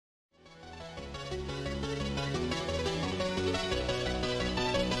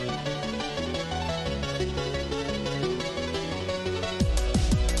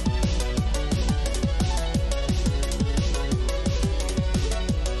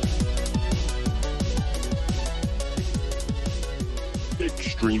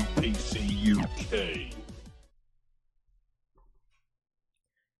Extreme PC UK.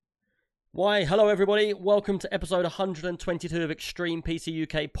 Why, hello everybody, welcome to episode 122 of Extreme PC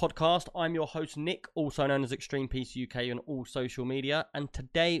UK podcast. I'm your host Nick, also known as Extreme PC UK on all social media, and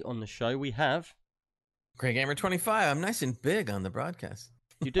today on the show we have... Grey Gamer 25, I'm nice and big on the broadcast.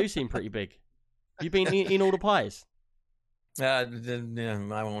 You do seem pretty big. You've been eating all the pies? I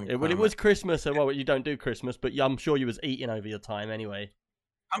won't. Well, it was Christmas, and well, you don't do Christmas, but I'm sure you was eating over your time anyway.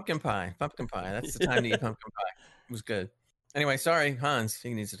 Pumpkin pie. That's the time to eat pumpkin pie. It was good. Anyway, sorry, Hans,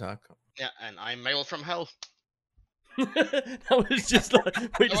 he needs to talk. Yeah, and I'm Mail from Hell. That was just like,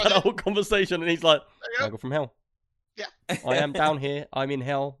 we just had a whole conversation, and he's like, Michael from Hell. Yeah. I am down here, I'm in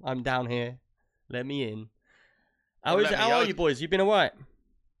hell, I'm down here, let me in. How are you boys? You been alright?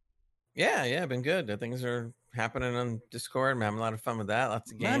 Yeah, been good. Things are happening on Discord. I'm having a lot of fun with that.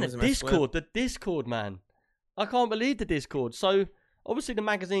 Lots of games. Man, the Discord, man. I can't believe the Discord. So, obviously the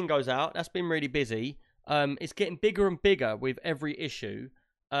magazine goes out. That's been really busy. It's getting bigger and bigger with every issue.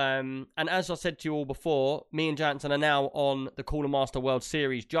 And as I said to you all before, me and Jansen are now on the Cooler Master World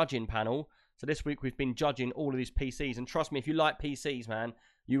Series judging panel. So this week we've been judging all of these PCs. And trust me, if you like PCs, man,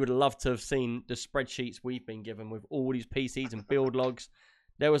 you would love to have seen the spreadsheets we've been given with all these PCs and build logs.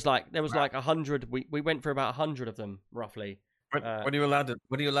 There was like 100. We went for about 100 of them roughly. What are you allowed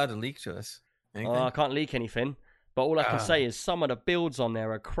to leak to us? I can't leak anything. But all I can say is some of the builds on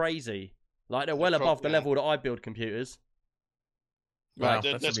there are crazy. Like they're well above the level that I build computers. Wow,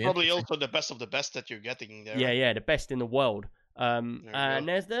 that's probably also the best of the best that you're getting there. Yeah, the best in the world. And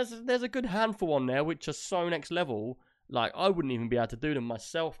there's a good handful on there which are so next level. Like I wouldn't even be able to do them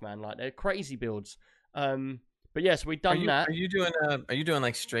myself, man. Like they're crazy builds. But yes, we've done that. Are you doing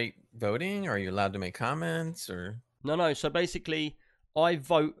like straight voting, or are you allowed to make comments, or? No. So basically, I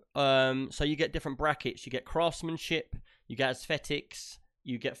vote. So you get different brackets. You get craftsmanship, you get aesthetics,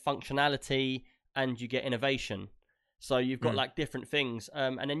 you get functionality, and you get innovation. So you've got like different things,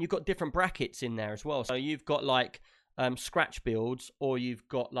 and then you've got different brackets in there as well. So you've got like scratch builds, or you've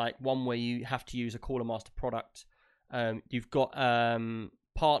got like one where you have to use a Cooler Master product. You've got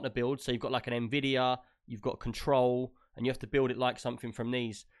partner builds. So you've got like an Nvidia. You've got Control, and you have to build it like something from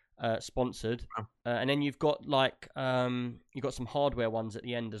these sponsored. And then you've got like you've got some hardware ones at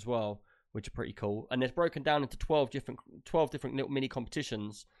the end as well, which are pretty cool. And it's broken down into 12 different little mini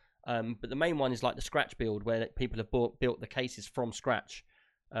competitions. But the main one is like the scratch build, where people have built the cases from scratch,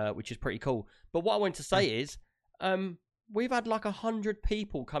 which is pretty cool. But what I wanted to say is, we've had like 100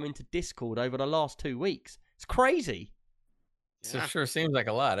 people come into Discord over the last 2 weeks. It's crazy. So it sure seems like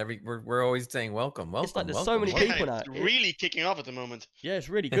a lot. We're always saying welcome. It's like there's so many people now. It's really kicking off at the moment. Yeah, it's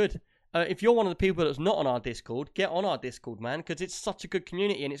really good. If you're one of the people that's not on our Discord, get on our Discord, man, because it's such a good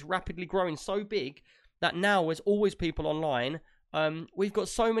community and it's rapidly growing so big that now there's always people online. We've got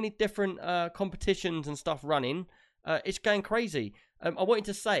so many different competitions and stuff running. It's going crazy. I wanted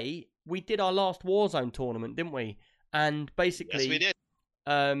to say we did our last Warzone tournament, didn't we? And basically, yes, we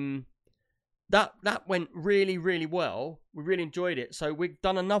did. That went really, really well. We really enjoyed it. So we've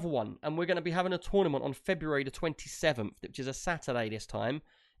done another one, and we're going to be having a tournament on February the 27th, which is a Saturday this time.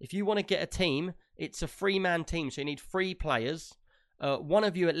 If you want to get a team, it's a 3-man team, so you need 3 players. One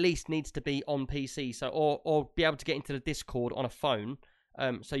of you at least needs to be on PC, so or be able to get into the Discord on a phone.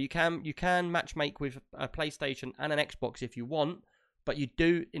 So you can matchmake with a PlayStation and an Xbox if you want, but you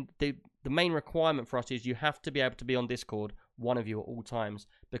do the main requirement for us is you have to be able to be on Discord, one of you at all times,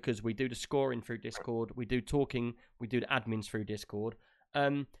 because we do the scoring through Discord, we do talking, we do the admins through Discord.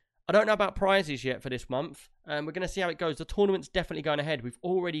 I don't know about prizes yet for this month. We're going to see how it goes. The tournament's definitely going ahead. We've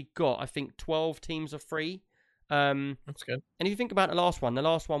already got, I think, 12 teams of 3. That's good. And if you think about the last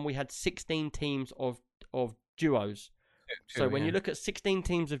one we had 16 teams of duos. So when you look at 16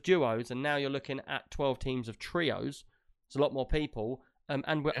 teams of duos, and now you're looking at 12 teams of trios, it's a lot more people.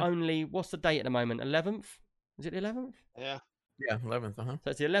 And we're only, what's the date at the moment? 11th? Is it the 11th? Yeah. Yeah, 11th, So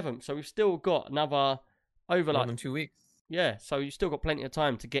it's the 11th. So we've still got another over more than 2 weeks. Yeah, so you've still got plenty of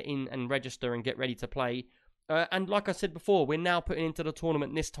time to get in and register and get ready to play. And like I said before, we're now putting into the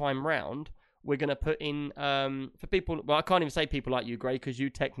tournament this time round. We're going to put in, for people, well, I can't even say people like you, Gray, because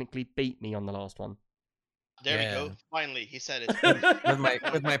you technically beat me on the last one. There we go. Finally, he said it.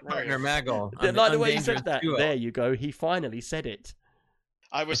 with my partner, Maggle. Like the way you said that. Duo. There you go. He finally said it.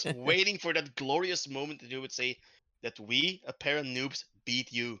 I was waiting for that glorious moment that you would say that we, a pair of noobs,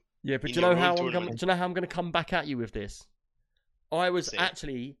 beat you. Yeah, but do you know how I'm going to come back at you with this? I was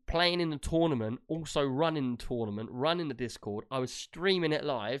actually playing in the tournament, also running the tournament, running the Discord. I was streaming it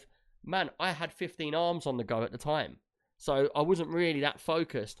live. Man, I had 15 arms on the go at the time. So I wasn't really that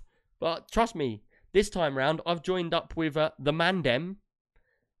focused. But trust me, this time round, I've joined up with the Mandem.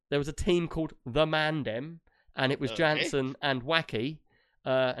 there was a team called the Mandem, and it was Okay. Jansen and Wacky,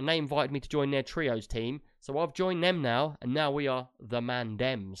 and they invited me to join their trios team. So I've joined them now, and now we are the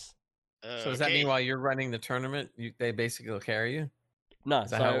Mandems. So does that mean while you're running the tournament, they basically will carry you? No,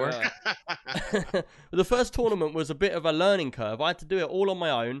 Is that how it works? The first tournament was a bit of a learning curve. I had to do it all on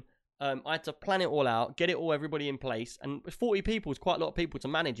my own. I had to plan it all out, get it all, everybody in place. And 40 people is quite a lot of people to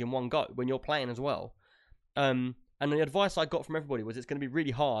manage in one go when you're playing as well. And the advice I got from everybody was it's going to be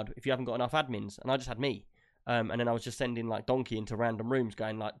really hard if you haven't got enough admins. And I just had me. And then I was just sending like Donkey into random rooms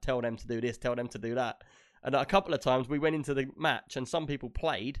going like, tell them to do this, tell them to do that. And a couple of times we went into the match and some people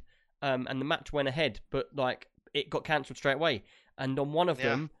played and the match went ahead, but like it got cancelled straight away. And on one of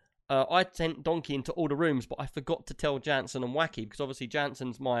them, I sent Donkey into all the rooms, but I forgot to tell Jansen and Wacky because obviously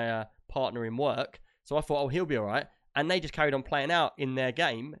Jansen's my partner in work. So I thought, oh, he'll be all right. And they just carried on playing out in their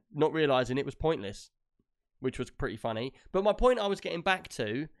game, not realising it was pointless, which was pretty funny. But my point I was getting back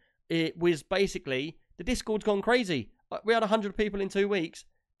to, it was basically the Discord's gone crazy. We had 100 people in 2 weeks.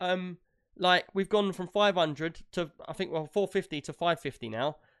 Like we've gone from 500 to, I think, 450 to 550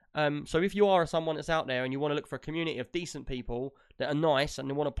 now. So if you are someone that's out there and you want to look for a community of decent people that are nice and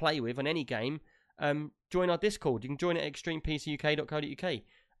they want to play with on any game, join our Discord. You can join it at extremepcuk.co.uk.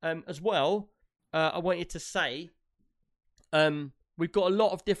 As well, I wanted to say, we've got a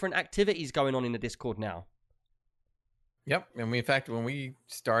lot of different activities going on in the Discord now. Yep, and in fact, when we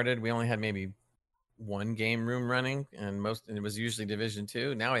started, we only had maybe one game room running, and it was usually Division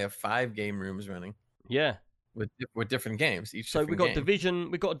 2. Now we have 5 game rooms running. Yeah. With different games. So we got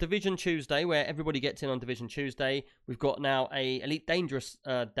Division. We got a Division Tuesday where everybody gets in on Division Tuesday. We've got now a Elite Dangerous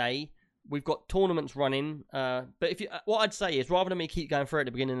day. We've got tournaments running. But what I'd say is, rather than me keep going through it at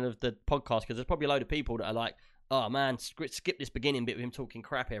the beginning of the podcast, because there's probably a load of people that are like, "Oh man, skip this beginning bit with him talking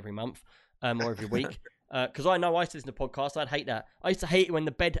crap every month or every week." Because I know I used to listen to podcasts. I'd hate that. I used to hate it when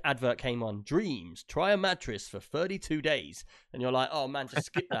the bed advert came on. Dreams, try a mattress for 32 days, and you're like, "Oh man, just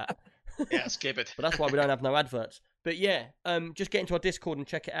skip that." Yeah, skip it. But that's why we don't have no adverts. But yeah, just get into our Discord and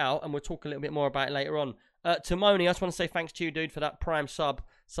check it out, and we'll talk a little bit more about it later on. To Moni, I just want to say thanks to you, dude, for that Prime sub.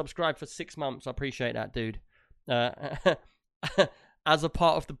 Subscribe for 6 months. I appreciate that, dude. As a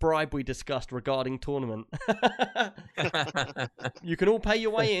part of the bribe we discussed regarding tournament. You can all pay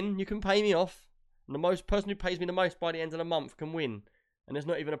your way in. You can pay me off. And the person who pays me the most by the end of the month can win. And there's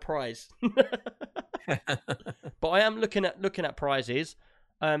not even a prize. But I am looking at prizes.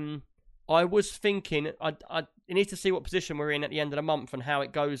 I was thinking I need to see what position we're in at the end of the month and how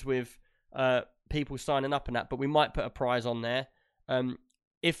it goes with people signing up and that. But we might put a prize on there.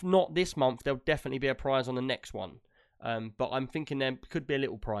 If not this month, there'll definitely be a prize on the next one. But I'm thinking there could be a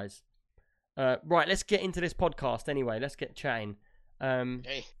little prize. Right, let's get into this podcast anyway. Let's get chatting.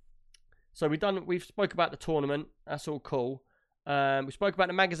 Hey. So we've spoke about the tournament. That's all cool. We spoke about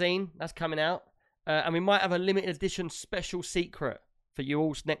the magazine. That's coming out. And we might have a limited edition special secret for you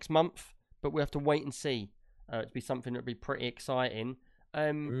all next month. But we have to wait and see. It'd be something that'd be pretty exciting. Do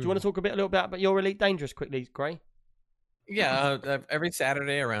you want to talk a little bit about your Elite Dangerous quickly, Gray? Yeah, every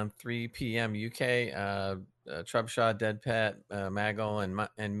Saturday around 3 p.m. UK, Trubshaw, Dead Pet, Maggle,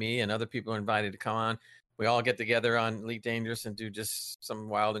 and me and other people are invited to come on. We all get together on Elite Dangerous and do just some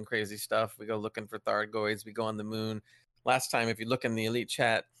wild and crazy stuff. We go looking for Thargoids. We go on the moon. Last time, if you look in the Elite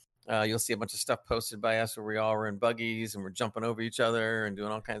chat, you'll see a bunch of stuff posted by us where we all were in buggies and we're jumping over each other and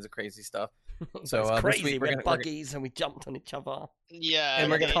doing all kinds of crazy stuff. So it's crazy. This week we had buggies and we jumped on each other. Yeah,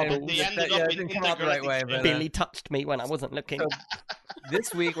 And we're they, gonna they ended up it in didn't come out the right way, but, Billy touched me when I wasn't looking. So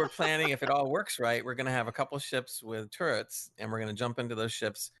this week we're planning, if it all works right, we're going to have a couple ships with turrets, and we're going to jump into those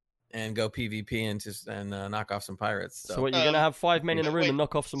ships and go PvP and knock off some pirates. So what, you're going to have 5 men in a room wait, and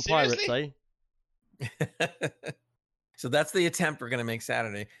knock off some seriously? pirates, eh? So that's the attempt we're going to make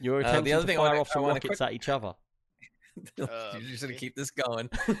Saturday. You're attempting the other to thing fire I off some wanna rockets at each other. You're just going to keep this going.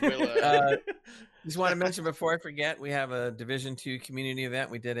 We'll, Just want to mention before I forget, we have a Division 2 community event.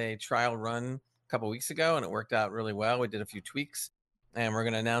 We did a trial run a couple weeks ago, and it worked out really well. We did a few tweaks, and we're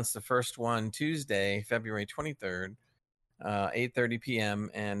going to announce the first one Tuesday, February 23rd, 8:30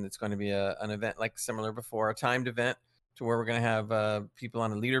 p.m., and it's going to be an event like similar before, a timed event to where we're going to have people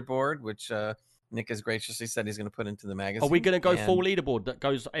on a leaderboard, which Nick has graciously said he's going to put into the magazine. Are we going to go full leaderboard that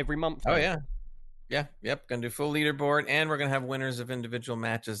goes every month? Oh, then? yeah. Yeah, yep. Going to do full leaderboard, and we're going to have winners of individual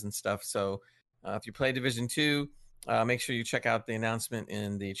matches and stuff. So if you play Division 2, make sure you check out the announcement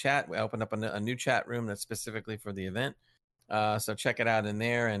in the chat. We opened up a new chat room that's specifically for the event. So check it out in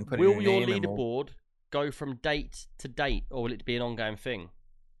there and put in your name. Will your leaderboard go from date to date, or will it be an ongoing thing?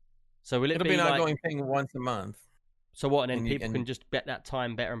 So will It'll be an ongoing thing once a month. So what? And then people can just bet that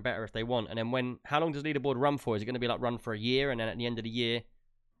time better and better if they want. And then how long does leaderboard run for? Is it going to be like run for a year, and then at the end of the year,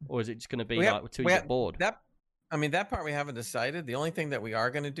 or is it just going to be We have- like until we you have- get bored? that part we haven't decided. The only thing that we are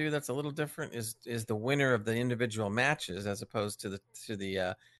going to do that's a little different is the winner of the individual matches, as opposed to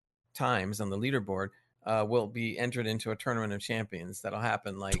the times on the leaderboard, will be entered into a tournament of champions. That'll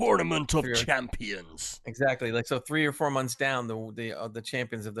happen like Tournament of 3 or Champions. exactly like so 3 or 4 months down, the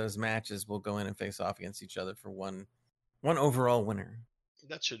champions of those matches will go in and face off against each other for one overall winner.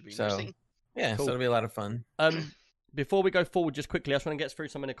 That should be So- interesting. Yeah, Cool. so it'll be a lot of fun. Before we go forward, just quickly, I just want to get through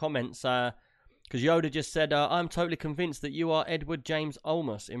some of the comments. Because Yoda just said, I'm totally convinced that you are Edward James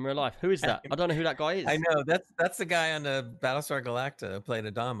Olmos in real life. Who is that? I don't know who that guy is. I know that's the guy on the Battlestar Galactica who played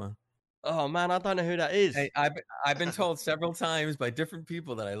Adama. Oh, man, I don't know who that is. I've been told several times by different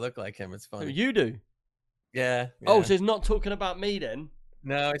people that I look like him. It's Who, funny. you do? Yeah. Oh, so he's not talking about me then?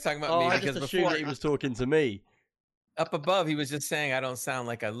 no, he's talking about Oh, me I because just assumed before that he was talking to me. up above he was just saying I don't sound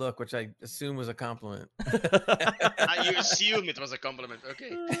like I look, which I assume was a compliment. You assume it was a compliment.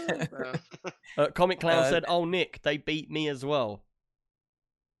 Okay. Comic Clown Uh, said, "Oh, Nick, they beat me as well."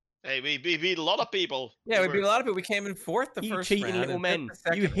 Hey, we beat a lot of people. Yeah, we beat a lot of people. We came in fourth the You first cheating round. little and men. fifth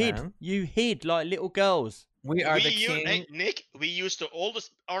the You second hid. round. You hid like little girls. We are the king. Hey, Nick, we used the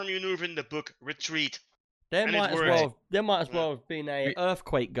oldest army maneuver in the book, retreat. There And it might as worked. well. There might as Yeah. well have been a We-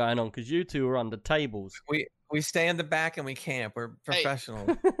 earthquake going on because you two were under tables. We stay in the back and we camp. We're professional.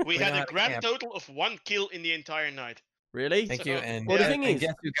 We know had how a to grand camp. total of 1 kill in the entire night. Really? Thank you. And, Well, the yeah, thing and is-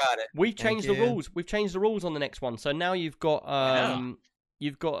 guess who got it? We've Thank changed the you. rules. We've changed the rules on the next one. So now you've got Yeah.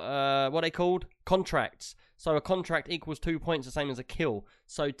 you've got what are they called? Contracts. So a contract equals 2 points, the same as a kill.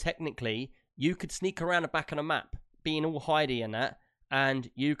 So technically, you could sneak around the back of the map, being all hidey and that, and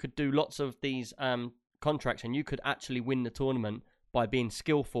you could do lots of these contracts, and you could actually win the tournament by being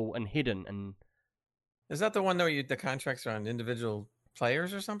skillful and hidden. And Is that the one where the contracts are on individual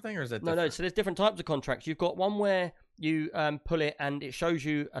players or something, or is that no. different? So there's different types of contracts. You've got one where you pull it and it shows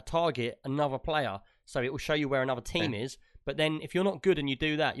you a target, another player. So it will show you where another team is. But then if you're not good and you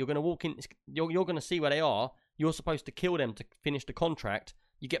do that, you're going to walk in. You're going to see where they are. You're supposed to kill them to finish the contract.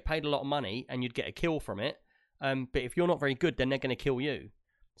 You get paid a lot of money and you'd get a kill from it. But if you're not very good, then they're going to kill you.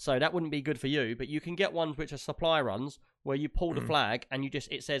 So that wouldn't be good for you. But you can get ones which are supply runs where you pull the flag and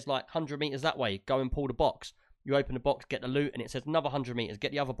it says like 100 meters that way. Go and pull the box. You open the box, get the loot, and it says another 100 meters.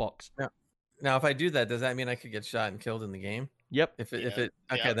 Get the other box. Now, if I do that, does that mean I could get shot and killed in the game? Yep. If Yeah, it okay,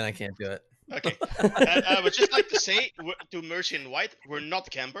 yeah. then I can't do it. Okay. I would just like to say to Mercy and White, we're not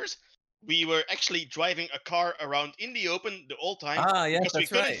campers. We were actually driving a car around in the open the whole time Ah, yes, because we that's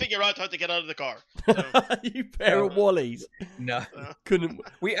couldn't right. figure out how to get out of the car. So, You pair of wallies. No, Couldn't.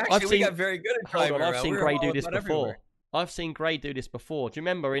 we I've actually seen- got very good at Hold driving on, I've around. seen We were Gray all do this about before. everywhere. I've seen Gray do this before. Do you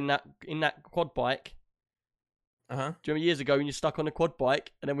remember in that quad bike? Uh-huh. Do you remember years ago when you stuck on a quad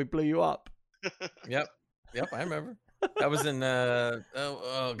bike and then we blew you up? Yep, I remember. That was in oh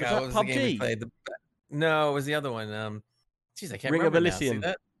god, that what was the game we PUBG? played? No, it was the other one. Jeez, I can't Ring of remember now. See Elysium.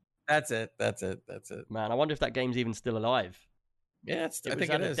 that? That's it. Man, I wonder if that game's even still alive. Yeah, I was think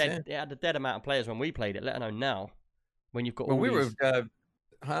at it a is. dead, It had a dead amount of players when we played it, let alone now. When you've got Well, all we these...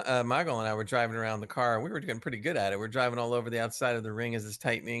 were Michael and I were driving around the car, and we were getting pretty good at it. We're driving all over the outside of the ring as it's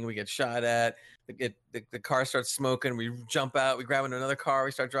tightening. We get shot at. The car starts smoking. We jump out. We grab into another car.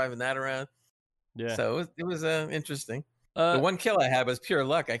 We start driving that around. Yeah. So it was interesting. Uh, The one kill I had was pure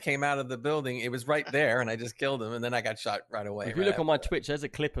luck. I came out of the building. It was right there, and I just killed him. And then I got shot right away. if you look on my Twitch, there's a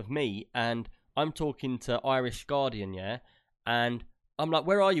clip of me, and I'm talking to Irish Guardian, yeah? And I'm like,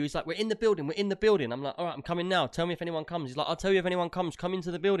 where are you? He's like, we're in the building. I'm like, all right, I'm coming now. Tell me if anyone comes. He's like, I'll tell you if anyone comes. Come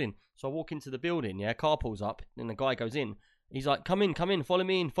into the building. So I walk into the building, yeah? Car pulls up, and the guy goes in. He's like, come in, follow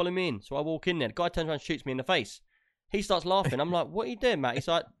me in. So I walk in there. The guy turns around and shoots me in the face. He starts laughing. I'm like, what are you doing, Matt? He's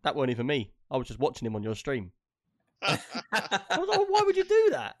like, that weren't even me. I was just watching him on your stream. I was like, why would you do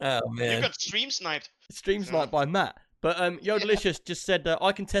that? Oh you man. got stream sniped. Stream sniped by Matt. But Yodelicious just said,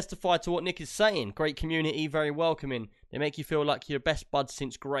 I can testify to what Nick is saying. Great community, very welcoming. They make you feel like you're best buds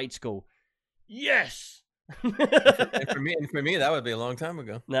since grade school. Yes! and for me, that would be a long time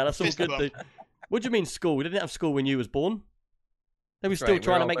ago. Now that's all Fist good, bump. dude. What do you mean school? We didn't have school when you was born. They were That's still right,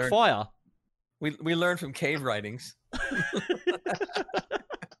 trying to all make learned- fire. We learned from cave writings.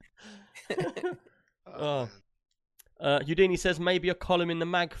 Oh. Man. Houdini says maybe a column in the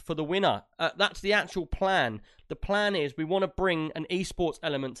mag for the winner. That's the actual plan. The plan is we want to bring an esports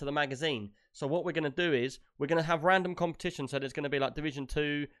element to the magazine. So what we're going to do is we're going to have random competitions. So there's going to be like Division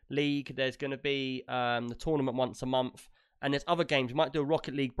 2, League. There's going to be the tournament once a month. And there's other games. We might do a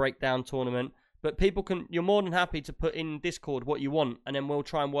Rocket League breakdown tournament. But you're more than happy to put in Discord what you want. And then we'll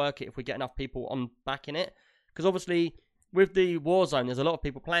try and work it if we get enough people on backing it. Because obviously with the Warzone, there's a lot of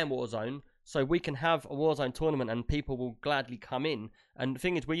people playing Warzone. So we can have a Warzone tournament and people will gladly come in. And the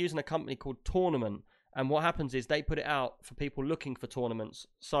thing is, we're using a company called Tournament. And what happens is they put it out for people looking for tournaments.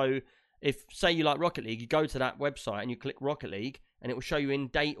 So if, say you like Rocket League, you go to that website and you click Rocket League and it will show you in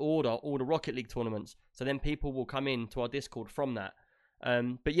date order all the Rocket League tournaments. So then people will come in to our Discord from that.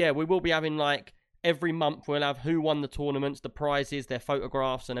 But yeah, we will be having like every month we'll have who won the tournaments, the prizes, their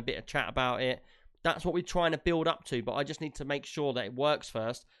photographs and a bit of chat about it. That's what we're trying to build up to, but I just need to make sure that it works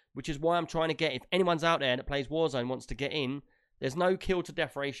first, which is why I'm trying to get, if anyone's out there that plays Warzone wants to get in, there's no kill to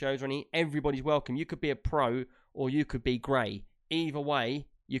death ratios or any, everybody's welcome. You could be a pro or you could be grey. Either way,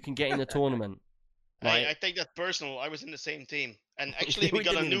 you can get in the tournament. Right? I take that personal. I was in the same team. And actually, We we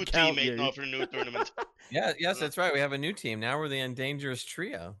got a didn't new even count teammate you. now for a new tournament. Yes, that's right. We have a new team now. We're the Endangerous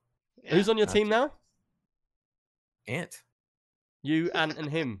Trio. Yeah. Who's on your team now? Ant. You, Ant, and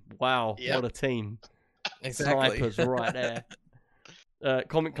him. Wow, Yep. what a team. Exactly. Snipers right there.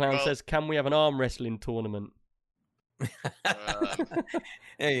 Comic Clown Well- says, can we have an arm wrestling tournament?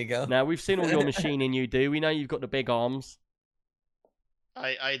 There you go. Now, we've seen all your machining you do. We know you've got the big arms.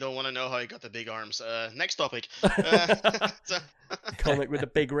 I don't want to know how he got the big arms. Next topic. So- Comic with the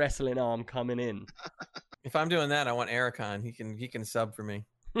big wrestling arm coming in. If I'm doing that, I want Ericon. He can sub for me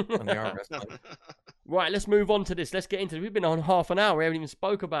on the arm wrestling. Right, let's move on to this. Let's get into it. We've been on half an hour. We haven't even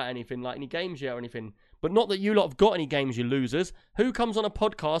spoke about anything, like any games yet or anything. But not that you lot have got any games, you losers. Who comes on a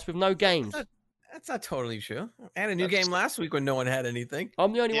podcast with no games? That's not totally true. I had a new That's- game last week when no one had anything.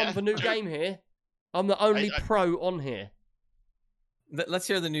 I'm the only one Yeah. with a new game here. I'm the only I- pro on here. Let's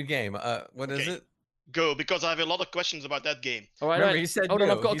hear the new game. What is Okay. it? Go, because I have a lot of questions about that game. All right, Remember, right. he said Hold on,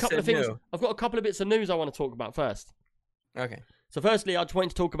 new. I've got a He couple of said things. new. I've got a couple of bits of news I want to talk about first. Okay. So firstly, I just wanted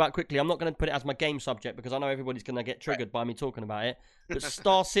to talk about quickly. I'm not going to put it as my game subject because I know everybody's going to get triggered by me talking about it. But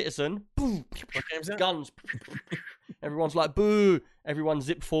Star Citizen, boo, What game's that? guns. Everyone's like, boo. Everyone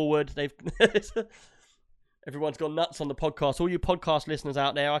zip forward. Everyone's gone nuts on the podcast. All you podcast listeners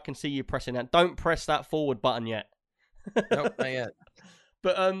out there, I can see you pressing that. Don't press that forward button yet. Nope, not yet.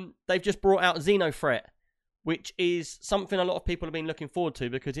 But they've just brought out Xenothreat, which is something a lot of people have been looking forward to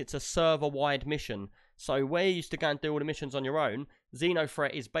because it's a server-wide mission. So where you used to go and do all the missions on your own,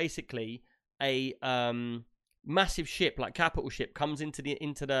 Xenothreat is basically a massive ship, like capital ship, comes into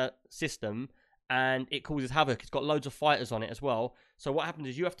the system and it causes havoc. It's got loads of fighters on it as well. So what happens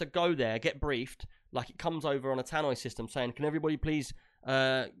is you have to go there, get briefed, like it comes over on a tannoy system saying, can everybody please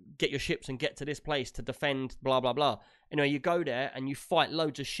get your ships and get to this place to defend blah blah blah. Anyway, you go there and you fight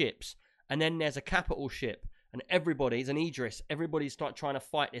loads of ships, and then there's a capital ship, and everybody's an Aegis. Everybody's start trying to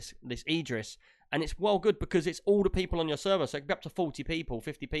fight this Aegis, and it's well good because it's all the people on your server, so it can be up to 40 people,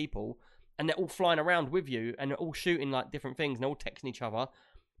 50 people, and they're all flying around with you, and they're all shooting like different things, and they're all texting each other.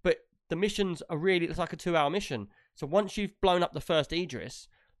 But the missions are really, it's like a 2-hour mission. So once you've blown up the first Aegis,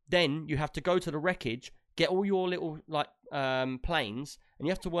 then you have to go to the wreckage, get all your little like planes, and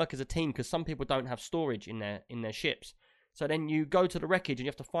you have to work as a team because some people don't have storage in their ships. So then you go to the wreckage and you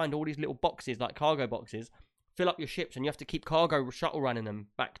have to find all these little boxes, like cargo boxes, fill up your ships, and you have to keep cargo shuttle running them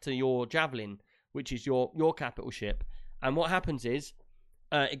back to your Javelin, which is your capital ship. And what happens is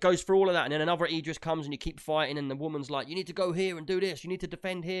it goes through all of that, and then another Aegis comes and you keep fighting, and the woman's like, you need to go here and do this, you need to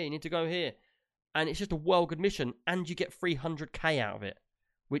defend here, you need to go here. And it's just a well good mission, and you get 300k out of it,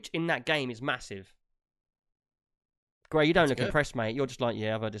 which in that game is massive. Gray, you don't That's look good. impressed, mate. You're just like,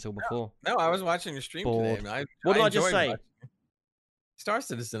 yeah, I've heard this all before. No, I was watching your stream Bored. today. And What did I just enjoyed say? watching it. Star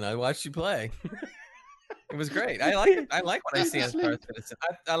Citizen. I watched you play. It was great. I like it. I like what I see on Star Citizen.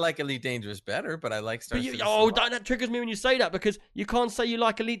 I like Elite Dangerous better, but I like Star But Citizen. oh, a lot. that triggers me when you say that, because you can't say you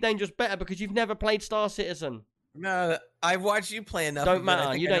like Elite Dangerous better because you've never played Star Citizen. No, I've watched you play enough. Don't of it. I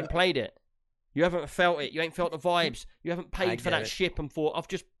matter. think You I know- don't played it. You haven't felt it. You ain't felt the vibes. You haven't paid for get that it. ship and thought, I've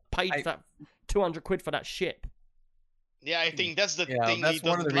just paid I- that 200 quid for that ship. Yeah, I think that's the Yeah, thing that's he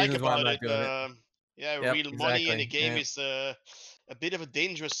one of doesn't the like reasons why I'm about not it. doing it. Yeah, Yep, real money in the exactly, game yeah. is a bit of a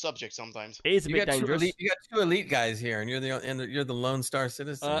dangerous subject sometimes. It is a You bit got, dangerous. you got two elite guys here, and you're the lone Star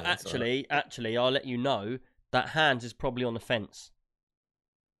Citizen. that's all. Actually, I'll let you know that Hans is probably on the fence.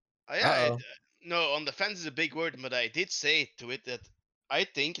 Uh-oh. No, on the fence is a big word, but I did say to it that I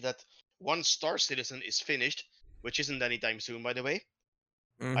think that once Star Citizen is finished, which isn't anytime soon, by the way,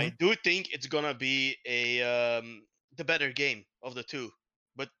 Mhm. I do think it's gonna be the better game of the two.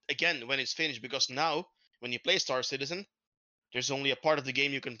 But again, when it's finished, because now when you play Star Citizen, there's only a part of the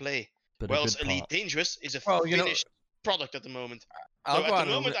game you can play. But Whereas a good Elite part. Dangerous is a Well, you know, finished product at the moment. I'll So go at out the on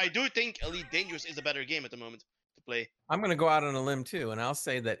a moment, li- I do think Elite Dangerous is a better game at the moment to play. I'm going to go out on a limb too, and I'll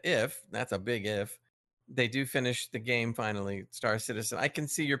say that if that's a big if, they do finish the game finally, Star Citizen. I can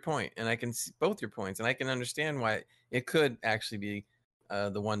see your point, and I can see both your points, and I can understand why it could actually be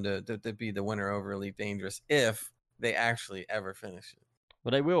the one to be the winner over Elite Dangerous if they actually ever finish it.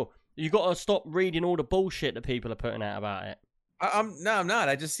 Well, they will. You got to stop reading all the bullshit that people are putting out about it. I'm not.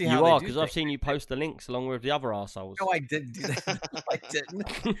 I just see how You they are, do because I've things. seen you post the links along with the other arseholes. No, I didn't do that. No, I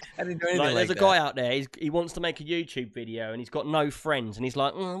didn't. I didn't do anything Like, like there's a that. guy out there. He wants to make a YouTube video, and he's got no friends. And he's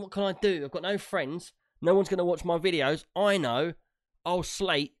like, "What can I do? I've got no friends. No one's going to watch my videos. I know. I'll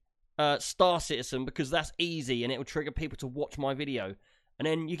slate Star Citizen because that's easy, and it will trigger people to watch my video." And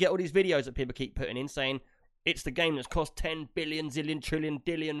then you get all these videos that people keep putting in saying it's the game that's cost 10 billion, zillion, trillion,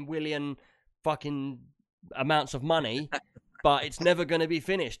 dillion, willion, fucking amounts of money, but it's never going to be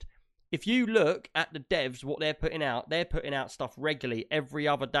finished. If you look at the devs, what they're putting out stuff regularly every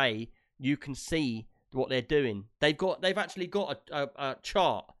other day. You can see what they're doing. They've actually got a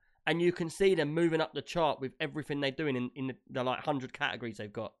chart, and you can see them moving up the chart with everything they're doing in the like 100 categories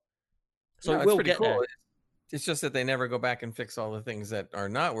they've got. So No, it will pretty get cool. there. It's just that they never go back and fix all the things that are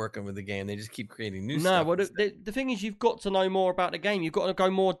not working with the game. They just keep creating new No, stuff. well, instead. the thing is, you've got to know more about the game. You've got to go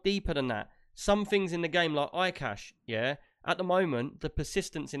more deeper than that. Some things in the game, like iCache, yeah, at the moment, the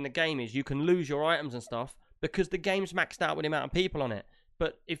persistence in the game is you can lose your items and stuff because the game's maxed out with the amount of people on it.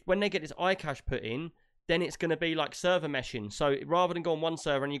 But when they get this iCache put in, then it's going to be like server meshing. So rather than go on one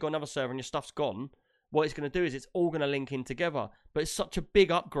server and you've got another server and your stuff's gone, what it's going to do is it's all going to link in together. But it's such a big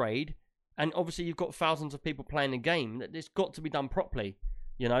upgrade. And obviously, you've got thousands of people playing the game. That it's got to be done properly,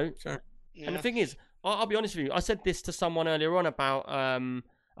 you know. Sure. Yeah. And the thing is, I'll be honest with you. I said this to someone earlier on about,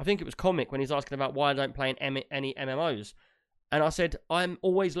 I think it was Comic when he's asking about why I don't play in any MMOs, and I said I'm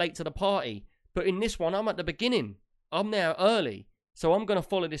always late to the party. But in this one, I'm at the beginning. I'm there early, so I'm going to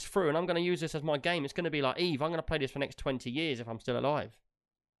follow this through, and I'm going to use this as my game. It's going to be like Eve. I'm going to play this for the next 20 years if I'm still alive.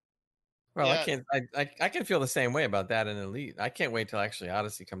 Well, Yeah. I can feel the same way about that in Elite. I can't wait till actually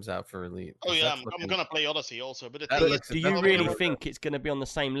Odyssey comes out for Elite. Oh 'cause yeah, that's I'm looking- gonna play Odyssey also, but the That thing looks- Do is, you that's really looking- think it's going to be on the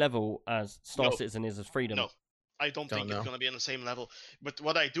same level as Star No. Citizen is as Freedom? No. I don't Don't think know. it's gonna be on the same level. But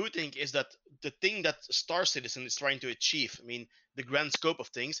what I do think is that the thing that Star Citizen is trying to achieve, I mean, the grand scope of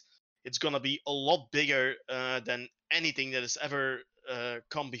things, it's gonna be a lot bigger than anything that has ever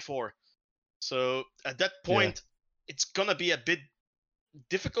come before. So at that point, it's gonna be a bit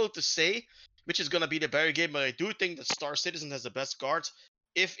difficult to say which is gonna be the better game. But I do think that Star Citizen has the best cards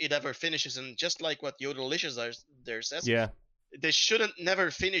if it ever finishes. And just like what Yodelicious there says, Yeah. they shouldn't never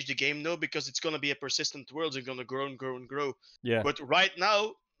finish the game, no, because it's gonna be a persistent world. It's gonna grow and grow and grow. Yeah. But right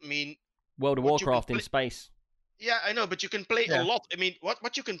now, I mean, World of what you can Warcraft in play- space. yeah, I know, but you can play Yeah. a lot. I mean,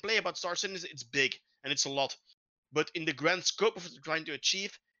 what you can play about Star Citizen is it's big and it's a lot. But in the grand scope of what they're trying to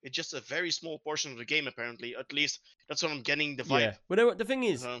achieve, it's just a very small portion of the game, apparently. At least that's what I'm getting the vibe. Yeah. But the thing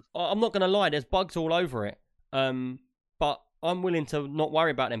is, Uh-huh. I'm not going to lie, there's bugs all over it. But I'm willing to not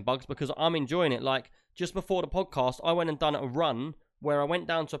worry about them bugs because I'm enjoying it. Like, just before the podcast, I went and done a run where I went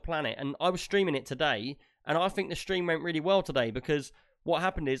down to a planet and I was streaming it today. And I think the stream went really well today because what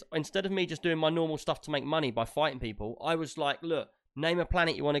happened is, instead of me just doing my normal stuff to make money by fighting people, I was like, look, name a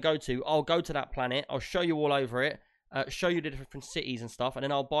planet you want to go to. I'll go to that planet. I'll show you all over it. Show you the different cities and stuff, and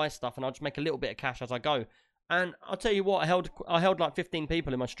then I'll buy stuff, and I'll just make a little bit of cash as I go. And I'll tell you what, I held like 15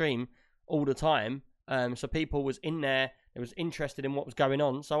 people in my stream all the time. So people was in there, they was interested in what was going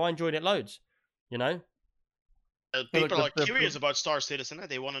on. So I enjoyed it loads, you know. People the- are the- curious about Star Citizen.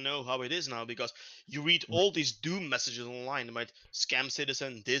 They want to know how it is now because you read all these doom messages online about scam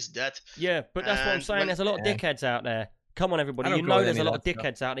citizen, this, that. Yeah, but that's what I'm And saying. when- There's a lot of Yeah. dickheads out there. Come on, everybody. I don't You go know with there's a any of lot of that stuff.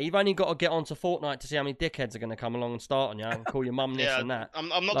 dickheads out there. You've only got to get onto Fortnite to see how many dickheads are going to come along and start on you and call your mum this Yeah, and that. I'm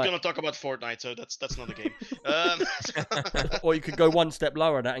not Like- gonna talk about Fortnite, so that's not a game. Or you could go one step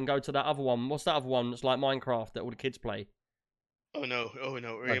lower than that and go to that other one. What's that other one that's like Minecraft that all the kids play? oh no! I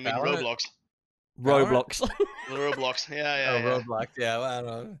Like mean Valorant? Roblox. Valorant? Roblox. Roblox. Yeah, Oh, yeah. Roblox. Yeah, well, I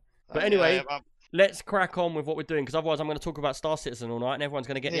don't know. But anyway, Yeah, Let's crack on with what we're doing because otherwise I'm going to talk about Star Citizen all night and everyone's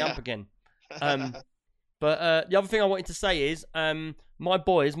going to get the Yeah. ump again. But the other thing I wanted to say is my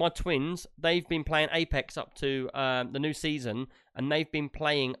boys, my twins, they've been playing Apex up to the new season and they've been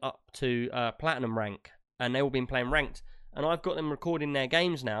playing up to Platinum rank and they've all been playing ranked. And I've got them recording their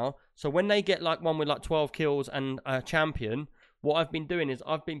games now. So when they get like one with like 12 kills and a champion, what I've been doing is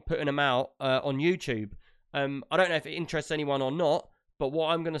I've been putting them out on YouTube. I don't know if it interests anyone or not, but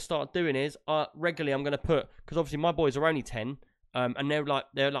what I'm going to start doing is regularly I'm going to put, because obviously my boys are only 10, and they're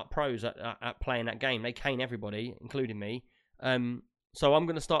like pros at playing that game. They cane everybody, including me. So I'm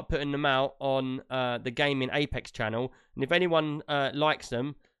going to start putting them out on the Gaming Apex channel, and if anyone likes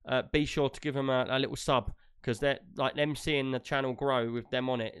them, be sure to give them a little sub, because they're like them seeing the channel grow with them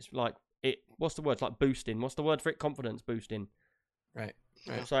on it. It's like what's the word? It's like boosting. What's the word for it? Confidence boosting. Right.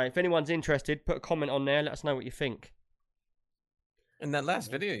 Yeah. So if anyone's interested, put a comment on there. Let us know what you think. And that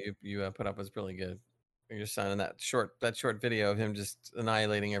last video you put up was really good. Your son and that short video of him just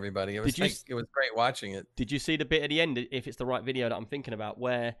annihilating everybody. It was it was great watching it. Did you see the bit at the end? If it's the right video that I'm thinking about,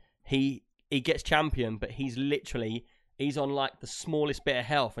 where he gets champion, but he's on like the smallest bit of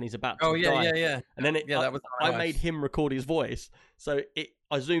health, and he's about to die. Yeah. And then that was I made him record his voice, so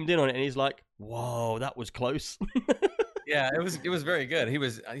I zoomed in on it, and he's like, "Whoa, that was close." Yeah, it was very good.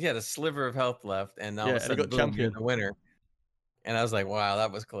 He had a sliver of health left, and all of a sudden, got boom, champion. you're the winner. And I was like, wow,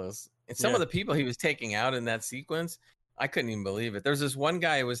 that was close. And some of the people he was taking out in that sequence, I couldn't even believe it. There's this one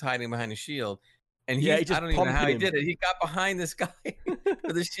guy who was hiding behind a shield, and he I don't even know how he did it. He got behind this guy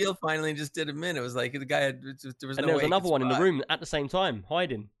with the shield finally and just did him in. It was like the guy had there was and no there way was another one in the spot. room at the same time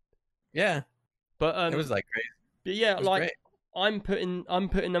hiding. Yeah, but it was like crazy. But yeah, like great. I'm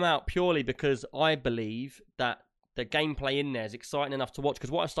putting them out purely because I believe that the gameplay in there is exciting enough to watch.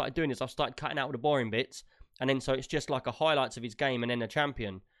 Because what I started doing is I started cutting out all the boring bits. And then so it's just like a highlights of his game and then a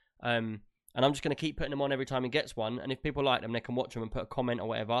champion. And I'm just going to keep putting them on every time he gets one. And if people like them, they can watch them and put a comment or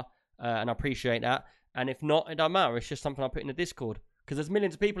whatever. And I appreciate that. And if not, it don't matter. It's just something I put in the Discord. Because there's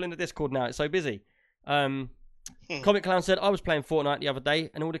millions of people in the Discord now. It's so busy. Comic Clown said, I was playing Fortnite the other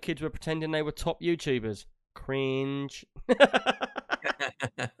day and all the kids were pretending they were top YouTubers. Cringe.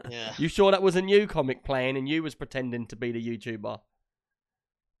 Yeah. You sure that wasn't you, Comic, playing and you was pretending to be the YouTuber?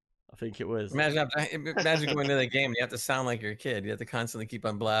 I think it was. Imagine going to the game and you have to sound like you're a kid. You have to constantly keep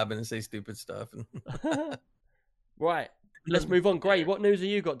on blabbing and say stupid stuff. Right. Let's move on. Gray, what news have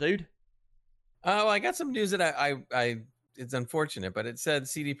you got, dude? Oh, I got some news that I it's unfortunate, but it said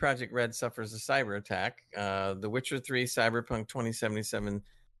CD Projekt Red suffers a cyber attack. The Witcher 3 Cyberpunk 2077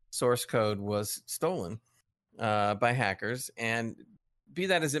 source code was stolen by hackers. And be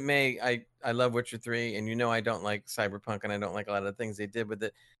that as it may, I love Witcher 3, and I don't like Cyberpunk, and I don't like a lot of the things they did with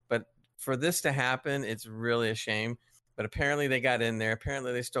it. But for this to happen, it's really a shame. But apparently they got in there.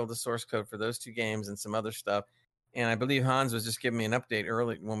 Apparently they stole the source code for those two games and some other stuff. And I believe Hans was just giving me an update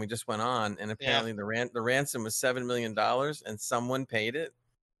early when we just went on. And apparently the ransom was $7 million, and someone paid it.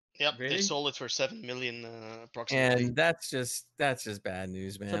 Yep, Really? they sold it for 7 million approximately. And that's just bad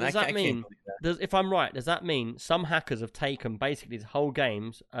news, man. So does that mean, if I'm right, does that mean some hackers have taken basically the whole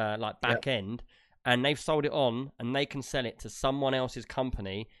game's like back end, and they've sold it on, and they can sell it to someone else's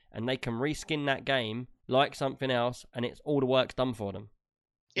company, and they can reskin that game like something else, and it's all the work's done for them?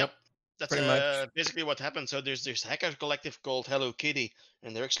 Yep. That's pretty much. Basically what happened. So there's this hacker collective called Hello Kitty,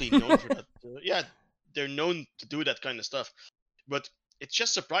 and they're actually known for that. Yeah, they're known to do that kind of stuff. But it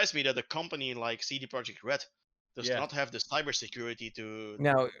just surprised me that a company like CD Projekt Red does not have the cybersecurity to.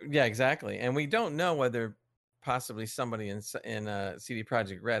 No, yeah, exactly. And we don't know whether possibly somebody in CD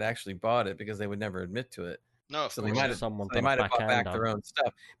Projekt Red actually bought it, because they would never admit to it. No, of So course. they might have bought back their own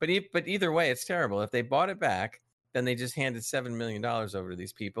stuff. But either way, it's terrible. If they bought it back, then they just handed $7 million over to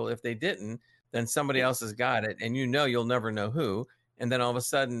these people. If they didn't, then somebody else has got it, and you'll never know who. And then all of a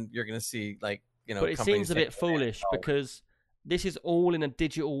sudden, you're going to see But it seems a bit foolish, because this is all in a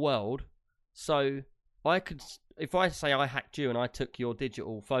digital world. So if I say I hacked you and I took your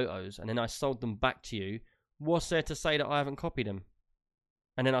digital photos and then I sold them back to you, what's there to say that I haven't copied them?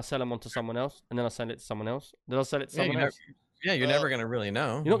 And then I sell them on to someone else, and then I sell it to someone else. Then I sell it to someone else. You're never going to really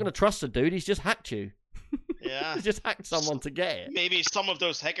know. You're not going to trust the dude. He's just hacked you. Yeah. He just hacked someone to get it. Maybe some of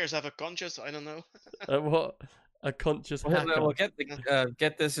those hackers have a conscience. I don't know. What? A conscious hacker. Well,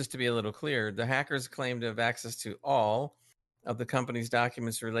 get this, just to be a little clear. The hackers claim to have access to all of the company's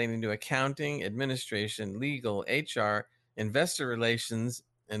documents relating to accounting, administration, legal, HR, investor relations,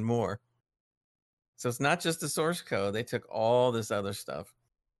 and more. So it's not just the source code. They took all this other stuff.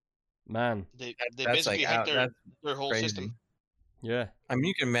 Man. They basically hacked their whole system. Yeah. I mean,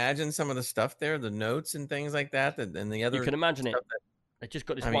 you can imagine some of the stuff there, the notes and things like that, and the other. You can imagine it. They just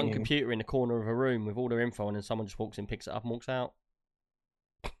got this computer in the corner of a room with all their info, and then someone just walks in, picks it up, and walks out.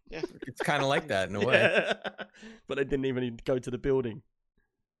 Yeah, it's kind of like that in a way. But they didn't even go to the building.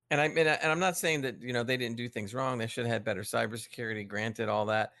 And I'm not saying that they didn't do things wrong. They should have had better cybersecurity. Granted, all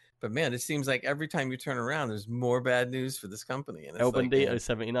that. But man, it seems like every time you turn around, there's more bad news for this company. And El Bandito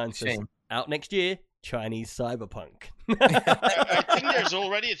 79 says, out next year, Chinese Cyberpunk. I think there's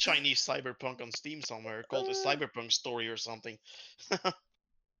already a Chinese Cyberpunk on Steam somewhere called a Cyberpunk Story or something.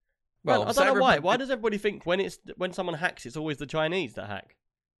 Well, I don't know why. Why does everybody think when someone hacks, it's always the Chinese that hack?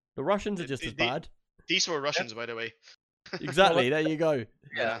 The Russians are just as bad. These were Russians, by the way. Exactly. There you go.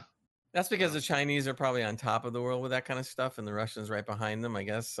 Yeah. That's because the Chinese are probably on top of the world with that kind of stuff, and the Russians right behind them, I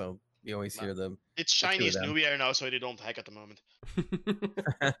guess. So you always hear them. It's Chinese New Year now, so they don't hack at the moment.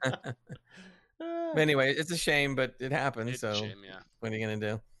 Anyway, it's a shame, but it happens. It's a shame, yeah. What are you gonna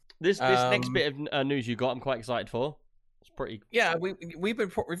do? This next bit of news you got, I'm quite excited for. It's pretty. Yeah, we've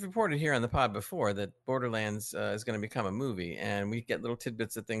reported here on the pod before that Borderlands is going to become a movie, and we get little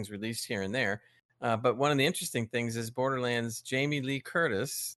tidbits of things released here and there. But one of the interesting things is Borderlands. Jamie Lee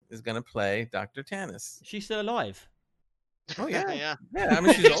Curtis is going to play Dr. Tannis. She's still alive. Oh yeah, Yeah. yeah. I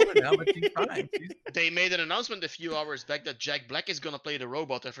mean, she's older now, but she's fine. They made an announcement a few hours back that Jack Black is gonna play the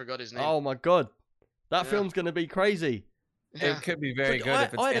robot. I forgot his name. Oh my god, that Yeah. film's gonna be crazy. Yeah. It could be very So good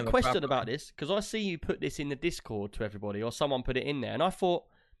if it's I had a handled question properly. about this because I see you put this in the Discord to everybody, or someone put it in there, and I thought,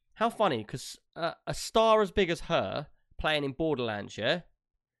 how funny, because a star as big as her playing in Borderlands, yeah.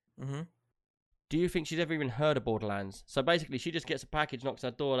 Mm-hmm. Do you think she's ever even heard of Borderlands? So basically, she just gets a package, knocks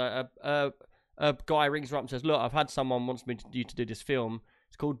on her door. A guy rings her up and says, "Look, I've had someone wants you to do this film.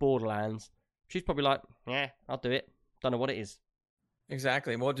 It's called Borderlands." She's probably like, "Yeah, I'll do it. Don't know what it is."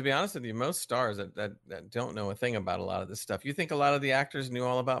 Exactly. Well, to be honest with you, most stars that don't know a thing about a lot of this stuff. You think a lot of the actors knew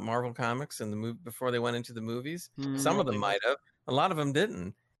all about Marvel Comics and the movie before they went into the movies? Some of them might have. A lot of them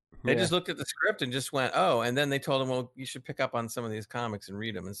didn't. They just looked at the script and just went, "Oh," and then they told them, "Well, you should pick up on some of these comics and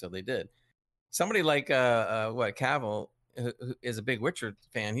read them," and so they did. Somebody like Cavill who is a big Witcher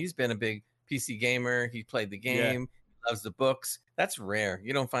fan. He's been a big PC gamer. He played the game. Loves the books. That's rare.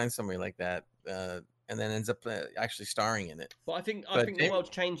 You don't find somebody like that, and then ends up actually starring in it. But I think But the world's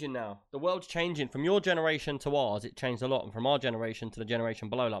changing now. The world's changing from your generation to ours. It changed a lot, and from our generation to the generation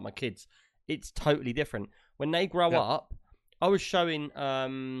below, like my kids, it's totally different. When they grow up, I was showing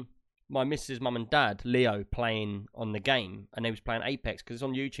my missus' mum and dad Leo playing on the game, and they was playing Apex because it's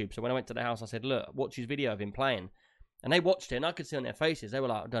on YouTube. So when I went to the house, I said, "Look, watch his video of him playing." And they watched it, and I could see on their faces, they were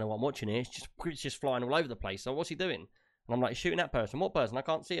like, "I don't know what I'm watching here. It's just flying all over the place. So what's he doing?" And I'm like, "Shooting that person. What person? I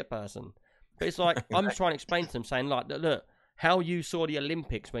can't see a person." But it's like, I'm just trying to explain to them, saying, like, look, how you saw the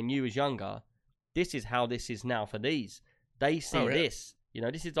Olympics when you was younger, this is how this is now for these. They see this. You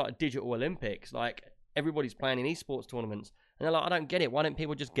know, this is like a digital Olympics. Like, everybody's playing in esports tournaments. And they're like, I don't get it. Why don't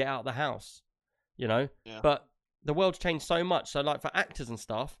people just get out of the house? You know? Yeah. But the world's changed so much. So, like, for actors and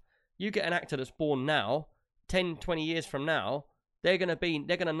stuff, you get an actor that's born now, 10, 20 years from now, they're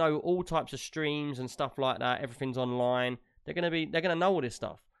gonna know all types of streams and stuff like that. Everything's online. They're gonna know all this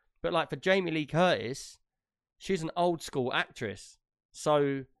stuff. But like for Jamie Lee Curtis, she's an old school actress.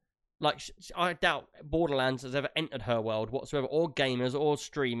 So, like, I doubt Borderlands has ever entered her world whatsoever, or gamers, or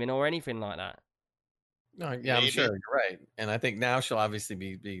streaming, or anything like that. No, yeah, I'm Maybe. sure you're right, and I think now she'll obviously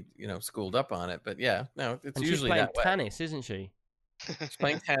be schooled up on it. But yeah, no, it's And she's usually playing that way. Tannis, isn't she? She's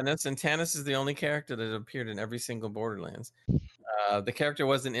playing Tannis, and Tannis is the only character that appeared in every single Borderlands. The character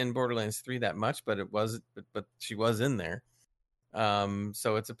wasn't in Borderlands 3 that much, but but she was in there.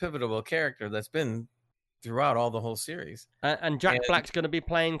 So it's a pivotal character that's been throughout all the whole series. And Jack Black's going to be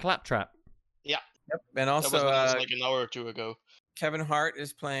playing Claptrap. Yep. And That was also announced like an hour or two ago. Kevin Hart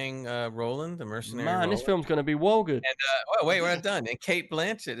is playing Roland, the mercenary. Man, this Roland. film's going to be well good. And oh wait, we're not done. And Kate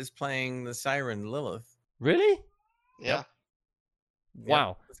Blanchett is playing the siren Lilith. Really? Yeah.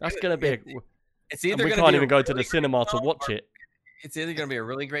 Wow, that's going to be. It's either We gonna can't be even a go to really the cinema great to film watch or it. It's either going to be a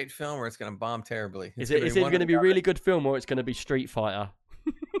really great film or it's going to bomb terribly. Is it going to be a really good film, or it's going to be Street Fighter?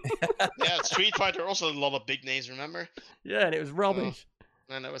 Yeah, Street Fighter also a lot of big names, remember? Yeah, and it was rubbish.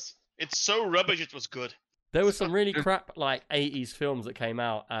 And it's so rubbish it was good. There was some really crap like 80s films that came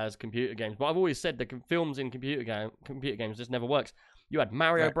out as computer games, but I've always said the films in computer games just never works. You had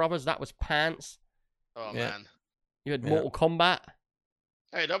Mario Brothers, that was pants. Oh Yeah. man. You had Mortal Kombat.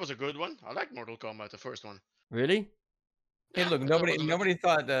 Hey, that was a good one. I like Mortal Kombat, the first one. Really? Hey, Yeah, look, that nobody wasn't- nobody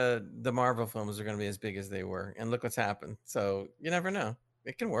thought the Marvel films were going to be as big as they were, and look what's happened. So you never know;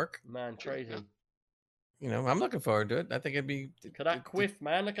 it can work. Man, crazy. You know, I'm looking forward to it. I think it'd be. Look at that quiff,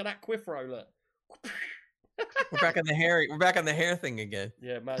 man. Look at that quiff roller. We're back on the hair. We're back on the hair thing again.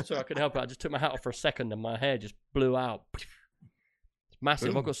 Yeah, man, sorry, I couldn't help it. I just took my hat off for a second and my hair just blew out. It's massive.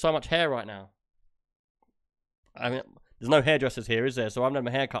 Boom. I've got so much hair right now. I mean, there's no hairdressers here, is there? So I haven't had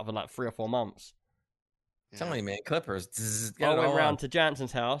my hair cut for like 3 or 4 months. I'm telling you, man, clippers. Zzz, get I it went all round on. to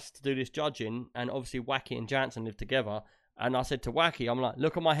Jansen's house to do this judging, and obviously Wacky and Jansen live together. And I said to Wacky, I'm like,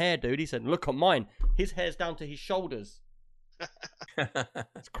 look at my hair, dude. He said, look at mine. His hair's down to his shoulders.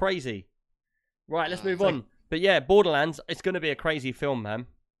 It's crazy. Right, let's move on. But yeah, Borderlands, it's going to be a crazy film, man.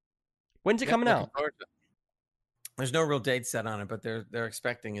 When's it coming Looking out? forward to it. There's no real date set on it, but they're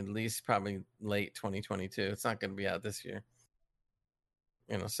expecting at least probably late 2022. It's not going to be out this year.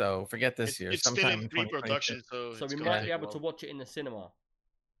 You know, so forget this year. It's still Sometime in in 2022. pre-production, So it's we gonna might take be a able to while. watch it in the cinema.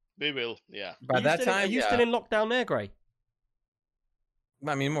 We will, yeah. By that time, are you yeah. still in lockdown there, Gray?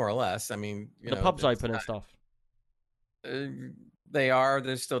 I mean, more or less. I mean, The pub's open and stuff. They are.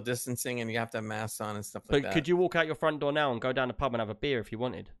 There's still distancing, and you have to have masks on and stuff like But that. could you walk out your front door now and go down the pub and have a beer if you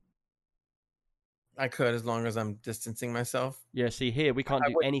wanted? I could, as long as I'm distancing myself. Yeah, see here we can't I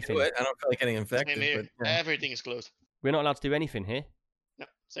do wouldn't anything. do it. I don't feel like getting Same infected. here. But yeah. Everything is closed. We're not allowed to do anything here. No,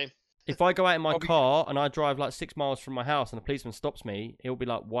 same. If I go out in my Well, car and I drive like 6 miles from my house and the policeman stops me, he'll be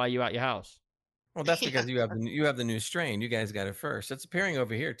like, "Why are you at your house?" Well, that's because you have the new strain. You guys got it first. It's appearing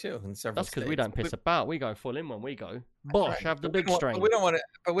over here too in several. That's because we states. don't piss about. We go full in when we go. Bosh, right. have the But we big don't- strain. But we don't want to.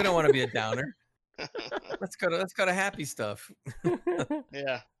 But we don't want to be a downer. Let's go to happy stuff.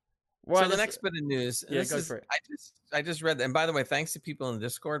 Yeah. Right, So the let's- next bit of news. Yeah, this go is, for it. I just read that. And by the way, thanks to people in the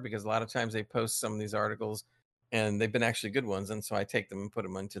Discord, because a lot of times they post some of these articles, and they've been actually good ones, and so I take them and put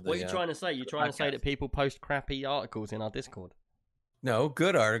them into the. What are you trying to say? You trying to say podcast. that people post crappy articles in our Discord? No,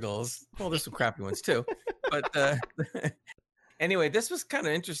 good articles. Well, there's some crappy ones too. But anyway, this was kind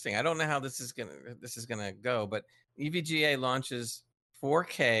of interesting. I don't know how this is gonna go, but EVGA launches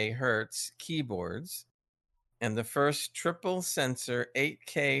 4K Hertz keyboards and the first triple sensor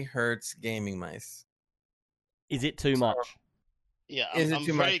 8K Hertz gaming mice. Is it too much? Yeah. Is it I'm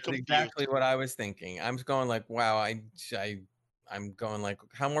too very much? That's confused. exactly what I was thinking. I'm going like, wow. I'm going like,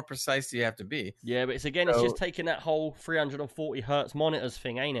 how more precise do you have to be? Yeah, but it's just So- taking that whole 340 hertz monitors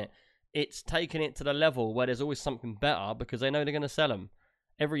thing, ain't it? It's taking it to the level where there's always something better because they know they're going to sell them.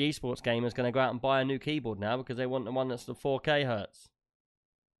 Every esports gamer is going to go out and buy a new keyboard now because they want the one that's the 4K hertz.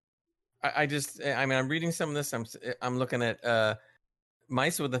 I mean, I'm reading some of this. I'm looking at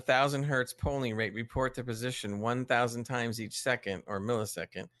mice with 1,000 hertz polling rate report their position 1,000 times each second or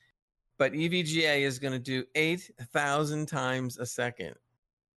millisecond, but EVGA is going to do 8,000 times a second.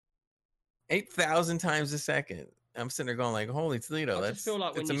 8,000 times a second. I'm sitting there going like, "Holy Toledo!" I just feel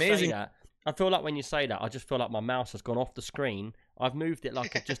like when it's you amazing. say that, I feel like when you say that, I just feel like my mouse has gone off the screen. I've moved it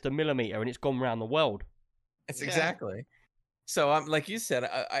like just a millimeter, and it's gone around the world. It's Yeah. exactly. So I'm like you said,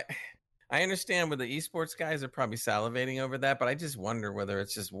 I understand where the esports guys are probably salivating over that, but I just wonder whether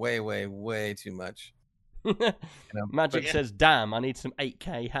it's just way, way, way too much. You know? Magic But- yeah. says, "Damn, I need some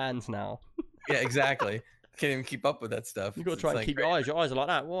 8K hands now." Yeah, exactly. Can't even keep up with that stuff. You got to It's try and like keep your eyes. Your eyes are like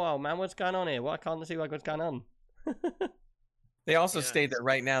that. Wow, man, what's going on here? Why can't I see what's going on? They also Yeah, state that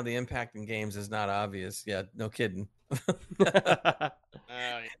right now the impact in games is not obvious. Yeah, no kidding.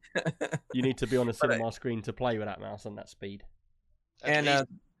 You need to be on a But I- cinema screen to play with that mouse on that speed. At And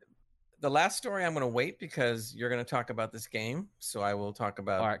least- the last story I'm going to wait because you're going to talk about this game, so I will talk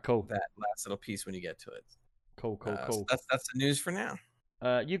about All right, cool, that last little piece when you get to it. cool. So that's the news for now.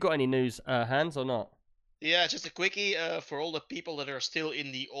 You got any news, Hans, or not? Yeah, just a quickie for all the people that are still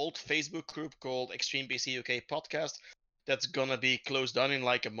in the old Facebook group called Extreme PC UK Podcast. That's gonna be closed down in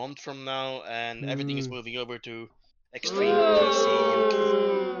like a month from now, and everything is moving over to Extreme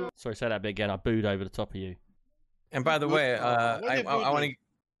PC UK. Sorry, say that bit again. I booed over the top of you. And by the way, What I did want to Bootman-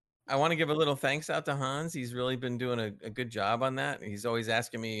 I want to give a little thanks out to Hans. He's really been doing a good job on that. He's always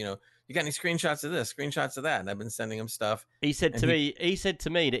asking me, you got any screenshots of this, screenshots of that, and I've been sending him stuff. He said And to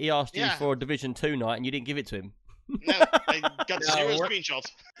me, that he asked you Yeah. for a Division 2 night and you didn't give it to him. No, I got No, 0 we're-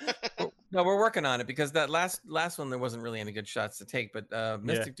 screenshots. No, we're working on it because that last one there wasn't really any good shots to take, but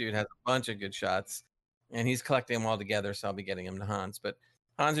Mystic Dude has a bunch of good shots, and he's collecting them all together. So I'll be getting them to Hans. But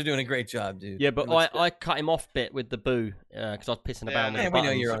Hans are doing a great job, dude. Yeah, It but looks good. I cut him off bit with the boo because I was pissing Yeah, about with man, the we know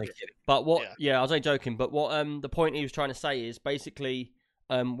buttons. you're only kidding. But what? Yeah. Yeah, I was only joking. But what? The point he was trying to say is basically,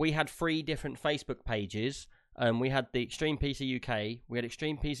 we had 3 different Facebook pages. We had the Extreme PC UK, we had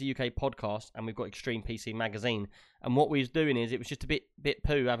Extreme PC UK podcast, and we've got Extreme PC Magazine. And what we was doing is it was just a bit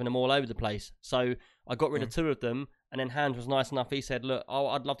poo having them all over the place. So I got rid of 2 of them, and then Hans was nice enough. He said, "Look,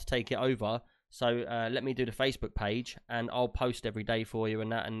 I'd love to take it over. So let me do the Facebook page, and I'll post every day for you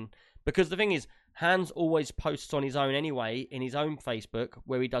and that." And because the thing is, Hans always posts on his own anyway, in his own Facebook,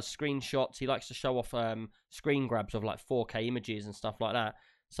 where he does screenshots. He likes to show off screen grabs of like 4K images and stuff like that.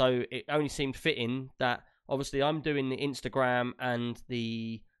 So it only seemed fitting that obviously I'm doing the Instagram and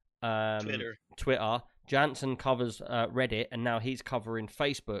the Twitter. Jansen covers Reddit, and now he's covering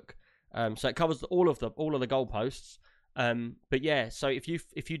Facebook. So it covers all of the goalposts. But yeah, so if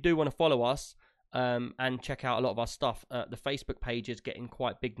you do want to follow us and check out a lot of our stuff, the Facebook page is getting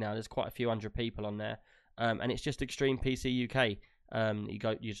quite big now. There's quite a few hundred people on there, and it's just Extreme PC UK.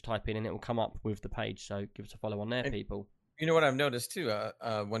 You just type in and it will come up with the page. So give us a follow on there, people. You know what I've noticed too?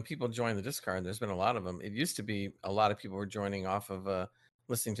 When people join the Discord, there's been a lot of them. It used to be a lot of people were joining off of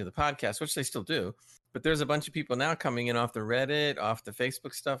listening to the podcast, which they still do. But there's a bunch of people now coming in off the Reddit, off the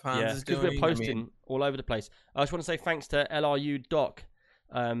Facebook stuff Hans is because doing. we're posting all over the place. I just want to say thanks to LRU Doc.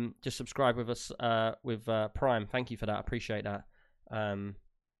 Just subscribe with us with Prime. Thank you for that. I appreciate that.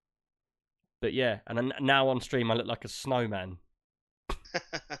 But yeah, and then now on stream I look like a snowman.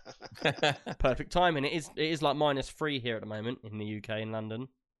 Perfect timing. It is like -3 here at the moment in the UK in London.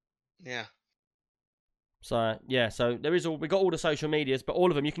 Yeah. So yeah, so there is we got all the social medias, but all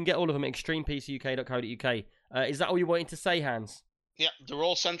of them you can get all of them at extremepcuk.co.uk. Is that all you wanted to say, Hans? Yeah, they're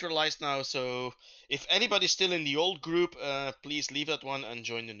all centralized now. So if anybody's still in the old group, please leave that one and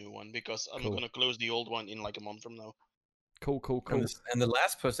join the new one because I'm Cool. gonna close the old one in like a month from now. Cool. And the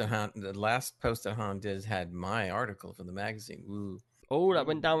last post that Han did had my article from the magazine. Woo. Oh, that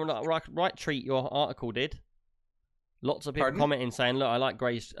went down right treat. Your article did. Lots of people Pardon? commenting saying, "Look, I like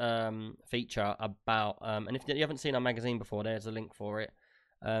Gray's feature about." And if you haven't seen our magazine before, there's a link for it.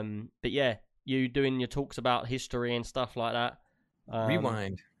 But yeah, you doing your talks about history and stuff like that.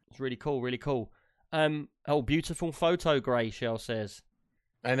 Rewind. It's really cool, really cool. Oh, beautiful photo, Gray. Shell says.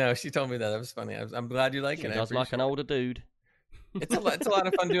 I know she told me that. That was funny. I'm glad you like She it. does like an older dude. It's a lot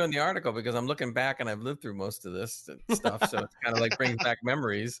of fun doing the article because I'm looking back and I've lived through most of this stuff, so it's kind of like brings back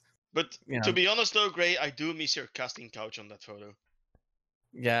memories. But You know. to be honest though, Gray, I do miss your casting couch on that photo.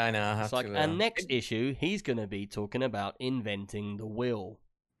 Yeah, I know. I'll have It's like, to, and next issue, he's going to be talking about inventing the will.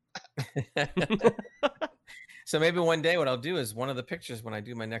 So maybe one day what I'll do is one of the pictures when I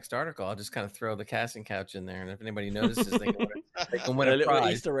do my next article, I'll just kind of throw the casting couch in there, and if anybody notices, they can win A a little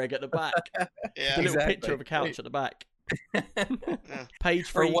prize. Easter egg at the back. Yeah. A little Exactly. picture of a couch at the back. Yeah. Page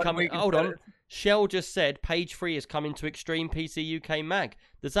Or 3 one coming. week Hold instead on. of- Shell just said page 3 is coming to Extreme PC UK Mag.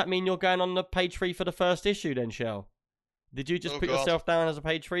 Does that mean you're going on the page 3 for the first issue then, Shell? Did you just Oh, put God. yourself down as a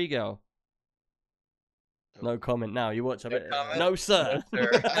page 3 girl? No comment now. You watch a bit. comment? No, sir. No,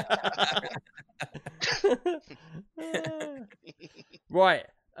 Right.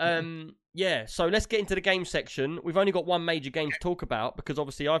 Yeah, so let's get into the game section. We've only got one major game to talk about because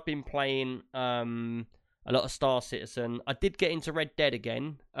obviously I've been playing a lot of Star Citizen. I did get into Red Dead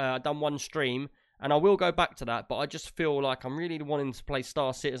again. I've done one stream and I will go back to that, but I just feel like I'm really wanting to play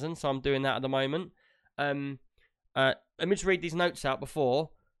Star Citizen, so I'm doing that at the moment. Let me just read these notes out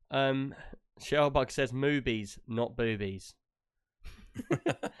before. Shellbug says moobies, not boobies.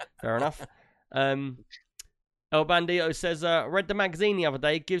 Fair enough. El Bandito says, read the magazine the other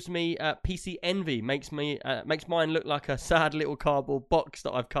day, gives me PC envy, makes mine look like a sad little cardboard box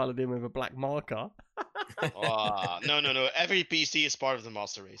that I've coloured in with a black marker. No. Every PC is part of the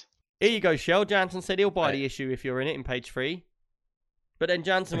master race. Here you go, Shell. Jansen said he'll buy the issue if you're in it in page 3. But then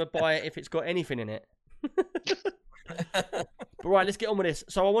Jansen would buy it if it's got anything in it. But right, let's get on with this.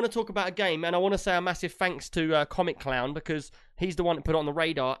 So I want to talk about a game, and I want to say a massive thanks to Comic Clown because he's the one that put it on the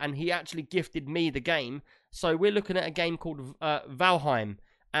radar, and he actually gifted me the game. So we're looking at a game called Valheim,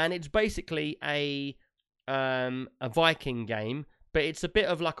 and it's basically a Viking game, but it's a bit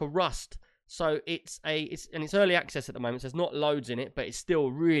of like a Rust. So it's early access at the moment. So there's not loads in it, but it's still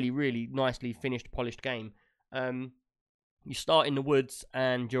really, really nicely finished, polished game. You start in the woods,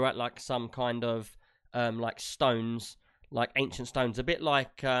 and you're at like some kind of like stones, like ancient stones, a bit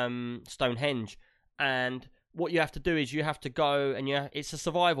like Stonehenge. And what you have to do is you have to go and it's a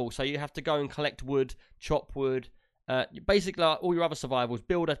survival, so you have to go and collect wood, chop wood. Basically, like all your other survivals,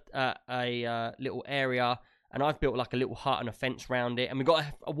 build a little area. And I've built like a little hut and a fence around it. And we've got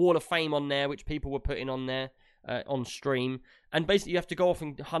a wall of fame on there, which people were putting on there on stream. And basically, you have to go off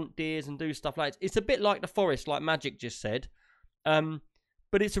and hunt deers and do stuff like that. It's a bit like The Forest, like Magic just said. But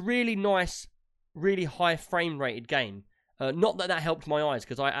it's a really nice, really high frame rated game. Not that helped my eyes,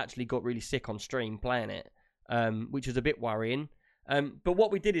 because I actually got really sick on stream playing it, which was a bit worrying. But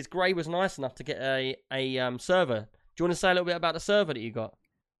what we did is Gray was nice enough to get a server. Do you want to say a little bit about the server that you got?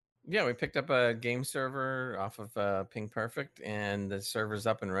 Yeah, we picked up a game server off of Ping Perfect, and the server's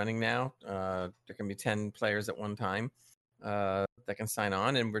up and running now. There can be 10 players at one time that can sign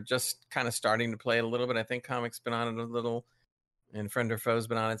on, and we're just kind of starting to play it a little bit. I think Comic's been on it a little, and Friend or Foe's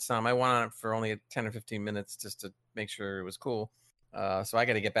been on it some. I went on it for only 10 or 15 minutes just to make sure it was cool. So I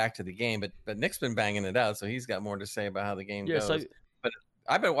got to get back to the game, but Nick's been banging it out, so he's got more to say about how the game goes. So, but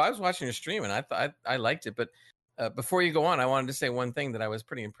I was watching your stream, and I thought I liked it, but before you go on, I wanted to say one thing that I was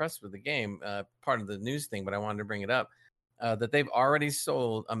pretty impressed with the game, part of the news thing, but I wanted to bring it up, that they've already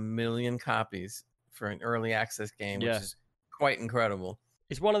sold 1 million copies for an early access game, which is quite incredible.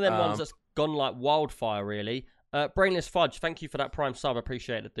 It's one of them ones that's gone like wildfire, really. Brainless Fudge, thank you for that Prime sub. I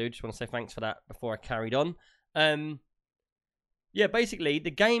appreciate it, dude. Just want to say thanks for that before I carried on. Yeah, basically, the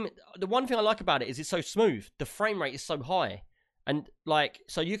game, the one thing I like about it is it's so smooth. The frame rate is so high. And, like,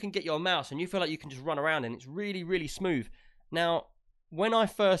 so you can get your mouse and you feel like you can just run around and it's really, really smooth. Now, when I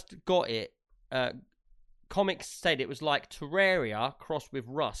first got it, Comics said it was like Terraria crossed with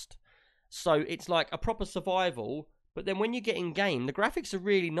Rust. So it's like a proper survival, but then when you get in game, the graphics are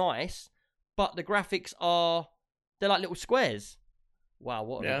really nice, but the graphics they're like little squares. Wow,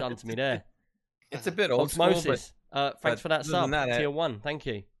 what have you done to me there? It's a bit old school, Osmosis. Thanks for that sub. Tier 1, thank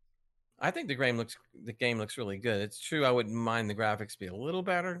you. I think the game looks really good. It's true. I wouldn't mind the graphics be a little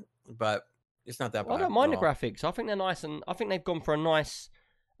better, but it's not that Well, I bad don't mind at the all. graphics. I think they're nice, and I think they've gone for a nice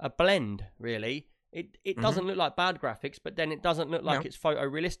blend. Really, it doesn't look like bad graphics, but then it doesn't look like No. it's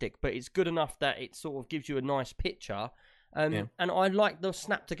photorealistic. But it's good enough that it sort of gives you a nice picture. Yeah. And I like the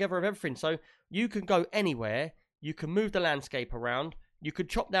snap together of everything. So you can go anywhere. You can move the landscape around. You could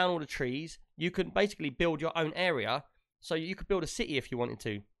chop down all the trees. You can basically build your own area. So you could build a city if you wanted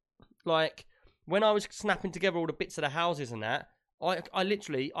to. Like when I was snapping together all the bits of the houses and that, I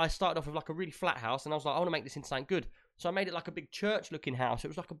literally started off with like a really flat house, and I was like, I want to make this into something good. So I made it like a big church-looking house. It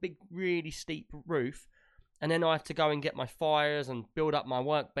was like a big, really steep roof, and then I had to go and get my fires and build up my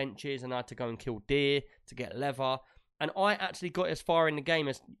workbenches, and I had to go and kill deer to get leather. And I actually got as far in the game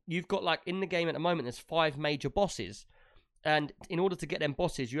as you've got. Like in the game at the moment, there's 5 major bosses, and in order to get them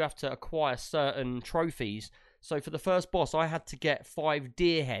bosses, you have to acquire certain trophies. So for the first boss, I had to get 5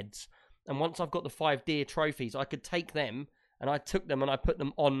 deer heads. And once I've got the 5 deer trophies, I could take them, and I took them and I put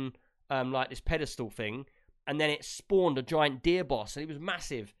them on like this pedestal thing, and then it spawned a giant deer boss, and it was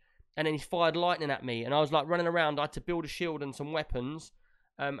massive. And then he fired lightning at me, and I was like running around. I had to build a shield and some weapons,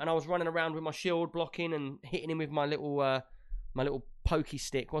 and I was running around with my shield blocking and hitting him with my little pokey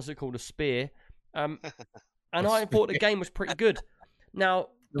stick. What's it called? A spear. And I thought the game was pretty good. Now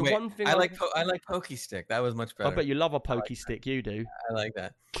the Wait, one thing I like Pokey Stick. That was much I better. bet you love a pokey stick. You do. I like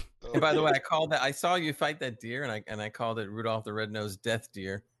that. And by the way, I called that. I saw you fight that deer, and I called it Rudolph the Red-Nosed Death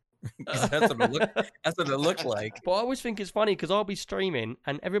Deer. 'Cause that's what it looked. That's what it looked like. But I always think it's funny because I'll be streaming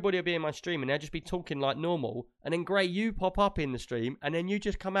and everybody will be in my stream and they'll just be talking like normal. And then Gray, you pop up in the stream and then you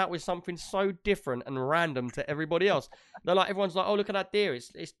just come out with something so different and random to everybody else. They're like, everyone's like, oh, look at that deer.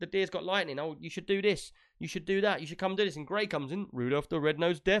 It's the deer's got lightning. Oh, you should do this. You should do that. You should come do this. And Gray comes in, Rudolph the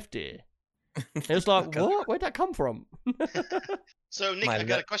Red-Nosed Death Deer. It was like, what? Where'd that come from? So Nick, My I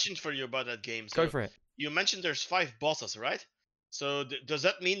got le- a question for you about that game. So Go for it. you mentioned there's 5 bosses, right? So does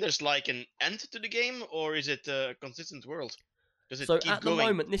that mean there's like an end to the game, or is it a consistent world? Does it So keep at going? the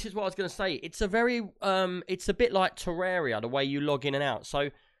moment, this is what I was going to say. It's a very, it's a bit like Terraria, the way you log in and out. So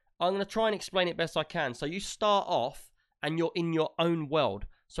I'm going to try and explain it best I can. So you start off and you're in your own world.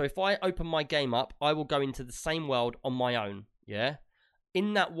 So if I open my game up, I will go into the same world on my own. Yeah.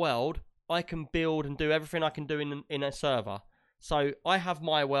 In that world, I can build and do everything I can do in a server. So I have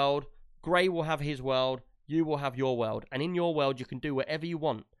my world. Gray will have his world. You will have your world. And in your world, you can do whatever you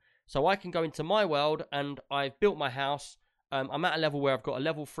want. So I can go into my world and I've built my house. I'm at a level where I've got a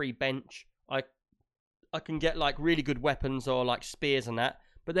level 3 bench. I can get like really good weapons or like spears and that.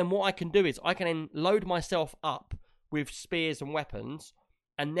 But then what I can do is I can then load myself up with spears and weapons.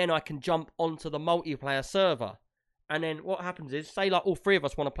 And then I can jump onto the multiplayer server. And then what happens is, say like all 3 of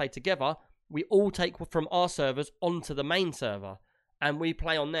us want to play together. We all take from our servers onto the main server. And we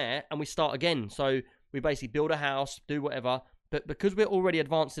play on there and we start again. So we basically build a house, do whatever. But because we're already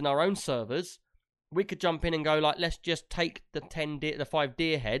advanced in our own servers, we could jump in and go like, let's just take the 5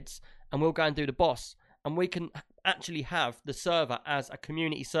 deer heads and we'll go and do the boss. And we can actually have the server as a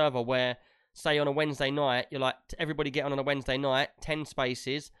community server where, say on a Wednesday night, you're like, everybody get on a Wednesday night, 10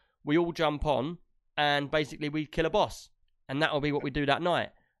 spaces, we all jump on and basically we kill a boss. And that will be what we do that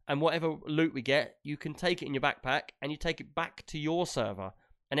night. And whatever loot we get, you can take it in your backpack and you take it back to your server.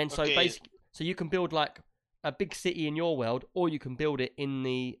 And then so Okay. basically, so you can build like a big city in your world, or you can build it in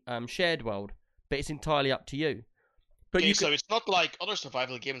the shared world. But it's entirely up to you. But Okay, you so can, it's not like other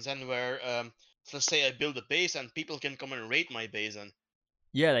survival games then, where let's say I build a base and people can come and raid my base. And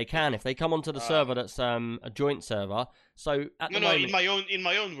yeah, they can if they come onto the server that's a joint server. So at the moment, in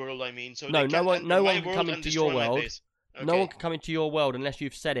my own world, I mean. So No, they no can't one- enter no my one can world come and into your destroy my world. base. no Okay. one can come into your world unless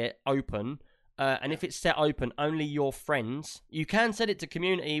you've set it open. And if it's set open, only your friends. You can set it to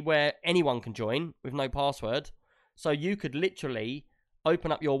community where anyone can join with no password. So you could literally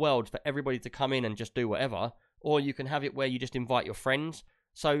open up your world for everybody to come in and just do whatever. Or you can have it where you just invite your friends.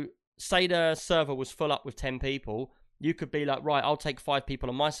 So say the server was full up with 10 people. You could be like, right, I'll take 5 people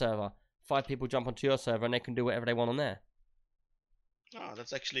on my server. 5 people jump onto your server and they can do whatever they want on there. Oh,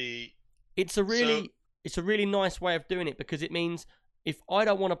 that's actually It's a really nice way of doing it because it means if I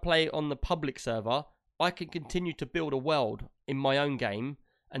don't want to play on the public server, I can continue to build a world in my own game.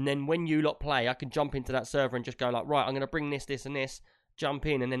 And then when you lot play, I can jump into that server and just go like, right, I'm going to bring this, this, and this, jump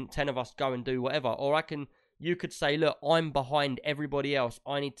in, and then 10 of us go and do whatever. Or you could say, look, I'm behind everybody else.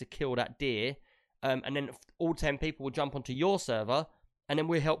 I need to kill that deer. And then all 10 people will jump onto your server, and then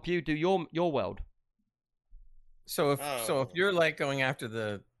we'll help you do your world. So if Oh. you're like going after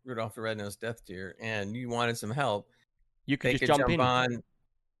the Rudolph the Red-Nosed Death Deer and you wanted some help, You could they just could jump in. on.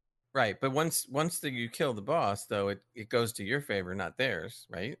 Right, but once you kill the boss, though, it goes to your favor, not theirs,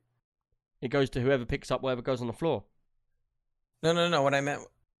 right? It goes to whoever picks up whatever goes on the floor. No. What I meant.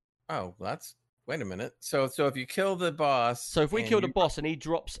 Oh, wait a minute. So if you kill the boss. So if we kill the boss and he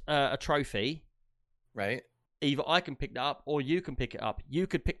drops a trophy, right? Either I can pick that up or you can pick it up. You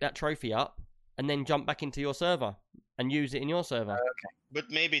could pick that trophy up and then jump back into your server and use it in your server. Okay. But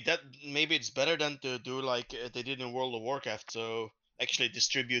maybe it's better than to do like they did in World of Warcraft. So actually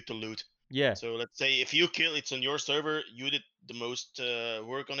distribute the loot. Yeah. So let's say if you kill, it's on your server. You did the most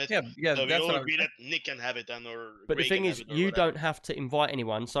work on it. Yeah. So we That's all what agree that Nick can have it, and or. But Ray the thing can is, have it or you whatever. don't have to invite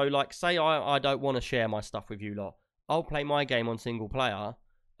anyone. So, like, say I don't want to share my stuff with you lot. I'll play my game on single player,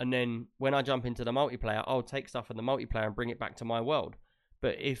 and then when I jump into the multiplayer, I'll take stuff from the multiplayer and bring it back to my world.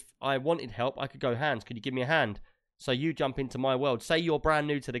 But if I wanted help, I could go, Hans, could you give me a hand? So you jump into my world. Say you're brand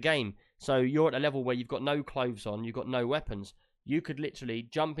new to the game. So you're at a level where you've got no clothes on, you've got no weapons. You could literally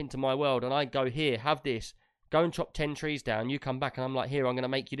jump into my world and I go, here, have this. Go and chop 10 trees down. You come back and I'm like, here, I'm going to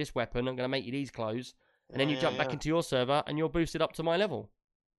make you this weapon. I'm going to make you these clothes. And then you jump back into your server and you're boosted up to my level.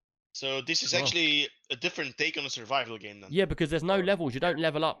 So this is actually a different take on a survival game then. Yeah, because there's no levels. You don't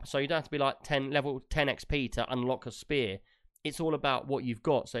level up. So you don't have to be like level 10 XP to unlock a spear. It's all about what you've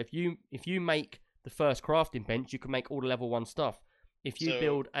got. So if you make the first crafting bench, you can make all the level 1 stuff. If you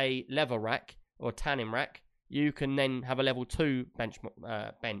build a leather rack or a tanning rack, you can then have a level 2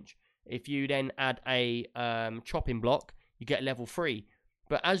 bench. If you then add a chopping block, you get level 3.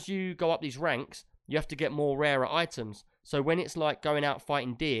 But as you go up these ranks, you have to get more rarer items. So when it's like going out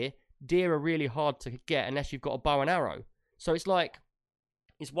fighting deer are really hard to get unless you've got a bow and arrow. So it's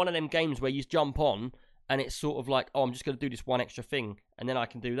one of them games where you jump on and it's sort of like, oh, I'm just going to do this one extra thing and then I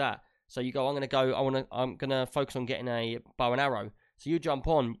can do that. So you go, I'm going to focus on getting a bow and arrow. So you jump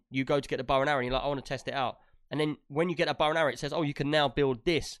on, you go to get the bow and arrow and you're like, I want to test it out. And then when you get a bow and arrow, it says, oh, you can now build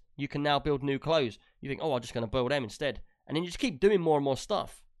this. You can now build new clothes. You think, oh, I'm just going to build them instead. And then you just keep doing more and more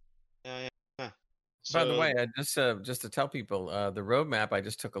stuff. Yeah. So, by the way, just to tell people, the roadmap I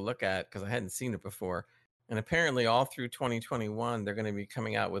just took a look at because I hadn't seen it before. And apparently all through 2021, they're going to be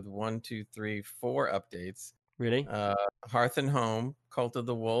coming out with 1, 2, 3, 4 updates. Really? Hearth and Home, Cult of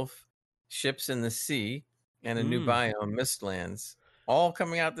the Wolf, Ships in the Sea, and a new biome, Mistlands. All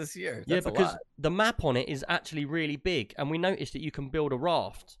coming out this year. That's because the map on it is actually really big, and we noticed that you can build a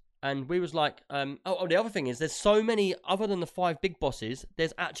raft. And we was like, the other thing is there's so many, other than the 5 big bosses,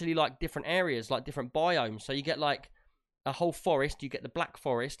 there's actually like different areas, like different biomes. So you get like a whole forest, you get the Black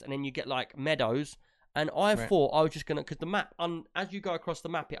Forest, and then you get like meadows. And I thought I was just going to, because the map, as you go across the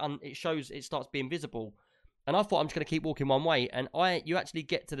map, it shows, it starts being visible. And I thought I'm just going to keep walking one way. And you actually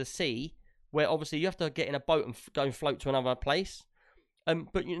get to the sea, where obviously you have to get in a boat and go and float to another place.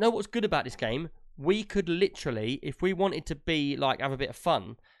 But you know what's good about this game? We could literally, if we wanted to be like, have a bit of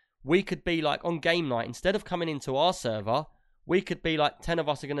fun, we could be like on game night, instead of coming into our server, we could be like 10 of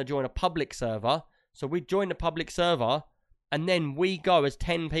us are going to join a public server. So we join the public server and then we go as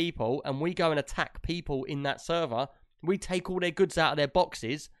 10 people and we go and attack people in that server. We take all their goods out of their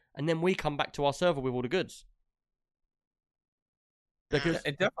boxes and then we come back to our server with all the goods. Because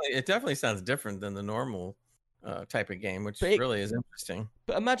it definitely sounds different than the normal type of game, which really is interesting.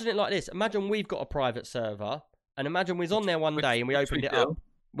 But imagine it like this. Imagine we've got a private server and imagine we was on there one day and we opened it up.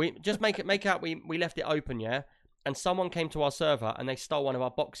 We just make out we left it open, yeah? And someone came to our server and they stole one of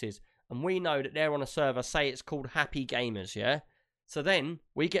our boxes. And we know that they're on a server, say it's called Happy Gamers, yeah? So then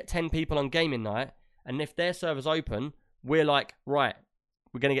we get 10 people on gaming night. And if their server's open, we're like, right,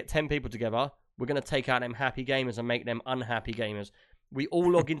 we're going to get 10 people together. We're going to take out them happy gamers and make them unhappy gamers. We all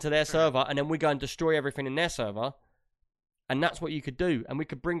log into their server and then we go and destroy everything in their server. And that's what you could do. And we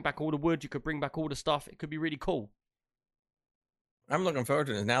could bring back all the wood. You could bring back all the stuff. It could be really cool. I'm looking forward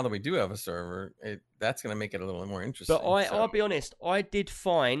to it. Now that we do have a server, that's going to make it a little more interesting. But I'll be honest, I did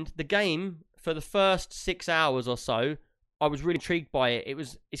find the game for the first 6 hours or so, I was really intrigued by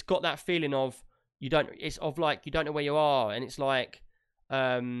it. It's got that feeling of you don't know where you are, and it's like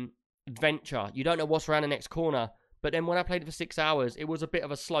adventure. You don't know what's around the next corner. But then when I played it for 6 hours, it was a bit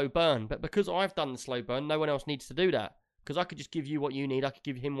of a slow burn. But because I've done the slow burn, no one else needs to do that. Because I could just give you what you need. I could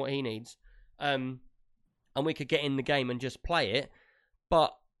give him what he needs. And we could get in the game and just play it.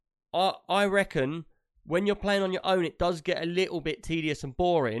 But I reckon when you're playing on your own, it does get a little bit tedious and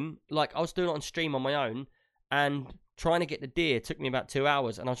boring. Like, I was doing it on stream on my own, and trying to get the deer took me about 2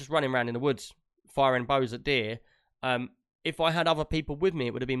 hours, and I was just running around in the woods, firing bows at deer. If I had other people with me,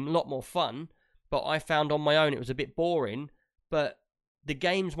 it would have been a lot more fun, but I found on my own it was a bit boring. But the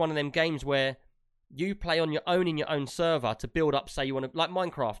game's one of them games where you play on your own in your own server to build up, say you want to, like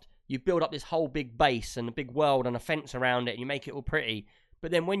Minecraft, you build up this whole big base and a big world and a fence around it, and you make it all pretty.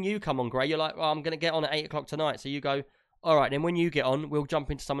 But then when you come on, Gray, you're like, well, I'm going to get on at 8 o'clock tonight. So you go, all right, then when you get on, we'll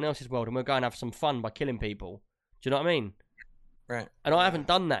jump into someone else's world and we'll go and have some fun by killing people. Do you know what I mean? Right. And I haven't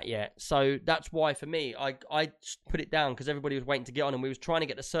done that yet, so that's why for me, I just put it down because everybody was waiting to get on and we was trying to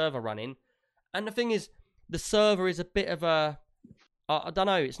get the server running. And the thing is, the server is a bit of a, I don't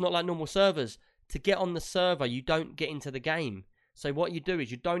know, it's not like normal servers. To get on the server, you don't get into the game. So what you do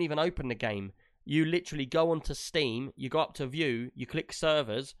is you don't even open the game. You literally go onto Steam, you go up to view, you click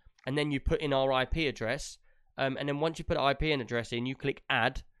servers, and then you put in our IP address. And then once you put an IP address in, you click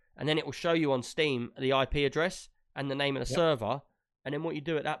add, and then it will show you on Steam the IP address and the name of the server. And then what you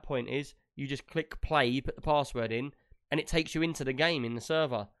do at that point is you just click play, you put the password in, and it takes you into the game in the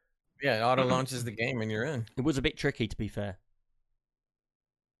server. Yeah, it auto launches the game and you're in. It was a bit tricky, to be fair.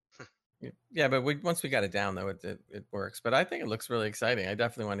 Yeah, but once we got it down, though, it works. But I think it looks really exciting. I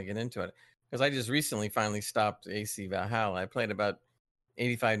definitely want to get into it because I just recently finally stopped AC Valhalla. I played about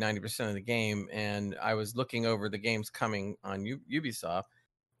 85-90% of the game, and I was looking over the games coming on Ubisoft,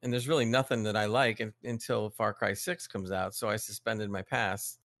 and there's really nothing that I like until Far Cry 6 comes out. So I suspended my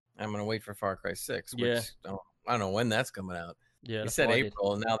pass. I'm going to wait for Far Cry 6, which I don't know when that's coming out. Yeah, you said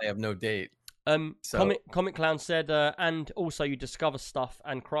April, and now they have no date. So. Comic Clown said, and also you discover stuff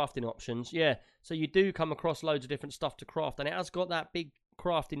and crafting options. Yeah, so you do come across loads of different stuff to craft, and it has got that big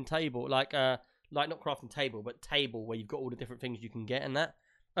crafting table, like not crafting table, but table where you've got all the different things you can get and that.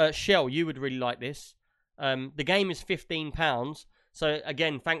 Shell, you would really like this. The game is £15. So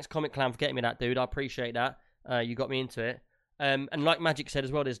again, thanks Comic Clown for getting me that, dude. I appreciate that. You got me into it. And like Magic said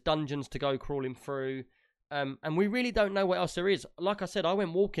as well, there's dungeons to go crawling through. And we really don't know what else there is. Like I said, I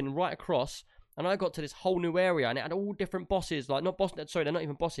went walking right across, and I got to this whole new area, and it had all different bosses. Like, sorry, they're not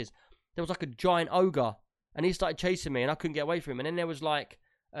even bosses. There was like a giant ogre, and he started chasing me, and I couldn't get away from him. And then there was like,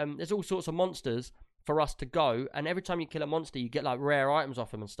 there's all sorts of monsters for us to go, and every time you kill a monster, you get like rare items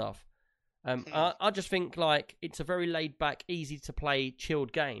off them and stuff. I just think like it's a very laid back, easy to play,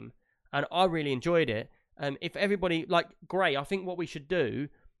 chilled game, and I really enjoyed it. If everybody, like Gray, I think what we should do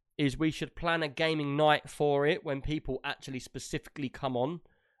is we should plan a gaming night for it when people actually specifically come on.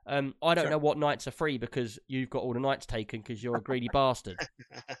 I don't know what nights are free because you've got all the nights taken because you're a greedy bastard.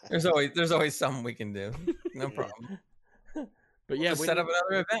 There's always something we can do. No problem. But yeah, we'll set up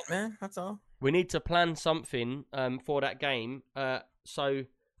another event, man. That's all. We need to plan something for that game. So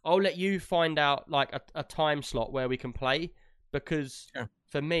I'll let you find out like a time slot where we can play because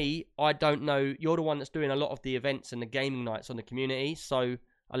for me, I don't know. You're the one that's doing a lot of the events and the gaming nights on the community. So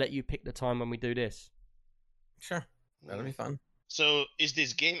I'll let you pick the time when we do this. Sure. That'll be fun. So is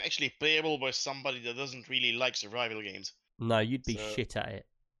this game actually playable by somebody that doesn't really like survival games? No, you'd be shit at it.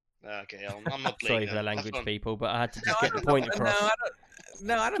 Okay, I'm not playing. Sorry for the language, people, but I had to just get the point across.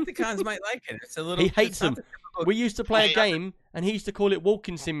 I don't think Hans might like it. It's a little. He hates them. We used to play a game, and he used to call it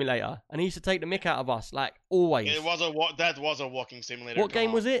Walking Simulator, and he used to take the mick out of us, like always. That was a walking simulator. What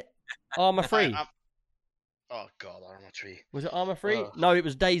game was it? Arma 3. Oh God, Arma 3. Was it Arma 3? No, it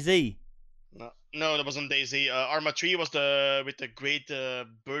was DayZ. No, that wasn't DayZ. Arma 3 was with the great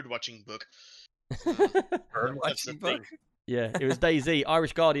bird watching book. Bird watching book. Yeah, it was DayZ.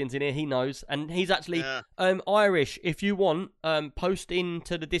 Irish Guardian's in here, he knows. And he's actually Irish. If you want, post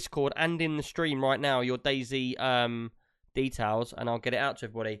into the Discord and in the stream right now your DayZ details, and I'll get it out to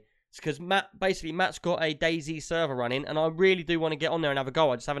everybody. It's because Matt's got a DayZ server running, and I really do want to get on there and have a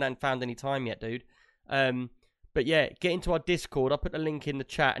go. I just haven't found any time yet, dude. But yeah, get into our Discord. I'll put the link in the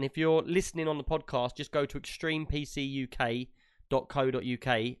chat. And if you're listening on the podcast, just go to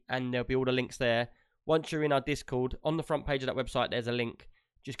extremepcuk.co.uk and there'll be all the links there. Once you're in our Discord, on the front page of that website, there's a link.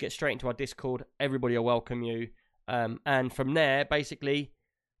 Just get straight into our Discord. Everybody will welcome you. And from there, basically,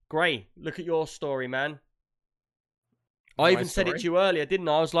 Gray, look at your story, man. I even said it to you earlier, didn't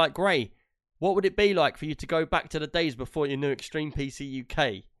I? I was like, Gray, what would it be like for you to go back to the days before you knew Extreme PC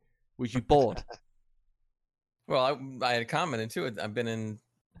UK? Was you bored? Well, I had commented too. I've been in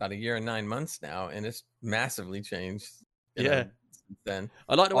about 1 year and 9 months now, and it's massively changed. Since then.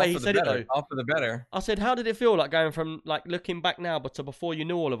 I like the way he said it though. All for the better. I said, how did it feel like going from like looking back now, but to before you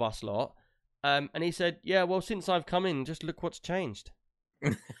knew all of us lot? And he said, yeah, well, since I've come in, just look what's changed.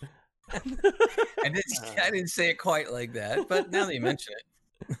 I didn't say it quite like that, but now that you mention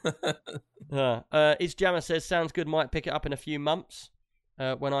it. Jammer says, sounds good, might pick it up in a few months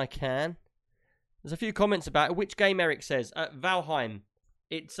when I can. There's a few comments about it. Which game, Eric says? Valheim.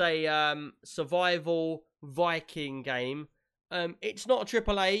 It's a survival Viking game. It's not a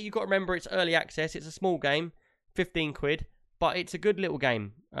AAA. You've got to remember it's early access. It's a small game, 15 quid, but it's a good little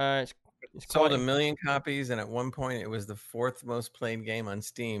game. It's sold 1 million copies, and at one point it was the 4th most played game on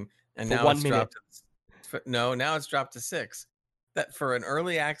Steam. And for now 1 it's minute. now it's dropped to 6. That for an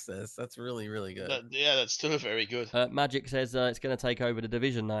early access, that's really, really good. That's still very good. Magic says it's going to take over the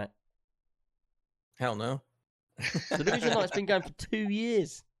Division night. Hell no. The Division night's been going for 2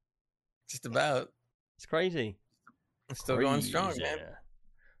 years. Just about. It's crazy. It's still going strong, man.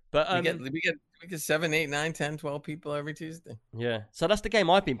 But we get 7, 8, 9, 10, 12 people every Tuesday. Yeah. So that's the game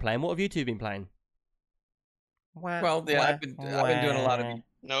I've been playing. What have you two been playing? Well, yeah, I've been doing a lot of.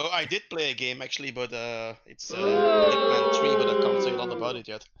 No, I did play a game actually, but it's Hitman 3, but I can't say a lot about it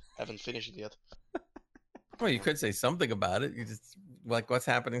yet. Haven't finished it yet. Well, you could say something about it. You just like what's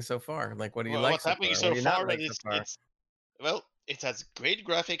happening so far. Like, what do you like? What's happening so far? Well, it has great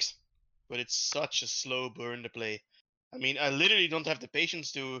graphics, but it's such a slow burn to play. I mean, I literally don't have the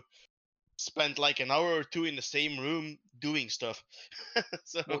patience to spend like an hour or two in the same room doing stuff.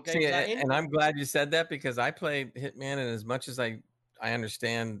 So, See, and I'm glad you said that because I played Hitman, and as much as I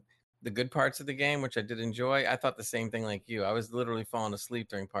understand the good parts of the game, which I did enjoy, I thought the same thing like you. I was literally falling asleep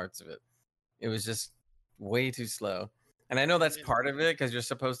during parts of it. It was just way too slow. And I know that's part of it because you're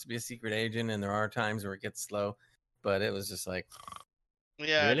supposed to be a secret agent, and there are times where it gets slow. But it was just like,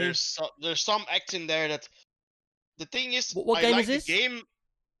 yeah, really? there's some acts in there that. The thing is, what game is this? The game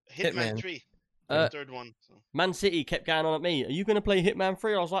Hitman 3, the third one. So. Man City kept going on at me. Are you going to play Hitman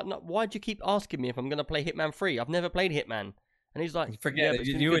 3? I was like, no. Why'd you keep asking me if I'm going to play Hitman 3? I've never played Hitman. And he's like, forget it.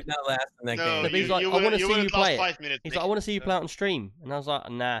 You would not last in that game. No, he's like, I want to see you play it. Minutes, he's like, I want to see you play it on stream. And I was like,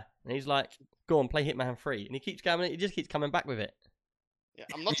 nah. And he's like, go on, play Hitman 3. And he keeps going. He just keeps coming back with it. Yeah,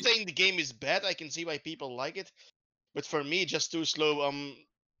 I'm not saying the game is bad. I can see why people like it, but for me, just too slow.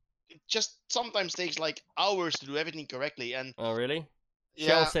 It just sometimes takes like hours to do everything correctly. And oh, really? Yeah,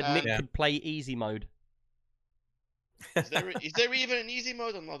 Shell said Nick could play easy mode. Is there even an easy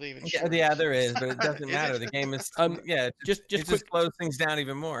mode? I'm not even sure. Yeah, there is, but it doesn't matter. The game is just slows things down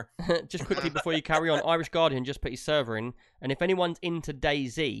even more. Just quickly before you carry on, Irish Guardian just put his server in, and if anyone's into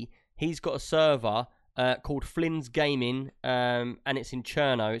DayZ, he's got a server called Flynn's Gaming, and it's in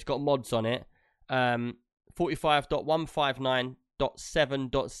Cherno. It's got mods on it.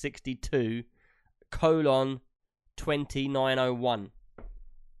 45.159.7.62:2901.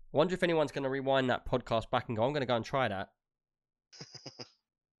 I wonder if anyone's going to rewind that podcast back and go, I'm going to go and try that.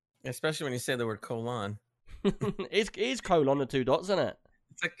 Especially when you say the word colon. It is colon the 2 dots, isn't it?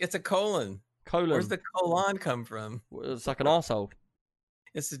 It's a colon. Colon. Where's the colon come from? It's like an arsehole.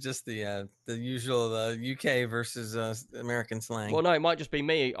 This is just the usual UK versus American slang. Well, no, it might just be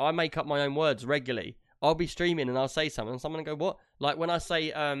me. I make up my own words regularly. I'll be streaming and I'll say something and someone will go, what? Like when I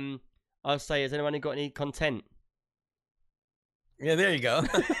say, I'll say, has anyone got any content? Yeah, there you go.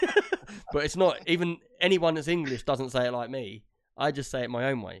 But it's not, even anyone that's English doesn't say it like me. I just say it my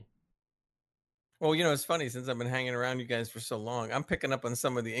own way. Well, you know, it's funny, since I've been hanging around you guys for so long, I'm picking up on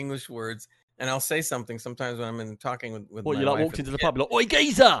some of the English words, and I'll say something sometimes when I'm talking with what, my you like wife walked into the pub, like, oi,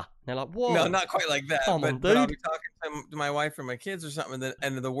 geezer! And they're like, what? No, not quite like that. Come on, but I'll be dude. talking to my wife or my kids or something,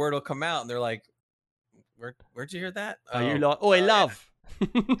 and the word will come out, and they're like, where'd you hear that? Are you like, oi, love?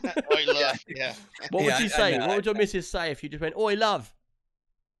 Oi, love, yeah. What would you say? What would your missus say if you just went, oi, love?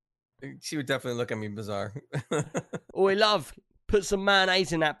 She would definitely look at me bizarre. Oi, love, put some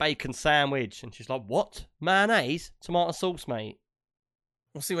mayonnaise in that bacon sandwich. And she's like, what? Mayonnaise? Tomato sauce, mate.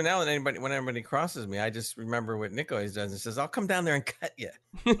 Well, see, when anybody crosses me, I just remember what Nick always does and says, I'll come down there and cut you.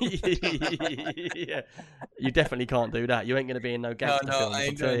 Yeah. You definitely can't do that. You ain't going to be in no gangster films. I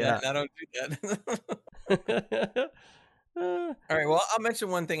ain't doing that. I don't do that. All right, well, I'll mention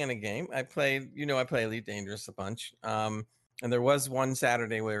one thing in a game. I play Elite Dangerous a bunch. And there was one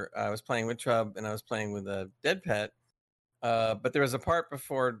Saturday where I was playing with Trub and I was playing with Dead Pet. But there was a part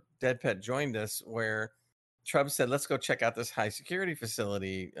before Dead Pet joined us where Trub said, let's go check out this high security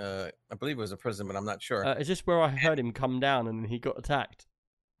facility. I believe it was a prison, but I'm not sure. Is this where I heard him come down and he got attacked?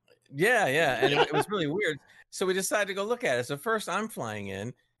 Yeah. And it was really weird. So we decided to go look at it. So first I'm flying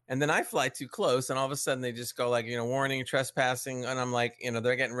in. And then I fly too close, and all of a sudden they just go like, warning, trespassing, and I'm like,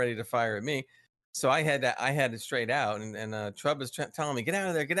 they're getting ready to fire at me. So I had it straight out, and Trub was telling me, get out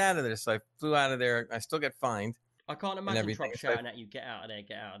of there. So I flew out of there. I still get fined. I can't imagine Trub shouting at you, get out of there,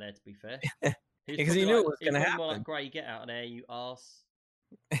 to be fair. Because he knew it was going to happen. More like, Gray, get out of there, you arse.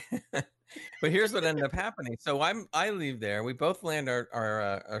 But here's what ended up happening. So I leave there. We both land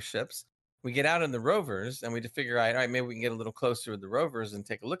our ships. We get out in the rovers, and we figure out, all right, maybe we can get a little closer with the rovers and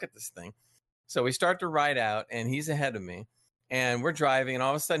take a look at this thing. So we start to ride out, and he's ahead of me. And we're driving, and all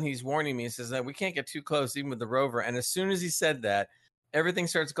of a sudden he's warning me. He says that we can't get too close, even with the rover. And as soon as he said that, everything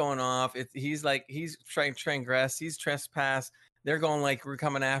starts going off. He's trying to transgress. He's trespass. They're going like, we're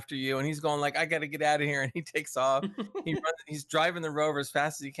coming after you. And he's going like, I got to get out of here. And he takes off. He's driving the rover as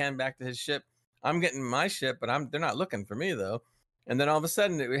fast as he can back to his ship. I'm getting my ship, but they're not looking for me, though. And then all of a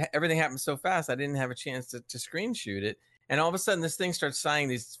sudden, everything happened so fast, I didn't have a chance to screen shoot it. And all of a sudden, this thing starts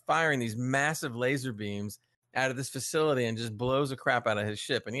firing these massive laser beams out of this facility and just blows the crap out of his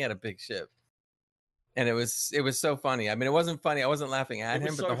ship. And he had a big ship. And it was so funny. I mean, it wasn't funny. I wasn't laughing at It him,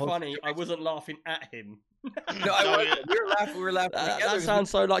 was but so the whole funny. I wasn't laughing at him. No, I wasn't. We were laughing together. That sounds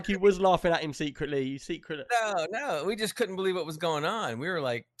so like you was laughing at him secretly. You secretly. No, we just couldn't believe what was going on. We were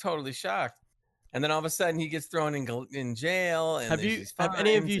like totally shocked. And then all of a sudden, he gets thrown in jail. And Have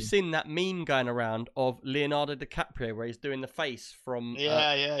any of you seen that meme going around of Leonardo DiCaprio where he's doing the face from?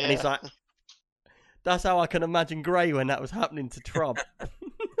 Yeah. And he's like, "That's how I can imagine Grey when that was happening to Trub."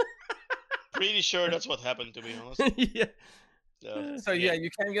 Pretty sure that's what happened, to be honest. Yeah. So yeah, you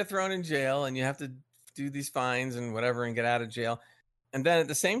can get thrown in jail, and you have to do these fines and whatever, and get out of jail. And then at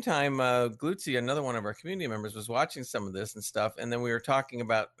the same time, Glutzy, another one of our community members, was watching some of this and stuff. And then we were talking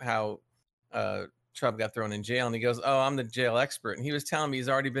about how Trub got thrown in jail, and he goes, "Oh, I'm the jail expert." And he was telling me he's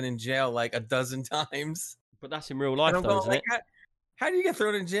already been in jail like a dozen times. But that's in real life, And I'm though, going, isn't it? How do you get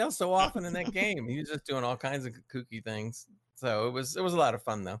thrown in jail so often in that game? He was just doing all kinds of kooky things. So it was a lot of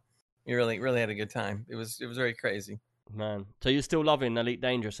fun, though. You really had a good time. It was very crazy. Man, so you're still loving Elite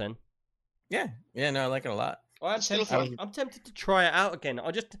Dangerous, then? Yeah, no, I like it a lot. I'm Still fun. tempted to try it out again.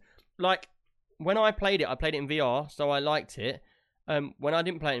 I just like when I played it in VR, so I liked it. When I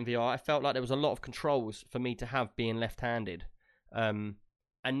didn't play it in VR, I felt like there was a lot of controls for me to have being left-handed. And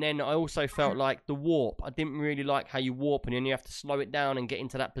then I also felt like the warp. I didn't really like how you warp and then you have to slow it down and get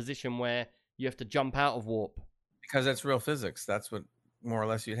into that position where you have to jump out of warp. Because that's real physics. That's what more or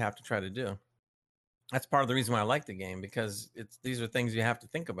less you'd have to try to do. That's part of the reason why I like the game, because these are things you have to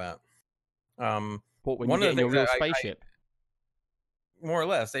think about. What, when you get in your real spaceship? More or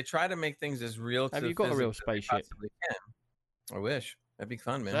less. They try to make things as real to Have you got a physics real as they spaceship? possibly can. I wish. That'd be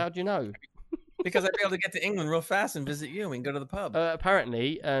fun, man. So how do you know? Because I'd be able to get to England real fast and visit you. We can go to the pub.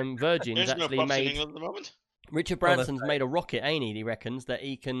 Apparently, Virgin's There's no actually pubs in made... England at the moment. Richard Oh, that's Branson's right. made a rocket, ain't he? He reckons that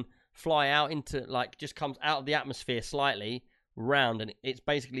he can fly out into, like, just comes out of the atmosphere slightly, round, and it's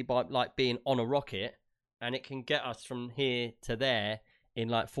basically by, like, being on a rocket, and it can get us from here to there in,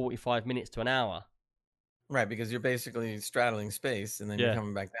 like, 45 minutes to an hour. Right, because you're basically straddling space and then Yeah. you're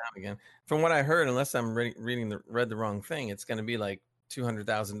coming back down again. From what I heard, unless I'm read the wrong thing, it's going to be like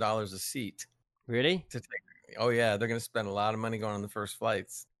 $200,000 a seat Really? to take. Oh yeah, they're going to spend a lot of money going on the first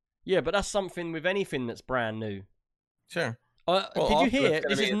flights. Yeah, but that's something with anything that's brand new. Sure. Well, also did you it's hear,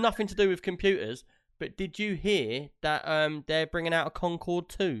 gonna this be- has nothing to do with computers, but did you hear that they're bringing out a Concorde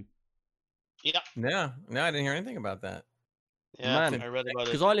 2? Yeah, No, I didn't hear anything about that. Man, I read about it.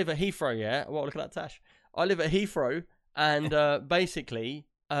 Because I live at Heathrow, yeah? Well, look at that Tash. I live at Heathrow, and basically,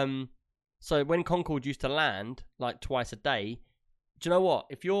 so when Concorde used to land, like, twice a day, do you know what?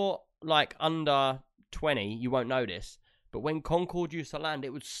 If you're, like, under 20, you won't notice. But when Concorde used to land,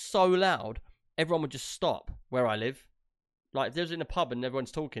 it was so loud, everyone would just stop where I live. Like, if there's in a pub and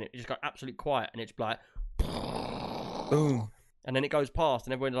everyone's talking, it just got absolutely quiet, and it's like... Boom. And then it goes past,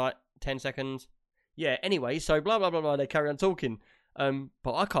 and everyone's like, 10 seconds. Yeah, anyway, so blah, blah, blah, blah, they carry on talking.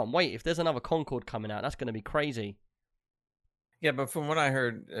 But I can't wait. If there's another Concorde coming out, that's going to be crazy. Yeah, but from what I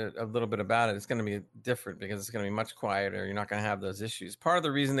heard a little bit about it, it's going to be different because it's going to be much quieter. You're not going to have those issues. Part of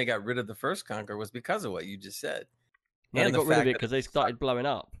the reason they got rid of the first Concorde was because of what you just said. No, they And the got rid of fact it that because they started blowing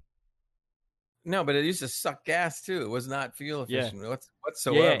up. No, but it used to suck gas too. It was not fuel Yeah. efficient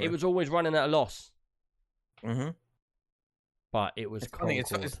whatsoever. Yeah, it was always running at a loss. Mm-hmm. But it was It's funny.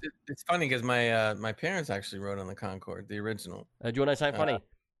 Concorde. It's funny because my parents actually rode on the Concorde, the original. Do you want to know something funny?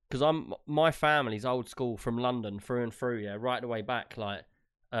 Because my family's old school from London through and through, yeah, right the way back, like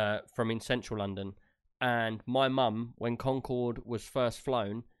from in central London. And my mum, when Concorde was first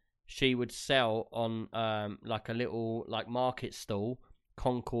flown, she would sell on like a little like market stall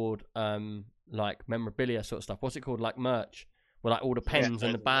Concorde like memorabilia sort of stuff. What's it called? Like merch, with like all the pens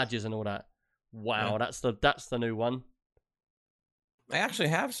and the badges and all that. Wow, Yeah. that's the new one. I actually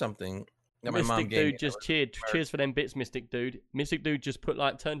have something that my mom Mystic gave me. Dude just cheered. Cheers for them bits, Mystic Dude. Mystic Dude just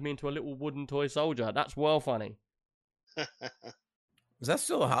turned me into a little wooden toy soldier. That's well funny. Is that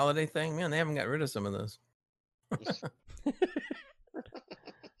still a holiday thing? Man, they haven't got rid of some of those.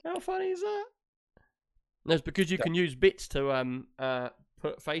 How funny is that? No, it's because you can use bits to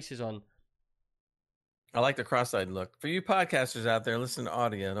put faces on. I like the cross-eyed look. For you podcasters out there, listen to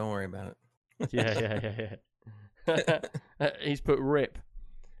audio. Don't worry about it. Yeah. He's put rip.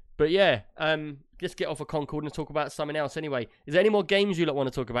 But yeah, let's get off of Concorde and talk about something else anyway. Is there any more games you lot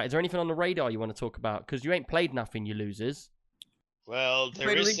want to talk about? Is there anything on the radar you want to talk about? Because you ain't played nothing, you losers. Well,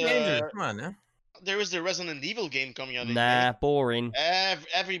 Wait, Elite Dangerous. Come on now. there is the Resident Evil game coming out in Nah, May. boring.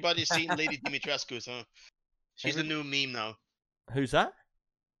 Everybody's seen Lady Dimitrescu, so she's the new meme now. Who's that?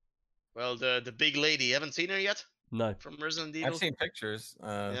 Well, the big lady. You haven't seen her yet No. from Resident Evil? I've seen pictures.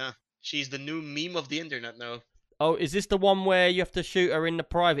 Yeah, she's the new meme of the internet now. Oh, is this the one where you have to shoot her in the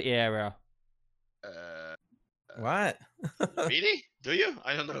private area? Uh, What? really? Do you?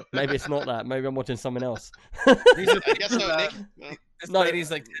 I don't know. Maybe it's not that. Maybe I'm watching something else. These are I guess so, pictures, Nick. Well, This No,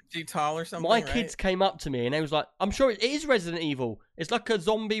 lady's like 10 feet tall or something. My right? kids came up to me and they was like, I'm sure it is Resident Evil. It's like a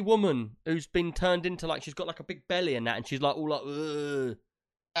zombie woman who's been turned into like, she's got like a big belly and that, and she's like all like, ugh.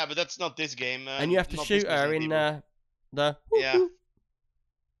 yeah, but that's not this game. And you have to not shoot this her Resident in Evil. the Yeah.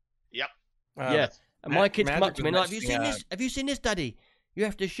 Yep. yeah. And my kids come up to me and like, have you mentioning, seen this? Have you seen this, Daddy? You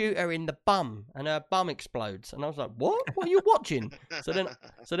have to shoot her in the bum, and her bum explodes. And I was like, what? What are you watching? So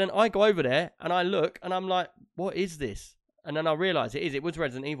then I go over there and I look and I'm like, what is this? And then I realise it was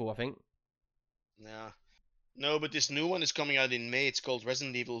Resident Evil, I think. Yeah. No, but this new one is coming out in May. It's called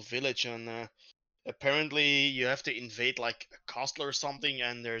Resident Evil Village, and apparently you have to invade like a castle or something,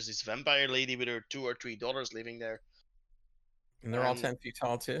 and there's this vampire lady with her 2 or 3 daughters living there. And they're all 10 feet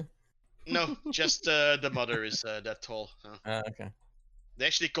tall too. No, just the mother is that tall. Okay. They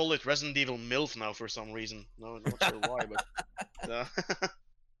actually call it Resident Evil MILF now for some reason. No, I'm not sure why, but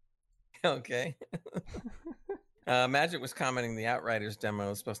Okay. Magic was commenting the Outriders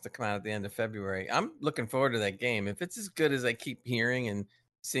demo is supposed to come out at the end of February. I'm looking forward to that game. If it's as good as I keep hearing and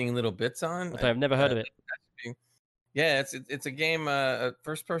seeing little bits on, I've never heard of it. yeah, it's a game, a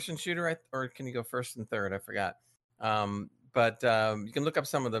first person shooter, or can you go first and third? I forgot. But you can look up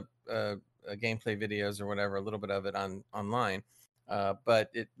some of the gameplay videos or whatever, a little bit of it online. But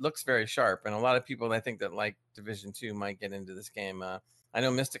it looks very sharp, and a lot of people I think that like Division 2 might get into this game. I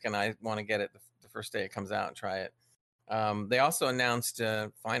know Mystic and I want to get it the first day it comes out and try it. They also announced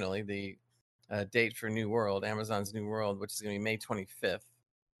finally the date for New World, Amazon's New World, which is going to be May 25th.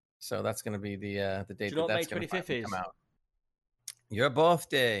 So that's going to be the date Do you know that's what May going to 25th is? come out. Your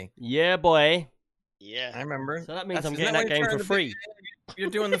birthday. Yeah, boy. yeah. I remember. So that means I'm Isn't getting when that you game turn for the free. big day? You're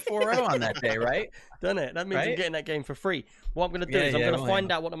doing the 4-0 on that day, right? Doesn't it? That means I'm Right? getting that game for free. What I'm going to do Yeah, is I'm yeah, going to well, find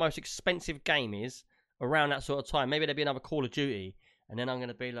yeah. out what the most expensive game is around that sort of time. Maybe there'll be another Call of Duty, and then I'm going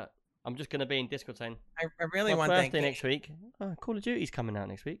to be like, I'm just going to be in Discord saying, I really my want that birthday game. next week. Oh, Call of Duty's coming out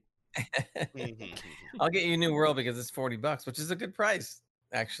next week. I'll get you New World because it's $40, which is a good price,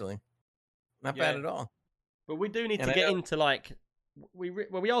 actually. Not bad Yeah. at all. But we do need And to I get know- into like we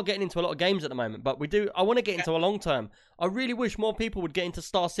are getting into a lot of games at the moment, but I want to get into a long term. I really wish more people would get into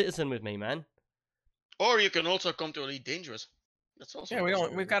Star Citizen with me, man. Or you can also come to Elite Dangerous. That's also Yeah, a we've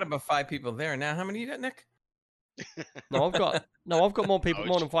possibility. got about 5 people there now. How many you got, Nick? No, I've got more people,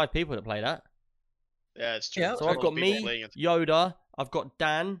 more Ouch. than 5 people that play that. Yeah, it's true. Yeah, There's So a I've lot got of people me, playing it. Yoda, I've got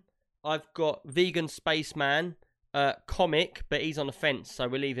Dan, I've got Vegan Spaceman, Comic, but he's on the fence, so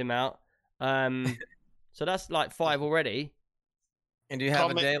we'll leave him out. So that's like 5 already. And do you have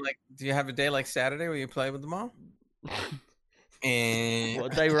Comment- a day like Saturday where you play with them all? And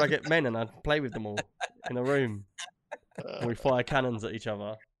What a day where I get men and I play with them all in a room. And we fire cannons at each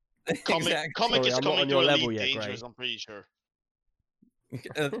other. Comic, Exactly. Comic Sorry, is I'm not coming on to your Elite level yet, Dangerous, Gray. I'm pretty sure.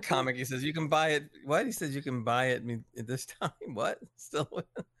 Comic, he says you can buy it. What? He says you can buy it this time. What? Still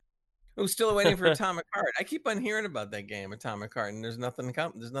who's still waiting for Atomic Heart? I keep on hearing about that game, Atomic Heart, and there's nothing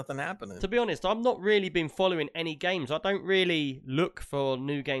happening. To be honest, I've not really been following any games. I don't really look for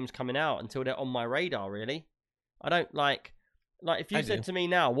new games coming out until they're on my radar, really. I don't like if you I said do. to me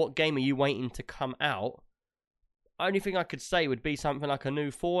now, what game are you waiting to come out? Only thing I could say would be something like a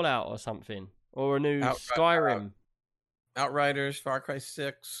new Fallout or something, or a new Skyrim. Outriders, Far Cry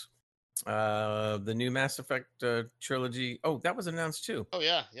 6, the new Mass Effect trilogy. Oh, that was announced too. Oh,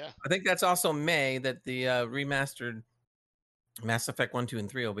 yeah, yeah. I think that's also May that the remastered Mass Effect 1, 2, and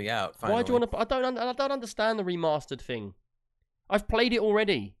 3 will be out. Finally. Why do you want to? I don't understand the remastered thing. I've played it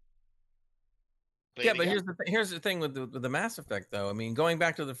already. Play Yeah, it but again. here's the thing with the Mass Effect, though. I mean, going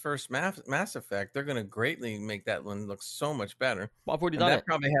back to the first Mass Effect, they're going to greatly make that one look so much better. But I've already And done it.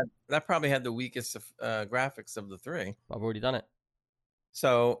 that probably had the weakest graphics of the 3. I've already done it.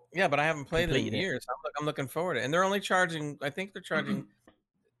 So yeah, but I haven't played it Completed in it. years. I'm looking forward to it. And they're only charging. I think they're charging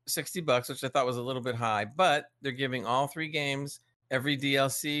 $60, which I thought was a little bit high. But they're giving all 3 games, every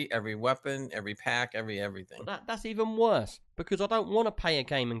DLC, every weapon, every pack, everything. That's even worse because I don't want to pay a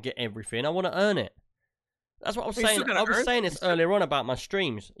game and get everything. I want to earn it. That's what I was Well, you're saying. still gonna I was earn saying it. this earlier on about my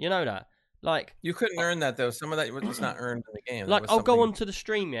streams. You know that, like, You couldn't earn that though. Some of that was not earned in the game. That like was I'll go something- onto the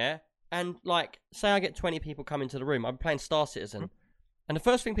stream, yeah, and like, say I get 20 people come into the room. I'm playing Star Citizen, and the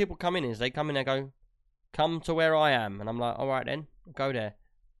first thing people come in is they come in and go, "Come to where I am," and I'm like, "All right then, go there.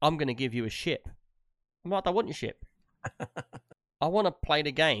 I'm gonna give you a ship." I'm like, "I want your ship. I want to play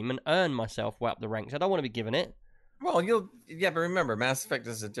the game and earn myself way up the ranks. I don't want to be given it." Well, but remember, Mass Effect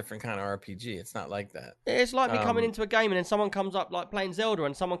is a different kind of RPG. It's not like that. It's like me coming Um, into a game and then someone comes up like playing Zelda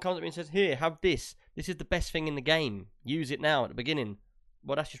and someone comes up to me and says, "Here, have this. This is the best thing in the game. Use it now at the beginning."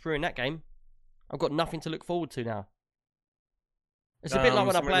 Well, that's just ruined that game. I've got nothing to look forward to now. It's a bit like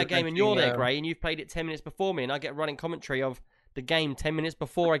when I play a game and you're there, Gray, and you've played it 10 minutes before me, and I get running commentary of the game 10 minutes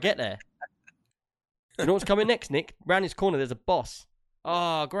before I get there. You know what's coming next, Nick? Round this corner, there's a boss.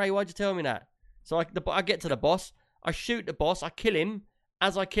 Oh, Gray, why'd you tell me that? So I get to the boss, I shoot the boss, I kill him.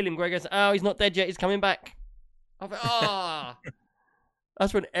 As I kill him, Gray goes, "Oh, he's not dead yet, he's coming back." I thought, ah.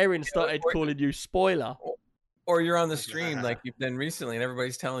 That's when Erin started calling you spoiler. Or you're on the stream like you've been recently, and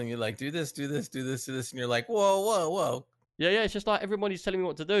everybody's telling you like, do this, do this, do this, do this, and you're like, whoa, whoa, whoa. Yeah, it's just like everybody's telling me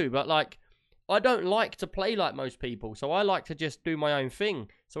what to do, but like, I don't like to play like most people, so I like to just do my own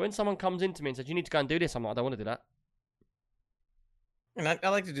thing. So when someone comes into me and says, "You need to go and do this," I'm like, "I don't want to do that." And I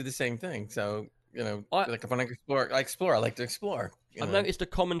like to do the same thing. So, like when I explore, I like to explore. I've noticed a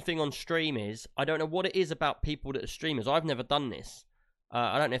common thing on stream is, I don't know what it is about people that are streamers. I've never done this.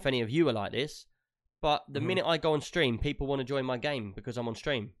 I don't know if any of you are like this, but the minute I go on stream, people want to join my game because I'm on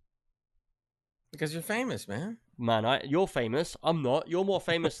stream. Because you're famous, man. Man, you're famous. I'm not. You're more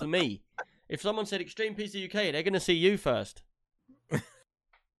famous than me. If someone said Extreme PC UK, they're going to see you first.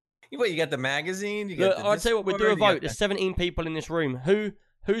 What, you got the magazine? Look, I'll tell you what, we'll do a vote. There's 17 people in this room.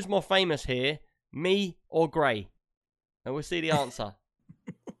 Who's more famous here, me or Gray? And we'll see the answer.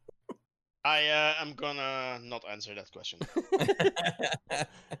 I am gonna not answer that question.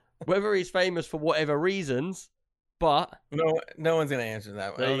 Whether he's famous for whatever reasons, but... No one's going to answer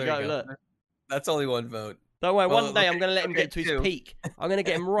that one. There you go, look. That's only one vote. Don't worry, one day I'm going to let him get to his peak. I'm going to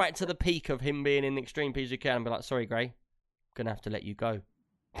get him right to the peak of him being in Extreme PC UK and be like, "Sorry, Gray, I'm going to have to let you go."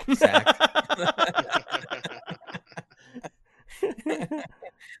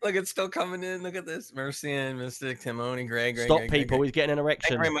 Look, it's still coming in. Look at this. Mercian, Mystic, Timoni, Greg. Stop, people. He's getting an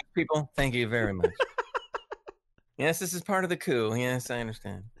erection. Thank you very much, people. Thank you very much. Yes, this is part of the coup. Yes, I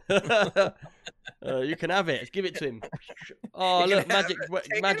understand. You can have it. Give it to him. Oh, look, Magic.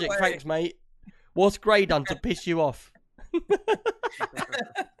 Thanks, mate. What's Gray done to piss you off?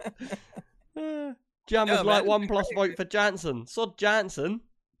 Jam was like 1+ vote for Jansen. Sod Jansen.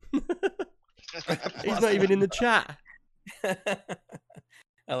 He's not even in the chat.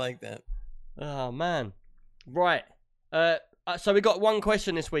 I like that. Oh, man. Right. So we got one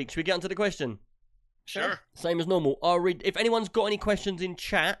question this week. Should we get onto the question? Sure. Same as normal. I'll read. If anyone's got any questions in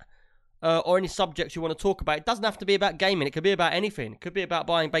chat or any subjects you want to talk about, it doesn't have to be about gaming. It could be about anything. It could be about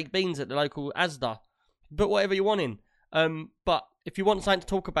buying baked beans at the local Asda. Put whatever you want in. But if you want something to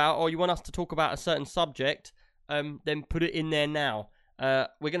talk about or you want us to talk about a certain subject, then put it in there now.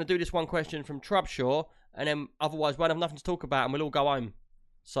 We're going to do this one question from Trubshaw, and then otherwise we'll have nothing to talk about and we'll all go home.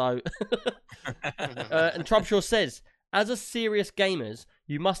 So, and Trubshaw says, as a serious gamers,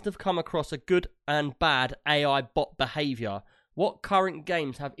 you must have come across a good and bad AI bot behavior. What current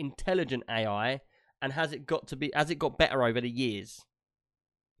games have intelligent AI, and has it got better over the years?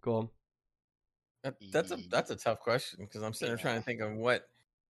 Go on. That's a tough question because I'm sitting there trying to think of what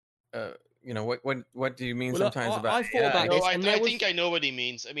do you mean sometimes about? I thought about this. I think I know what he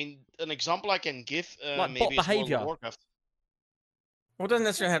means. I mean, an example I can give like maybe bot behavior. World of Warcraft. Well, it doesn't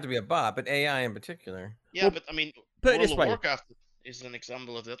necessarily have to be a bot, but AI in particular. Yeah, Well, but I mean, put it World this of way. Warcraft is an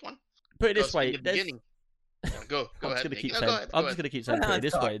example of that one. Put it this Because way. in the beginning. Yeah, go I'm ahead. just Nick. going to keep saying put it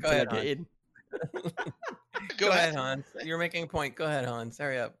this way until I get in. Go ahead, Hans. You're making a point. Go ahead, Hans.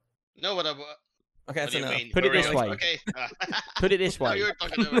 Hurry up. No, what? Okay, What that's do you enough. mean? Put it Very this honest. way. Okay. Put it this Now way. you're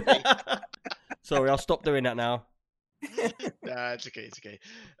talking over me. Sorry, I'll stop doing that now. Nah, it's okay. It's okay.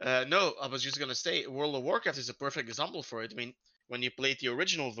 No, I was just gonna say World of Warcraft is a perfect example for it. I mean, when you played the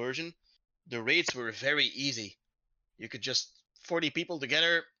original version, the raids were very easy. You could just 40 people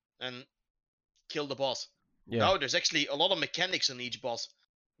together and kill the boss. Yeah. Now there's actually a lot of mechanics on each boss,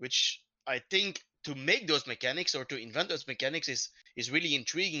 which I think to make those mechanics or to invent those mechanics is really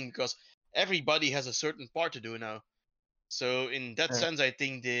intriguing because everybody has a certain part to do now. So in that sense, I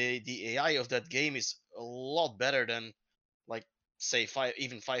think the AI of that game is a lot better than, like, say 5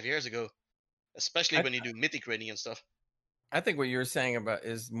 years ago, especially when you do mythic raiding and stuff. I think what you're saying about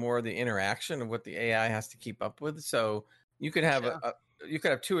is more the interaction of what the AI has to keep up with. So you could have you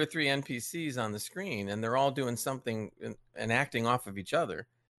could have 2 or 3 NPCs on the screen, and they're all doing something and acting off of each other.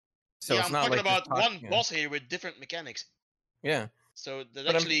 So yeah, it's I'm not talking like about one boss here with different mechanics. Yeah. So that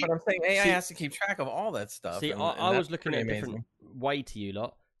But actually, I'm saying AI has to keep track of all that stuff. See, and I was that's looking at pretty a different way to you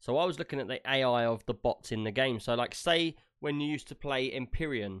lot. So I was looking at the AI of the bots in the game. So, like, say when you used to play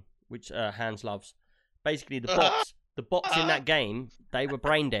Empyrean, which Hans loves, basically the bots in that game, they were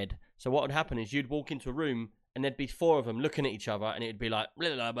brain dead. So what would happen is you'd walk into a room and there'd be 4 of them looking at each other, and it'd be like,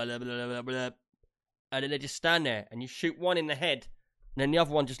 blah, blah, blah, blah, blah, blah, blah. And then they just stand there, and you shoot one in the head, and then the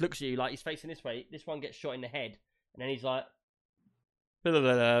other one just looks at you like he's facing this way. This one gets shot in the head, and then he's like, blah, blah,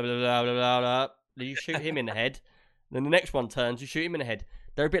 blah, blah, blah, blah, blah, blah. Then you shoot him in the head. Then the next one turns, you shoot him in the head.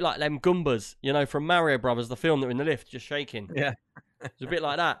 They're a bit like them Goombas, you know, from Mario Brothers, the film that were in the lift, just shaking. Yeah. It's a bit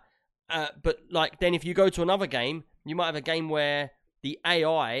like that. But like then if you go to another game, you might have a game where the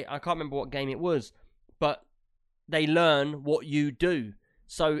AI, I can't remember what game it was, but they learn what you do.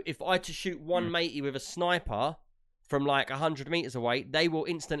 So if I to shoot one matey with a sniper from like 100 meters away, they will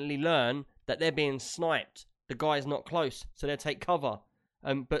instantly learn that they're being sniped. The guy's not close, so they'll take cover.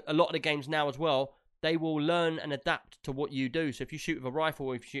 But a lot of the games now as well, they will learn and adapt to what you do. So if you shoot with a rifle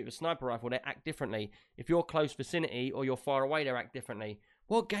or if you shoot with a sniper rifle, they act differently. If you're close vicinity or you're far away, they act differently.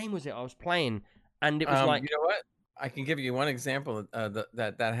 What game was it I was playing? And it was like... You know what? I can give you one example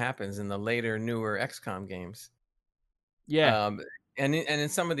that happens in the later, newer XCOM games. Yeah. And in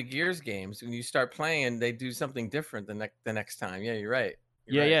some of the Gears games, when you start playing, they do something different the next time. Yeah, you're right.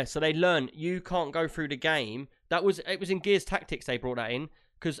 Yeah. So they learn you can't go through the game. It was in Gears Tactics they brought that in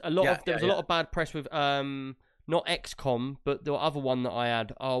because there was a lot of bad press with not XCOM, but the other one that I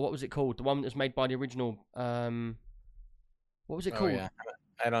had. Oh, what was it called? The one that was made by the original. What was it called? Yeah.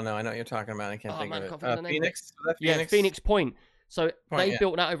 I don't know. I know what you're talking about. I can't think of it. Phoenix? Yeah, Phoenix Point. So they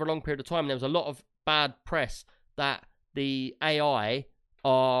built that over a long period of time. And there was a lot of bad press that the AI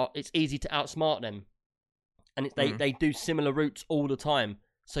it's easy to outsmart them, and they do similar routes all the time.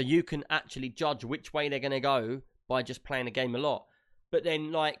 So you can actually judge which way they're going to go by just playing the game a lot. But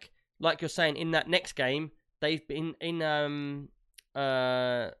then, like you're saying, in that next game, they've been in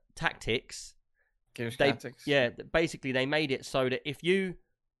Tactics. Gears Tactics. Yeah, basically they made it so that if you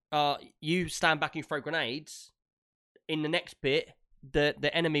stand back and throw grenades, in the next bit, the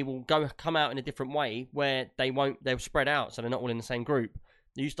enemy will come out in a different way where they'll spread out, so they're not all in the same group.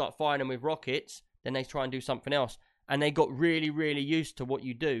 You start firing them with rockets, then they try and do something else. And they got really, really used to what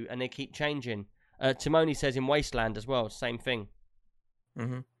you do, and they keep changing. Timoni says in Wasteland as well, same thing.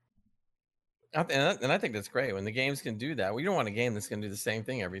 Mm-hmm. And I think that's great when the games can do that. We don't want a game that's going to do the same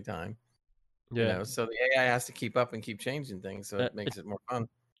thing every time. Yeah. You know, so the AI has to keep up and keep changing things, so it makes it more fun.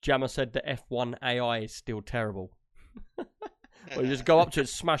 Jammer said the F1 AI is still terrible. Or you just go up to it,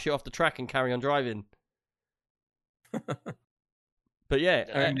 smash it off the track, and carry on driving. But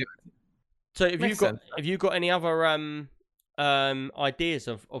yeah. So have you got any other ideas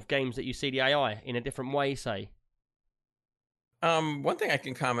of games that you see the AI in a different way? Say. One thing I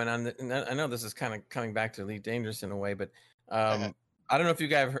can comment on, and I know this is kind of coming back to Elite Dangerous in a way, but I don't know if you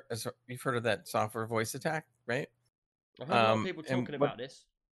guys you've heard of that software Voice Attack, right? I've heard a lot of people talking about this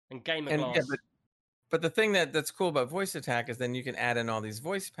and Gamer Glass. Yeah, but the thing that's cool about Voice Attack is then you can add in all these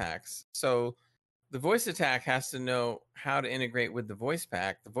voice packs. So the Voice Attack has to know how to integrate with the voice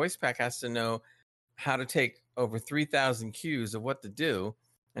pack. The voice pack has to know how to take over 3,000 cues of what to do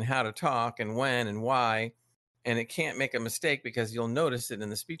and how to talk and when and why. And it can't make a mistake because you'll notice it in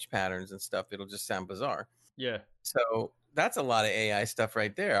the speech patterns and stuff. It'll just sound bizarre. Yeah. So that's a lot of AI stuff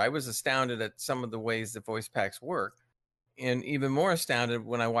right there. I was astounded at some of the ways the voice packs work. And even more astounded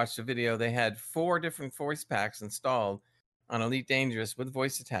when I watched the video, they had 4 different voice packs installed on Elite Dangerous with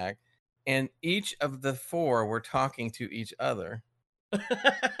Voice Attack. And each of the 4 were talking to each other.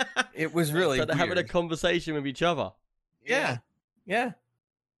 It was really so they're weird. having a conversation with each other. Yeah.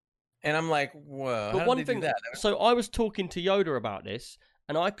 And I'm like, whoa. But how one did they thing, do that? so I was talking to Yoda about this,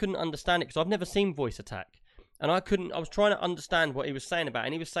 and I couldn't understand it because I've never seen Voice Attack, and I was trying to understand what he was saying about it,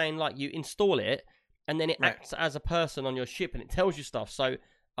 and he was saying like you install it, and then it acts as a person on your ship, and it tells you stuff. So,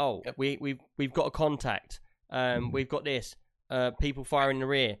 we've got a contact, we've got this, people firing in the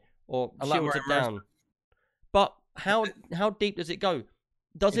rear, or shields are down. But how deep does it go?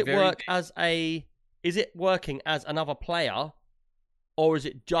 Does it work deep. Is it working as another player? Or is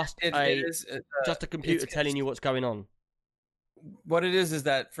it just a computer telling you what's going on? What it is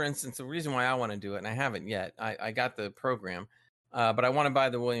that, for instance, the reason why I want to do it, and I haven't yet, I got the program, but I want to buy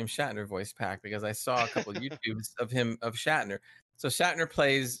the William Shatner voice pack because I saw a couple of YouTubes of Shatner. So Shatner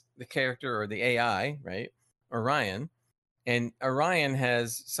plays the character or the AI, right? Orion. And Orion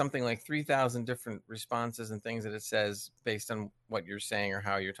has something like 3,000 different responses and things that it says based on what you're saying or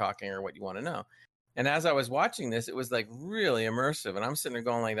how you're talking or what you want to know. And as I was watching this, it was like really immersive. And I'm sitting there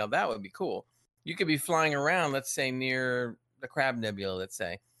going like, now that would be cool. You could be flying around, let's say near the Crab Nebula, let's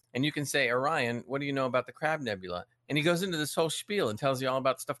say. And you can say, Orion, what do you know about the Crab Nebula? And he goes into this whole spiel and tells you all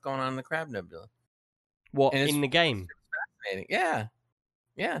about stuff going on in the Crab Nebula. What, in the game? Fascinating. Yeah.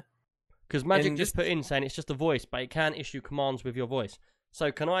 Yeah. Because Magic just put in saying it's just a voice, but it can issue commands with your voice.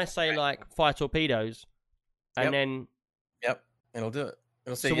 So can I say like fire torpedoes, and Yep. then Yep, it'll do it.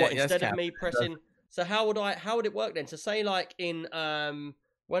 It'll say so what yes, instead of Captain. me It does pressing? So how would it work then? So say like in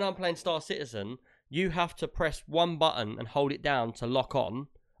when I'm playing Star Citizen, you have to press one button and hold it down to lock on.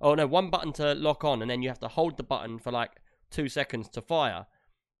 Oh no, one button to lock on, and then you have to hold the button for like 2 seconds to fire.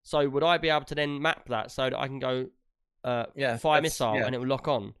 So would I be able to then map that so that I can go Yeah, fire that's- missile yeah. and it will lock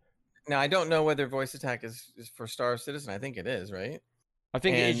on? Now I don't know whether voice attack is for Star Citizen. I think it is, right? I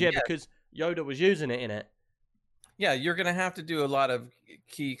think it is, And, yeah, yeah. because Yoda was using it in it. Yeah, you're gonna have to do a lot of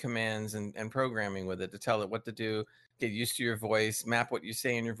key commands and programming with it to tell it what to do, get used to your voice, map what you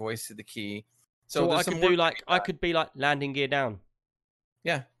say in your voice to the key. So what there's I some could work do, to like, be I done. could be like landing gear down.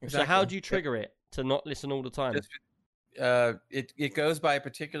 Yeah, exactly. So how do you Yep. trigger it to not listen all the time? Just, it goes by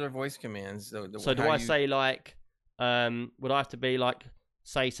particular voice commands. So do I say like, would I have to be like,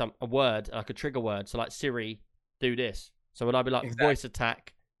 say a word, like a trigger word? So like Siri, do this. So would I be like Exactly. voice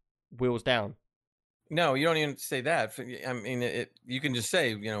attack, wheels down? No, you don't even say that. I mean, you can just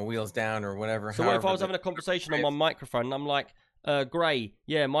say, wheels down or whatever. So what if I however was the- having a conversation on my microphone and I'm like, Gray,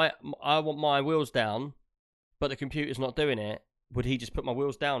 yeah, I want my wheels down, but the computer's not doing it. Would he just put my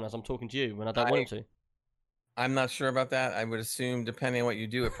wheels down as I'm talking to you when I don't want him to? I'm not sure about that. I would assume, depending on what you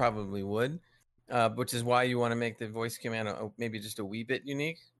do, it probably would. Which is why you want to make the voice command maybe just a wee bit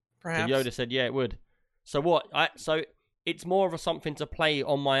unique, So perhaps. Yoda said, yeah, it would. So what? So it's more of a something to play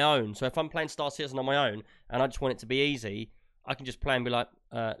on my own. So if I'm playing Star Citizen on my own and I just want it to be easy, I can just play and be like,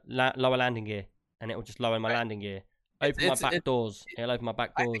 lower landing gear, and it will just lower my landing gear. Open my back doors. It'll open my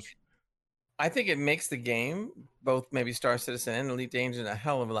back doors. I think it makes the game, both maybe Star Citizen and Elite Dangerous, a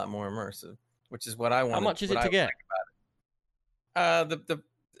hell of a lot more immersive, which is what I want. How much is it to get?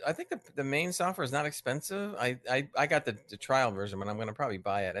 I think the main software is not expensive. I got the trial version, but I'm gonna probably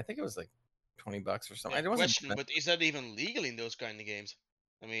buy it. I think it was like $20 or something. It wasn't Question, but is that even legal in those kind of games?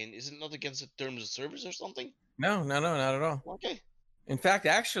 I mean, is it not against the terms of service or something? No, not at all. Okay. In fact,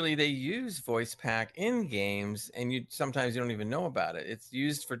 actually, they use voice pack in games, and sometimes you don't even know about it. It's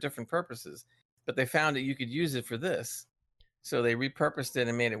used for different purposes, but they found that you could use it for this, so they repurposed it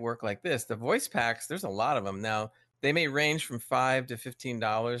and made it work like this. The voice packs, there's a lot of them now. They may range from $5 to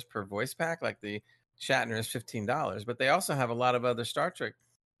 $15 per voice pack, like the Shatner is $15, but they also have a lot of other Star Trek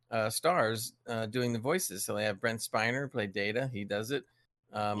stars doing the voices. So they have Brent Spiner play Data, he does it.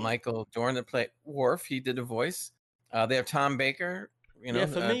 Michael Dorn that played Worf, he did a voice. They have Tom Baker, Yeah,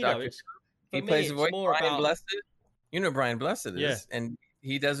 for me though, he plays a voice. more Brian about. Blessed, Brian Blessed is, Yeah. and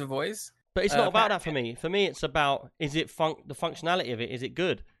he does a voice. But it's not about Pat- that for me. For me, it's about is it the functionality of it? Is it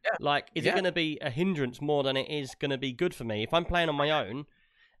good? Yeah. Like, is it Yeah. going to be a hindrance more than it is going to be good for me if I'm playing on my own?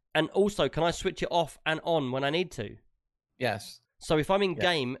 And also, can I switch it off and on when I need to? Yes. So if I'm in Yeah.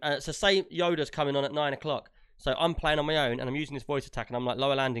 game, so say Yoda's coming on at 9 o'clock. So I'm playing on my own and I'm using this voice attack and I'm like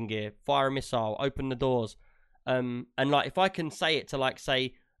lower landing gear, fire a missile, open the doors, and like if I can say it to like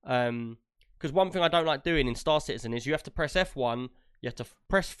say, because one thing I don't like doing in Star Citizen is you have to press F1. You have to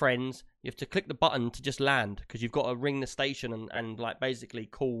press friends. You have to click the button to just land because you've got to ring the station and like basically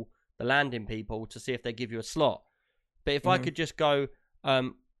call the landing people to see if they give you a slot. But if I could just go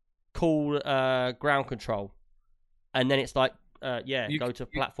call ground control, and then it's like go to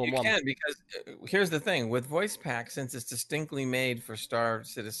platform 1. You can, because here's the thing with voice pack, since it's distinctly made for Star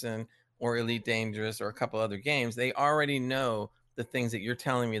Citizen or Elite Dangerous or a couple other games, they already know the things that you're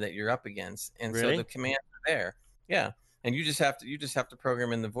telling me that you're up against, and Really? so the commands are there. Yeah. And you just have to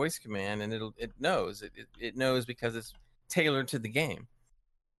program in the voice command, and it knows because it's tailored to the game.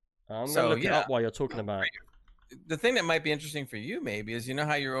 I'm So, gonna look it yeah. up while you're talking about it. The thing that might be interesting for you maybe is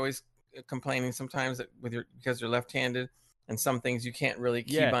how you're always complaining sometimes that because you're left-handed, and some things you can't really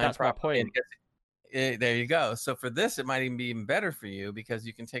keybind that's my properly. point. There you go. So for this, it might even be even better for you because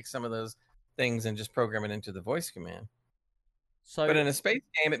you can take some of those things and just program it into the voice command. So But in a space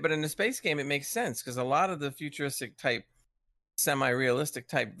game, it makes sense because a lot of the futuristic type, semi-realistic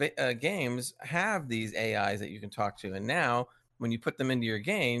type games have these AIs that you can talk to, and now when you put them into your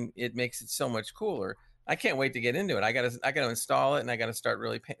game, it makes it so much cooler. I can't wait to get into it. I gotta install it, and I gotta start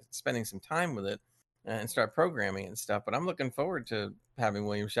really spending some time with it and start programming and stuff. But I'm looking forward to having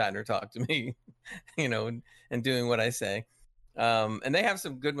William Shatner talk to me, and doing what I say. And they have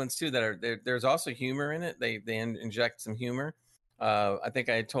some good ones too. There's also humor in it. They inject some humor. I think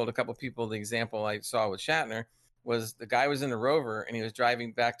I told a couple people the example I saw with Shatner was the guy was in a rover and he was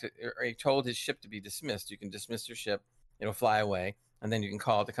driving back or he told his ship to be dismissed. You can dismiss your ship, it'll fly away, and then you can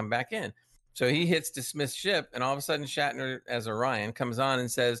call it to come back in. So he hits dismiss ship, and all of a sudden Shatner, as Orion, comes on and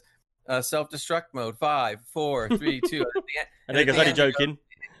says, self-destruct mode, 5, 4, 3, 2. and he goes, "Only joking."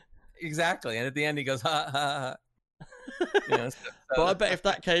 Exactly. And at the end he goes, ha, ha, ha. But I bet if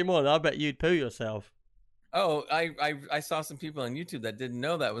that came on, I bet you'd poo yourself. Oh, I saw some people on YouTube that didn't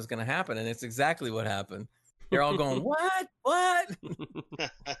know that was going to happen, and it's exactly what happened. They're all going, what?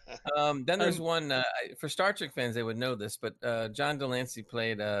 Then there's one for Star Trek fans. They would know this, but John Delancey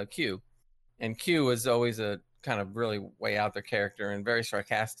played Q, and Q was always a kind of really way out there character and very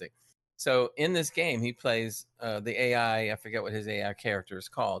sarcastic. So in this game, he plays the AI. I forget what his AI character is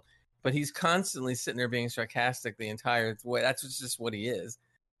called, but he's constantly sitting there being sarcastic the entire way. That's just what he is.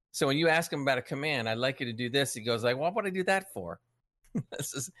 So when you ask him about a command, I'd like you to do this. He goes like, "What would I do that for?"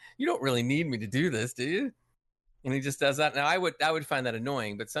 You don't really need me to do this, do you? And he just does that. Now I would find that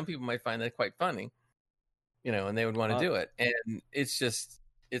annoying, but some people might find that quite funny, and they would want to do it. And it's just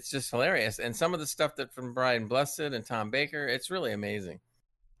hilarious. And some of the stuff that from Brian Blessed and Tom Baker, it's really amazing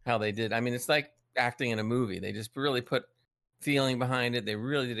how they did. I mean, it's like acting in a movie. They just really put feeling behind it. They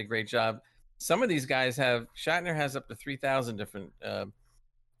really did a great job. Some of these guys Shatner has up to 3,000 different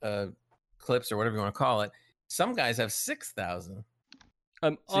clips or whatever you want to call it. Some guys have 6,000.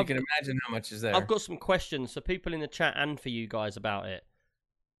 So you can imagine how much is there. I've got some questions for people in the chat and for you guys about it.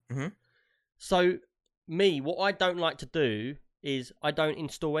 Mm-hmm. So, what I don't like to do is I don't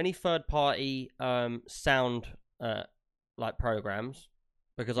install any third-party sound like programs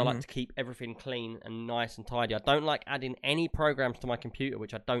because I like to keep everything clean and nice and tidy. I don't like adding any programs to my computer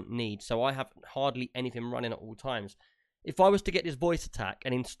which I don't need, so I have hardly anything running at all times. If I was to get this voice attack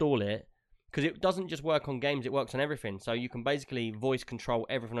and install it, because it doesn't just work on games, it works on everything. So you can basically voice control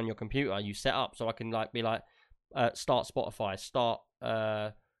everything on your computer. You set up, so I can be like, start Spotify, start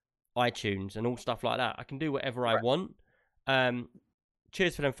iTunes, and all stuff like that. I can do whatever I want.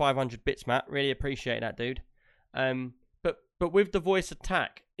 Cheers for them 500 bits, Matt. Really appreciate that, dude. But with the voice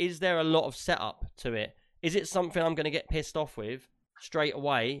attack, is there a lot of setup to it? Is it something I'm going to get pissed off with straight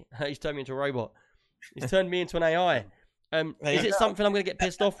away? He's turned me into a robot. He's turned me into an AI. Is it something I'm going to get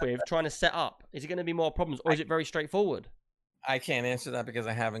pissed off with trying to set up? Is it going to be more problems, or is it very straightforward? I can't answer that because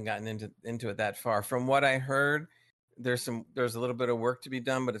I haven't gotten into it that far. From what I heard, there's a little bit of work to be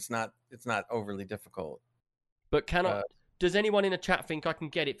done, but it's not overly difficult. But does anyone in the chat think I can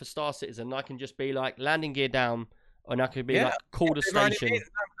get it for Star Citizen? I can just be like landing gear down, and I could be like call the station.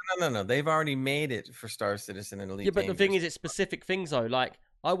 No. They've already made it for Star Citizen and Elite. Yeah, but the thing is, it's specific things though. Like,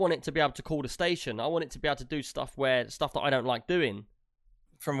 I want it to be able to call the station. I want it to be able to do stuff that I don't like doing.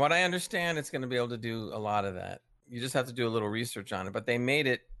 From what I understand, it's going to be able to do a lot of that. You just have to do a little research on it. But they made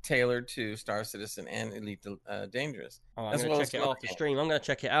it tailored to Star Citizen and Elite Dangerous. Oh, I'm going to check it after stream. I'm going to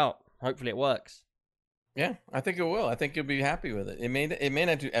check it out. Hopefully it works. Yeah, I think it will. I think you'll be happy with it. It may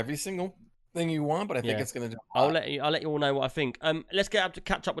not do every single thing you want, but I think it's going to do a lot. I'll let you all know what I think. Let's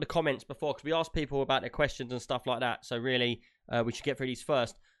catch up with the comments before, because we asked people about their questions and stuff like that. So really, we should get through these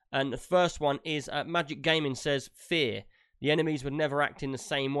first. And the first one is Magic Gaming says, fear. The enemies would never act in the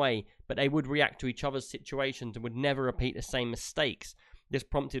same way, but they would react to each other's situations and would never repeat the same mistakes. This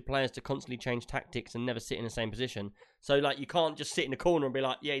prompted players to constantly change tactics and never sit in the same position. So, like, you can't just sit in the corner and be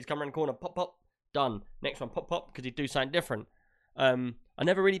like, yeah, he's coming around the corner, pop, pop, done. Next one, pop, pop, because he'd do something different. I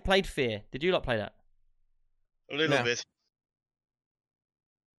never really played Fear. Did you lot play that? A little bit.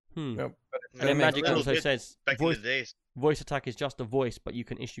 Nope. And then Magic also says, back in the days. Voice attack is just a voice, but you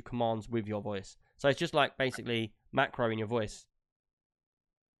can issue commands with your voice. So it's just like basically macro in your voice.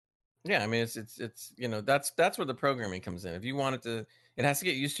 Yeah, I mean it's that's where the programming comes in. If you want it has to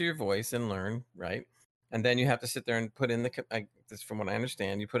get used to your voice and learn, right? And then you have to sit there and put in this, from what I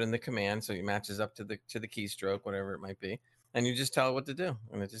understand, you put in the command so it matches up to the keystroke, whatever it might be, and you just tell it what to do,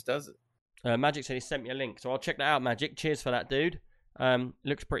 and it just does it. Magic said he sent me a link, so I'll check that out. Magic, cheers for that, dude.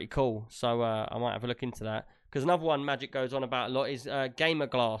 Looks pretty cool, so I might have a look into that. Because another one Magic goes on about a lot is Gamer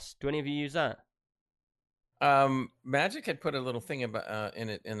Glass. Do any of you use that? Magic had put a little thing about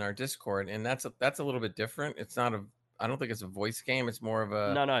in our Discord, and that's a little bit different. It's not I don't think it's a voice game. It's more of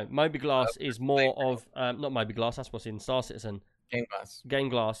a no. Moby Glass is more of not Moby Glass. That's what's in Star Citizen. Game Glass. Game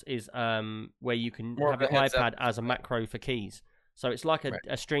Glass is where you can have an iPad as a macro for keys. So it's like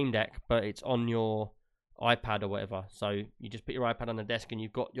a Stream Deck, but it's on your iPad or whatever. So you just put your iPad on the desk, and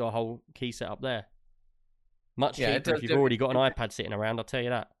you've got your whole key set up there. Much cheaper if you've already got an iPad sitting around, I'll tell you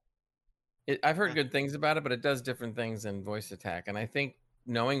that. I've heard good things about it, but it does different things than voice attack. And I think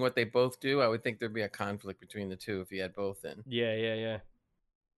knowing what they both do, I would think there'd be a conflict between the two if you had both in. Yeah.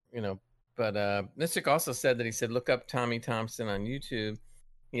 But Mystic also said that he said, look up Tommy Thompson on YouTube.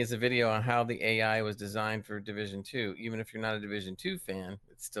 He has a video on how the AI was designed for Division 2. Even if you're not a Division 2 fan,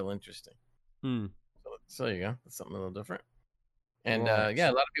 it's still interesting. So there you go. That's something a little different. And a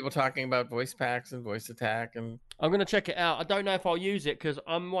lot of people talking about voice packs and voice attack, and I'm gonna check it out. I don't know if I'll use it because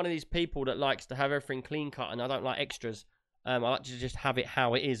I'm one of these people that likes to have everything clean cut, and I don't like extras. I like to just have it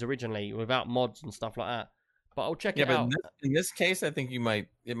how it is originally, without mods and stuff like that. But I'll check Yeah, it but out. in this case, I think it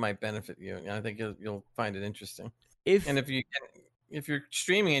might benefit you. And I think you'll find it interesting. If And if you're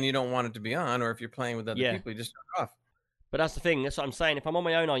streaming and you don't want it to be on, or if you're playing with other Yeah. people, you just turn it off. But that's the thing. That's what I'm saying. If I'm on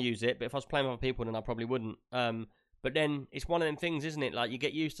my own, I'll use it. But if I was playing with other people, then I probably wouldn't. But then it's one of them things, isn't it? Like you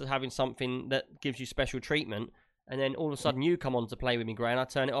get used to having something that gives you special treatment, and then all of a sudden you come on to play with me, Gray, and I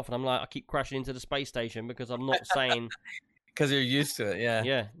turn it off, and I'm like, I keep crashing into the space station because I'm not saying. Because you're used to it, yeah.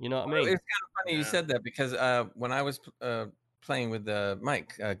 Yeah, you know what I Well, mean? it's kind of funny you said that because when I was playing with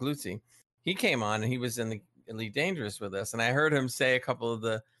Mike Glutzy, he came on and he was in the Elite Dangerous with us, and I heard him say a couple of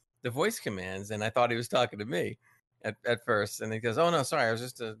the voice commands, and I thought he was talking to me at first, and he goes, "Oh no, sorry, I was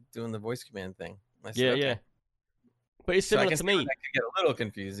just doing the voice command thing." I said, Yeah, okay. yeah. But it's So I similar can to see how me. that could get a little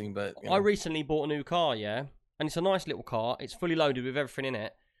confusing, but I recently bought a new car, yeah, and it's a nice little car. It's fully loaded with everything in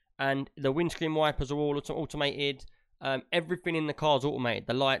it, and the windscreen wipers are all automated. Everything in the car's automated.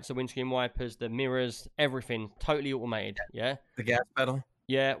 The lights, the windscreen wipers, the mirrors, everything totally automated. Yeah. the gas pedal.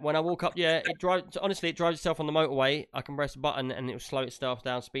 Yeah. When I walk up, yeah, it drives. Honestly, it drives itself on the motorway. I can press a button and it will slow itself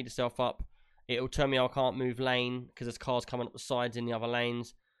down, speed itself up. It will tell me I can't move lane because there's cars coming up the sides in the other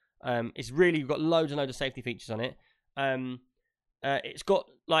lanes. It's really got loads and loads of safety features on it. It's got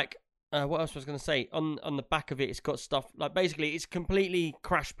like what else was I going to say? On the back of it, it's got stuff like basically it's completely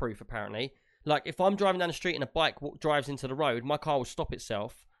crash proof. Apparently, like if I'm driving down the street and a bike drives into the road, my car will stop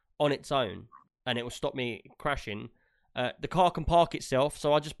itself on its own, and it will stop me crashing. The car can park itself,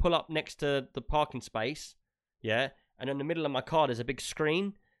 so I just pull up next to the parking space, yeah, and in the middle of my car there's a big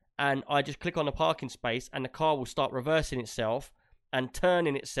screen, and I just click on the parking space, and the car will start reversing itself and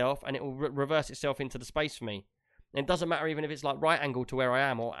turning itself, and it will reverse itself into the space for me. And it doesn't matter even if it's like right angle to where I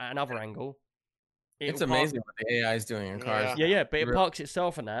am or at another angle. It's amazing what the AI is doing in cars. Yeah, but it parks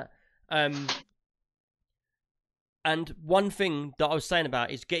itself and that. And one thing that I was saying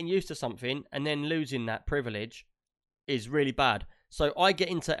about is getting used to something and then losing that privilege is really bad. So I get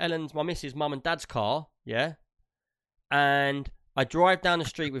into my missus' mum and dad's car, yeah, and I drive down the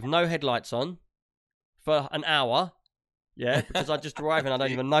street with no headlights on for an hour, yeah, because I just drive and I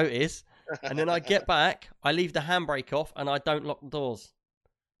don't even notice. And then I get back, I leave the handbrake off, and I don't lock the doors.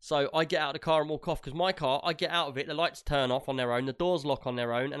 So I get out of the car and walk off, because my car, I get out of it, the lights turn off on their own, the doors lock on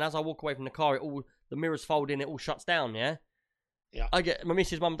their own, and as I walk away from the car, the mirrors fold in, it all shuts down, yeah? Yeah. I get my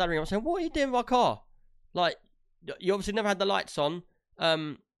missus' mum and dad ring up saying, what are you doing with our car? Like, you obviously never had the lights on,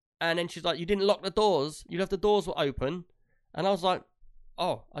 and then she's like, you didn't lock the doors, you left the doors were open, and I was like,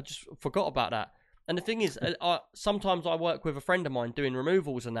 oh, I just forgot about that. And the thing is, sometimes I work with a friend of mine doing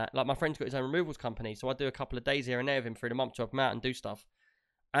removals and that. Like, my friend's got his own removals company, so I do a couple of days here and there with him through the month to help him out and do stuff.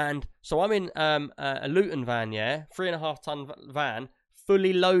 And so I'm in a Luton van, yeah, 3.5 ton van,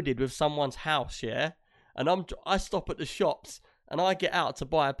 fully loaded with someone's house, yeah. And I stop at the shops and I get out to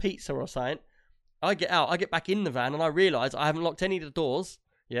buy a pizza or something. I get back in the van and I realise I haven't locked any of the doors,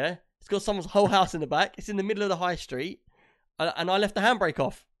 yeah. It's got someone's whole house in the back. It's in the middle of the high street, and I left the handbrake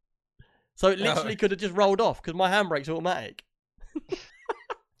off. So it literally could have just rolled off because my handbrake's automatic.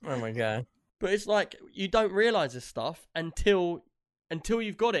 Oh my god! But it's like you don't realise this stuff until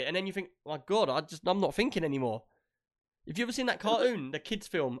you've got it, and then you think, "My God, I'm not thinking anymore." Have you ever seen that cartoon, the kids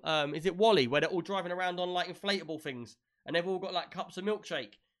film? Is it WALL-E, where they're all driving around on like inflatable things, and they've all got like cups of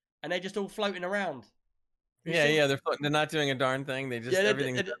milkshake, and they're just all floating around? Yeah, they're not doing a darn thing. They just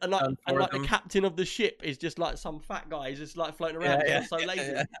everything's and the captain of the ship is just like some fat guy. He's just like floating around. Yeah, so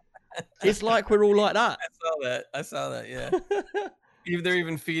lazy. Yeah. It's like we're all like that. I saw that. Yeah. They're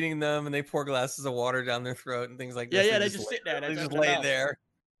even feeding them, and they pour glasses of water down their throat and things like that. Yeah, they just sit there. They just lay there,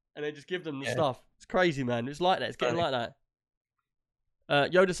 and they just give them the stuff. It's crazy, man. It's like that. It's getting like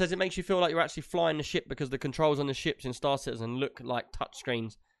that. Yoda says it makes you feel like you're actually flying the ship because the controls on the ships in Star Citizen look like touch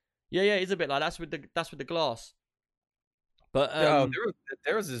screens. Yeah, it's a bit like that's with the glass. But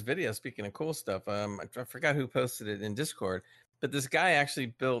there was this video. Speaking of cool stuff, I forgot who posted it in Discord, but this guy actually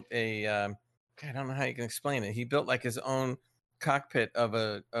built a. I don't know how you can explain it. He built like his own cockpit of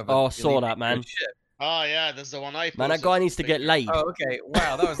a. I saw that, man. Ship. Oh yeah, that's the one I posted. Man, that guy needs to get laid. Oh, okay.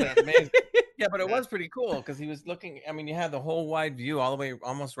 Wow, that was amazing. Yeah, but it was pretty cool because he was looking. I mean, you had the whole wide view all the way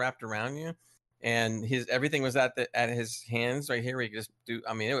almost wrapped around you. And everything was at his hands right here. Where he could just do.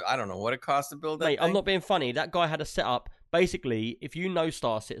 I mean, I don't know what it cost to build that. Mate, thing. I'm not being funny. That guy had a setup. Basically, if you know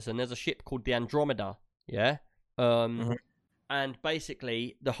Star Citizen, there's a ship called the Andromeda. Yeah. And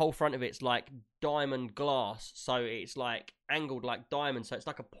basically, the whole front of it's like diamond glass, so it's like angled like diamond, so it's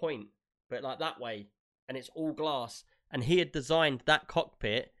like a point, but like that way, and it's all glass. And he had designed that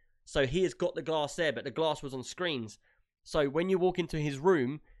cockpit, so he has got the glass there, but the glass was on screens. So when you walk into his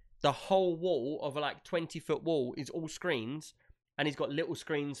room, the whole wall of like 20-foot wall is all screens, and he's got little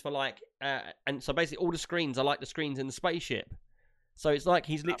screens for like, and so basically all the screens are like the screens in the spaceship. So it's like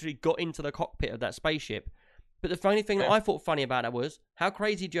he's literally got into the cockpit of that spaceship. But the funny thing that I thought funny about it was, how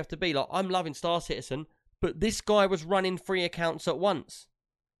crazy do you have to be? Like, I'm loving Star Citizen, but this guy was running 3 accounts at once.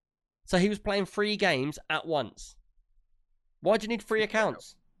 So he was playing 3 games at once. Why do you need 3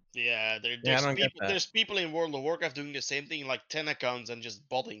 accounts? Yeah, there's people in World of Warcraft doing the same thing, like 10 accounts and just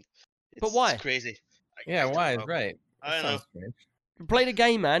botting. But why? It's crazy. Yeah, I why? don't know. Right. I don't know. Play the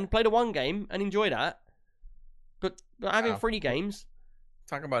game, man. Play the 1 game and enjoy that. But having 3 games...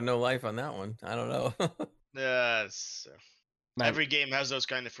 Talk about no life on that one. I don't know. Yes. Every game has those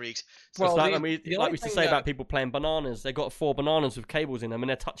kind of freaks. So it's like we used to say about people playing bananas. They got 4 bananas with cables in them, and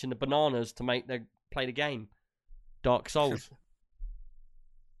they're touching the bananas to play the game. Dark Souls.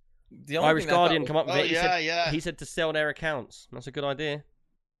 Irish Guardian come up with it. He said to sell their accounts. That's a good idea.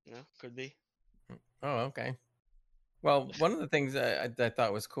 Yeah, could be. Oh, okay. Well, one of the things I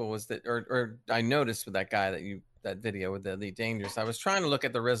thought was cool was that, or I noticed with that guy that video with the Elite Dangerous, I was trying to look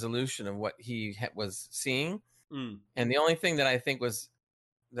at the resolution of what he was seeing. And the only thing that I think was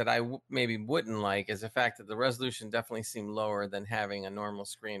that I maybe wouldn't like is the fact that the resolution definitely seemed lower than having a normal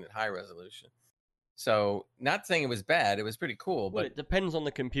screen at high resolution. So, not saying it was bad, it was pretty cool. Well, but it depends on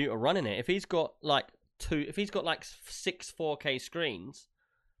the computer running it. If he's got like 6 4K screens,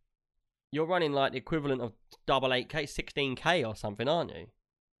 you're running like the equivalent of double 8K, 16K or something, aren't you?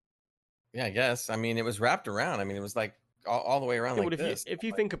 Yeah, I guess. I mean, it was wrapped around. I mean, it was like all the way around like this. If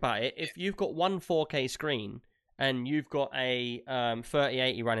you think about it, if you've got one 4K screen and you've got a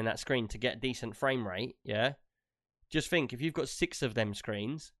 3080 running that screen to get decent frame rate, yeah, just think, if you've got 6 of them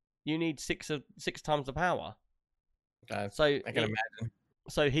screens, you need 6 times the power. I can imagine.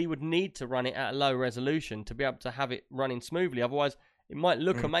 So he would need to run it at a low resolution to be able to have it running smoothly. Otherwise, it might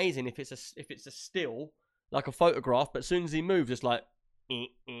look amazing if it's a still, like a photograph, but as soon as he moves, it's like...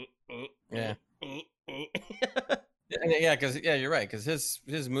 Yeah. Yeah, because you're right. Because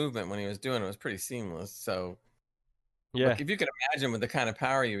his movement when he was doing it was pretty seamless. So yeah, look, if you could imagine with the kind of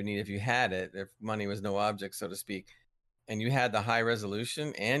power you would need if you had it, if money was no object, so to speak, and you had the high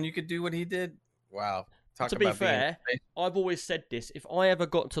resolution, and you could do what he did. Wow. To be fair, I've always said this. If I ever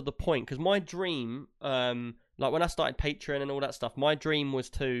got to the point, because my dream, like when I started Patreon and all that stuff, my dream was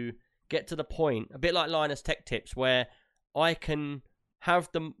to get to the point, a bit like Linus Tech Tips, where I can have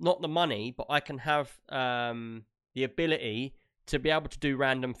not the money, but I can have the ability to be able to do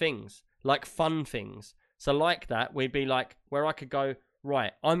random things, like fun things. So like that, we'd be like, where I could go,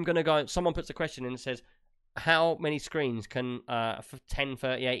 right, I'm going to go, someone puts a question in and says, how many screens can 10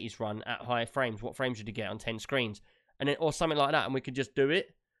 3080s run at high frames? What frames should you get on 10 screens? And then, or something like that, and we could just do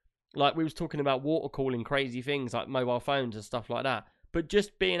it. Like we was talking about water cooling crazy things like mobile phones and stuff like that. But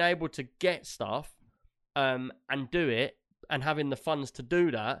just being able to get stuff and do it, and having the funds to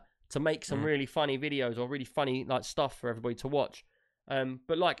do that, to make some really funny videos or really funny like stuff for everybody to watch.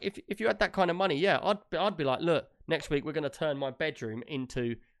 But like if you had that kind of money, yeah, I'd be like, look, next week we're going to turn my bedroom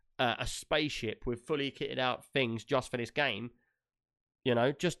into a spaceship with fully kitted out things just for this game. You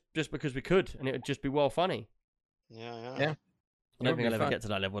know, just because we could, and it would just be well funny. Yeah. I don't think I'll ever get to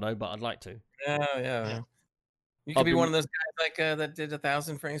that level though, but I'd like to. Yeah. You could be one of those guys like that did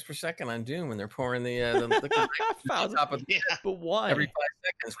 1,000 frames per second on Doom when they're pouring the top of But why? Every 5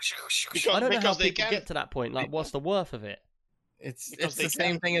 seconds. I don't know how people get to that point. Like, what's the worth of it? It's the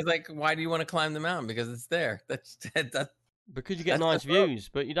same thing as like, why do you want to climb the mountain? Because it's there. That's because you get nice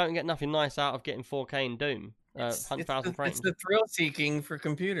views, but you don't get nothing nice out of getting 4K in Doom. 100,000 frames. It's the thrill seeking for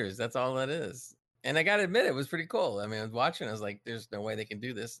computers. That's all that is. And I gotta admit, it was pretty cool. I mean, I was watching. I was like, "There's no way they can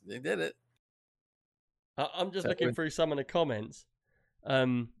do this." They did it. I'm just looking through some of the comments.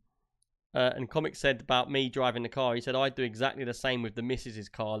 And Comic said about me driving the car. He said, "I do exactly the same with the missus's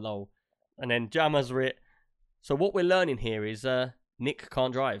car, lol." And then Jammer's writ. So what we're learning here is Nick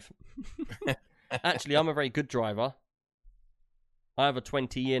can't drive. Actually, I'm a very good driver. I have a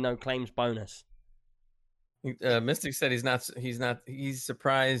 20-year no claims bonus. Mystic said he's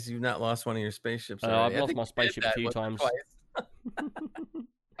surprised you've not lost one of your spaceships. I've lost my spaceship a few times.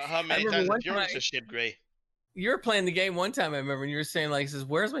 How many times have you lost a ship, Gray? You were playing the game one time, I remember, and you were saying, like, says,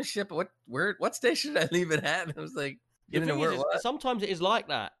 "Where's my ship? What station did I leave it at?" And I was like, sometimes it is like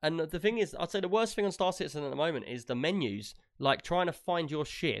that. And the thing is, I'd say the worst thing on Star Citizen at the moment is the menus. Like, trying to find your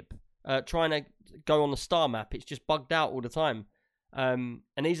ship, trying to go on the star map, it's just bugged out all the time. And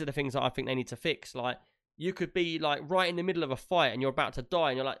these are the things that I think they need to fix. Like, you could be, like, right in the middle of a fight, and you're about to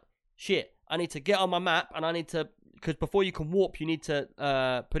die, and you're like, shit, I need to get on my map, and I need to... Because before you can warp, you need to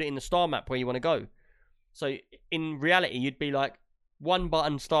put it in the star map where you want to go. So in reality, you'd be like, one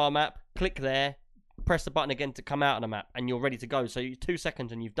button star map, click there, press the button again to come out of the map, and you're ready to go. So you 2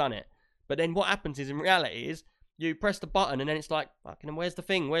 seconds and you've done it. But then what happens is, in reality, is you press the button and then it's like, fucking, where's the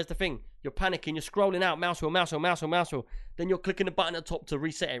thing? Where's the thing? You're panicking. You're scrolling out, mouse wheel. Then you're clicking the button at the top to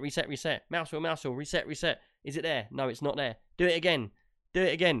reset it, reset. Mouse wheel, reset. Is it there? No, it's not there. Do it again.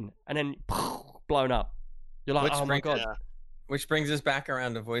 And then blown up. You're like, oh my God. Yeah. Which brings us back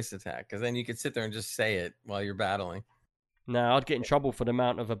around to voice attack, because then you could sit there and just say it while you're battling. No, I'd get in trouble for the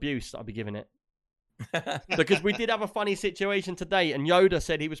amount of abuse that I'd be giving it. Because we did have a funny situation today, and Yoda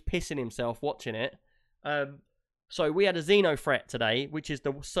said he was pissing himself watching it. So we had a Xeno threat today, which is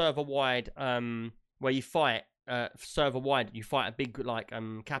the server-wide, where you fight, server-wide, you fight a big, like,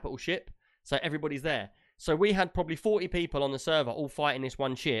 capital ship. So everybody's there. So we had probably 40 people on the server all fighting this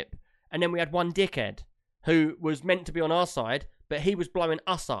one ship, and then we had one dickhead who was meant to be on our side, but he was blowing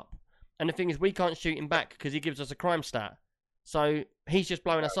us up. And the thing is, we can't shoot him back because he gives us a crime stat. So he's just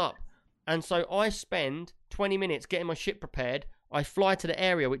blowing us up. And so I spend 20 minutes getting my ship prepared. I fly to the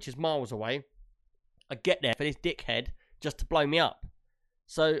area, which is miles away. I get there for this dickhead just to blow me up.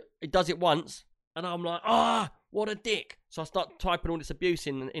 So it does it once, and I'm like, what a dick. So I start typing all this abuse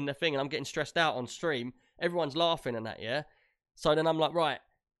in the thing, and I'm getting stressed out on stream. Everyone's laughing and that, yeah? So then I'm like, right.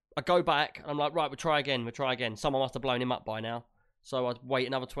 I go back, and I'm like, right, we'll try again. Someone must have blown him up by now. So I wait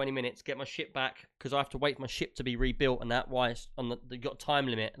another 20 minutes, get my ship back, because I have to wait for my ship to be rebuilt, and that, why it's on you got a time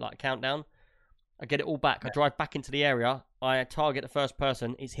limit, like a countdown. I get it all back. I drive back into the area. I target the first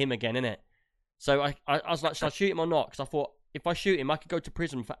person. It's him again, innit? So I was like, should I shoot him or not? Because I thought, if I shoot him, I could go to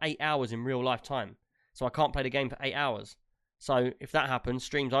prison for 8 hours in real life time. So I can't play the game for 8 hours. So if that happens,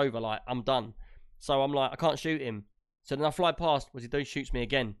 stream's over, like, I'm done. So I'm like, I can't shoot him. So then I fly past, what he does, shoots me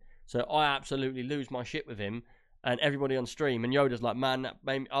again. So I absolutely lose my shit with him, and everybody on stream. And Yoda's like, man, that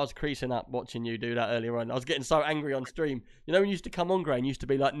made me, I was creasing up watching you do that earlier on. I was getting so angry on stream. You know when you used to come on, Gray, used to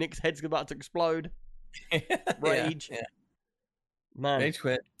be like, Nick's head's about to explode. Rage. Yeah. Man. Rage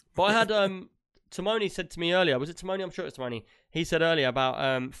quit. But I had, Timoni said to me earlier, was it Timoni? I'm sure it's Timoni. He said earlier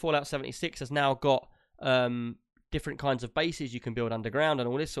about Fallout 76 has now got different kinds of bases you can build underground and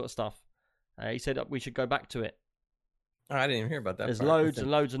all this sort of stuff. He said we should go back to it. Oh, I didn't even hear about that. There's part. loads and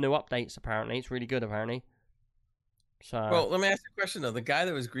loads of new updates, apparently. It's really good, apparently. So, Well, let me ask you a question, though. The guy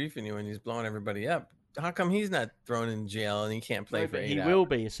that was griefing you when he's blowing everybody up, how come he's not thrown in jail and he can't play for 8 he hours? will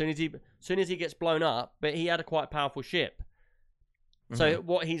be as soon as he gets blown up. But he had a quite powerful ship. So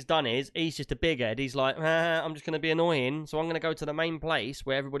what he's done is he's just a big head. He's like, I'm just going to be annoying, so I'm going to go to the main place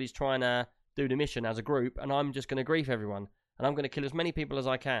where everybody's trying to do the mission as a group, and I'm just going to grief everyone, and I'm going to kill as many people as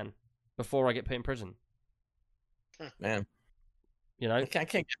I can before I get put in prison. Man, you know, I can't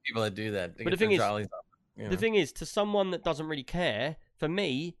get people that do that. But the thing is, the thing is, to someone that doesn't really care, for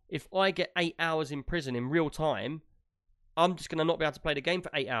me, if I get 8 hours in prison in real time, I'm just going to not be able to play the game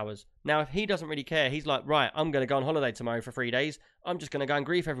for 8 hours. Now, if he doesn't really care, he's like, right, I'm going to go on holiday tomorrow for 3 days. I'm just going to go and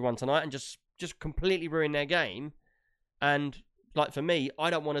grief everyone tonight and just completely ruin their game. And, like, for me,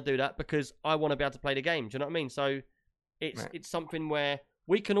 I don't want to do that because I want to be able to play the game. Do you know what I mean? So, it's something where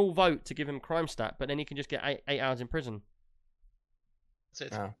we can all vote to give him crime stat, but then he can just get 8 hours in prison.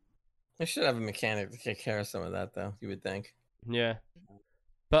 That's it. Oh. They should have a mechanic to take care of some of that, though, you would think. Yeah.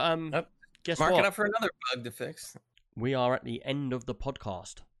 But, guess Mark what? it up for another bug to fix. We are at the end of the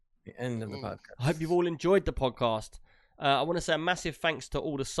podcast. The end of the podcast. I hope you've all enjoyed the podcast. I want to say a massive thanks to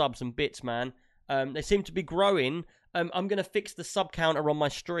all the subs and bits, man. They seem to be growing. I'm going to fix the sub counter on my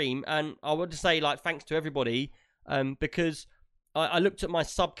stream, and I want to say, like, thanks to everybody, because I looked at my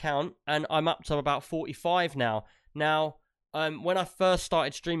sub count, and I'm up to about 45 now. Now, when I first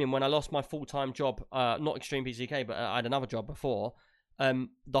started streaming, when I lost my full-time job, not Extreme PCK, but I had another job before,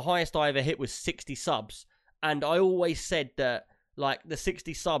 the highest I ever hit was 60 subs. And I always said that, like, the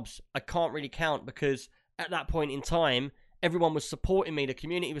 60 subs, I can't really count because at that point in time, everyone was supporting me, the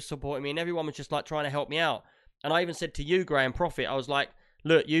community was supporting me, and everyone was just, like, trying to help me out. And I even said to you, Graham Prophet, I was like,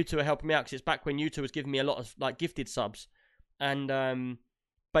 look, you two are helping me out because it's back when you two was giving me a lot of, like, gifted subs. And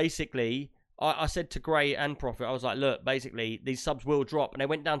basically, I said to Gray and Prophet, I was like, look, basically, these subs will drop. And they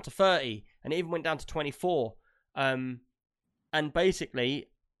went down to 30, and it even went down to 24. And basically,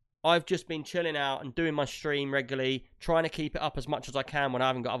 I've just been chilling out and doing my stream regularly, trying to keep it up as much as I can when I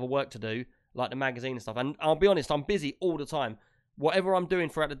haven't got other work to do, like the magazine and stuff. And I'll be honest, I'm busy all the time. Whatever I'm doing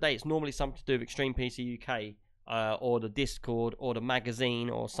throughout the day, it's normally something to do with Extreme PC UK, or the Discord, or the magazine,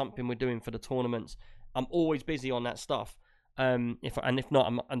 or something we're doing for the tournaments. I'm always busy on that stuff. If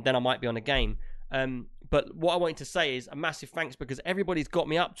not, then I might be on a game. But what I wanted to say is a massive thanks because everybody's got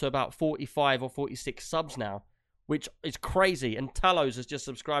me up to about 45 or 46 subs now, which is crazy. And Talos has just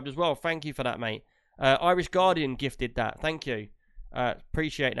subscribed as well. Thank you for that, mate. Irish Guardian gifted that. Thank you.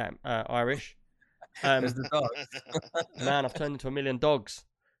 Appreciate that, Irish. There's the dogs. Man, I've turned into a million dogs.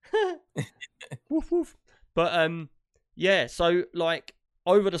 Woof woof. But yeah. So like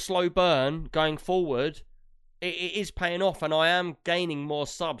over the slow burn going forward, it is paying off, and I am gaining more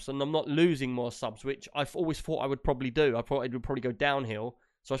subs, and I'm not losing more subs, which I've always thought I would probably do. I thought it would probably go downhill.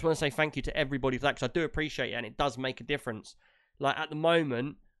 So I just want to say thank you to everybody for that, because I do appreciate it, and it does make a difference. Like at the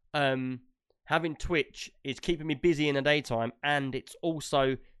moment, having Twitch is keeping me busy in the daytime, and it's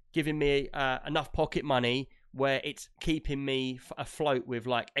also giving me enough pocket money where it's keeping me afloat with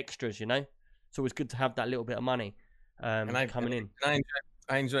like extras, you know? It's always good to have that little bit of money coming in. And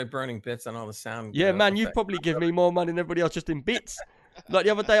I enjoy burning bits on all the sound. Yeah, man, you've effects. probably given me more money than everybody else just in bits. Like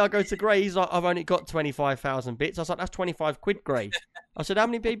the other day, I go to Gray. He's like, I've only got 25,000 bits. I was like, that's 25 quid, Gray. I said, how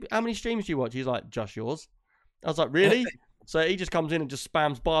many streams do you watch? He's like, just yours. I was like, really? So he just comes in and just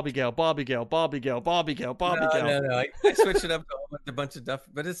spams Barbie Girl, Barbie Girl, Barbie Girl, Barbie Girl, Barbie Girl. No. I switch it up to a bunch of stuff,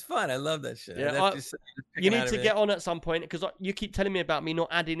 but it's fun. I love that shit. Yeah, you need to get on at some point, because you keep telling me about me not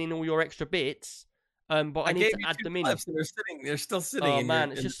adding in all your extra bits. But I need to add them in. They're still sitting. Oh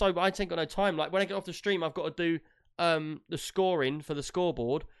man, it's just so. I ain't got no time. Like when I get off the stream, I've got to do the scoring for the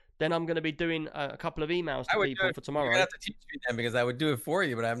scoreboard. Then I'm going to be doing a couple of emails to people for tomorrow. You're gonna have to teach me then, because I would do it for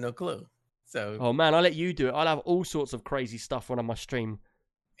you, but I have no clue. So. Oh man, I'll let you do it. I'll have all sorts of crazy stuff on my stream.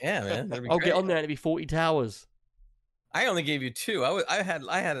 Yeah, man. That'd be I'll great. get on there and it'll be 40 towers. I only gave you 2. I had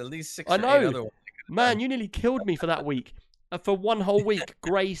at least 6 I or 8 know. other ones. Man, you nearly killed me for that week. For one whole week,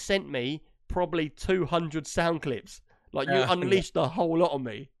 Gray sent me probably 200 sound clips. Like you unleashed a whole lot on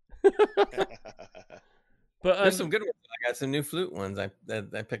me. But there's some good ones. I got some new flute ones I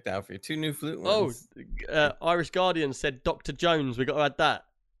picked out for you. 2 new flute ones. Irish Guardian said Dr. Jones. We got to add that.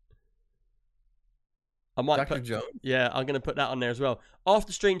 I might Dr. Jones? Yeah, I'm going to put that on there as well.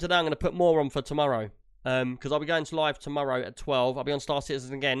 After stream today, I'm going to put more on for tomorrow. Because I'll be going to live tomorrow at 12. I'll be on Star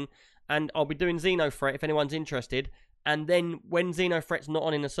Citizen again. And I'll be doing Xenothreat if anyone's interested. And then when Xenothreat's not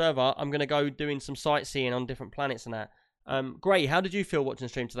on in the server, I'm going to go doing some sightseeing on different planets and that. Gray, how did you feel watching the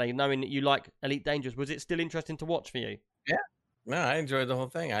stream today, knowing that you like Elite Dangerous? Was it still interesting to watch for you? Yeah. No, I enjoyed the whole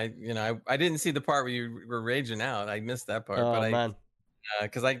thing. I didn't see the part where you were raging out. I missed that part. Oh, man.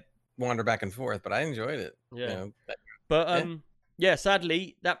 Because I wander back and forth, but I enjoyed it. Yeah. Yeah,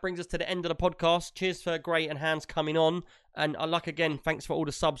 sadly, that brings us to the end of the podcast. Cheers for Gray and Hans coming on. And again, thanks for all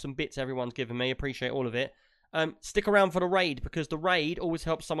the subs and bits everyone's given me. Appreciate all of it. Stick around for the raid, because the raid always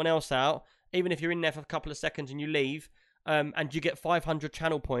helps someone else out. Even if you're in there for a couple of seconds and you leave, and you get 500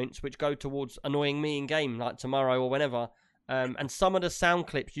 channel points, which go towards annoying me in game, like tomorrow or whenever. And some of the sound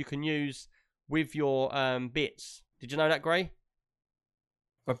clips you can use with your bits. Did you know that, Gray?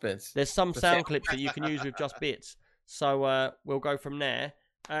 What bits? There's some sound clips that you can use with just bits. So we'll go from there.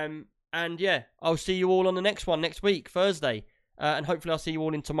 And yeah, I'll see you all on the next one next week, Thursday. And hopefully I'll see you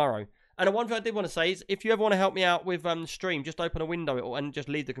all in tomorrow. And the one thing I did want to say is, if you ever want to help me out with the stream, just open a window and just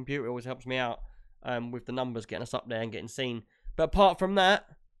leave the computer. It always helps me out with the numbers, getting us up there and getting seen. But apart from that,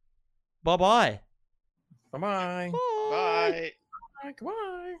 bye-bye. Bye-bye. Bye.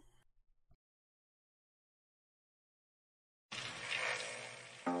 Goodbye.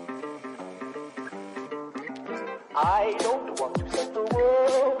 I don't want to set the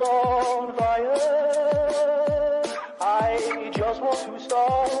world on fire.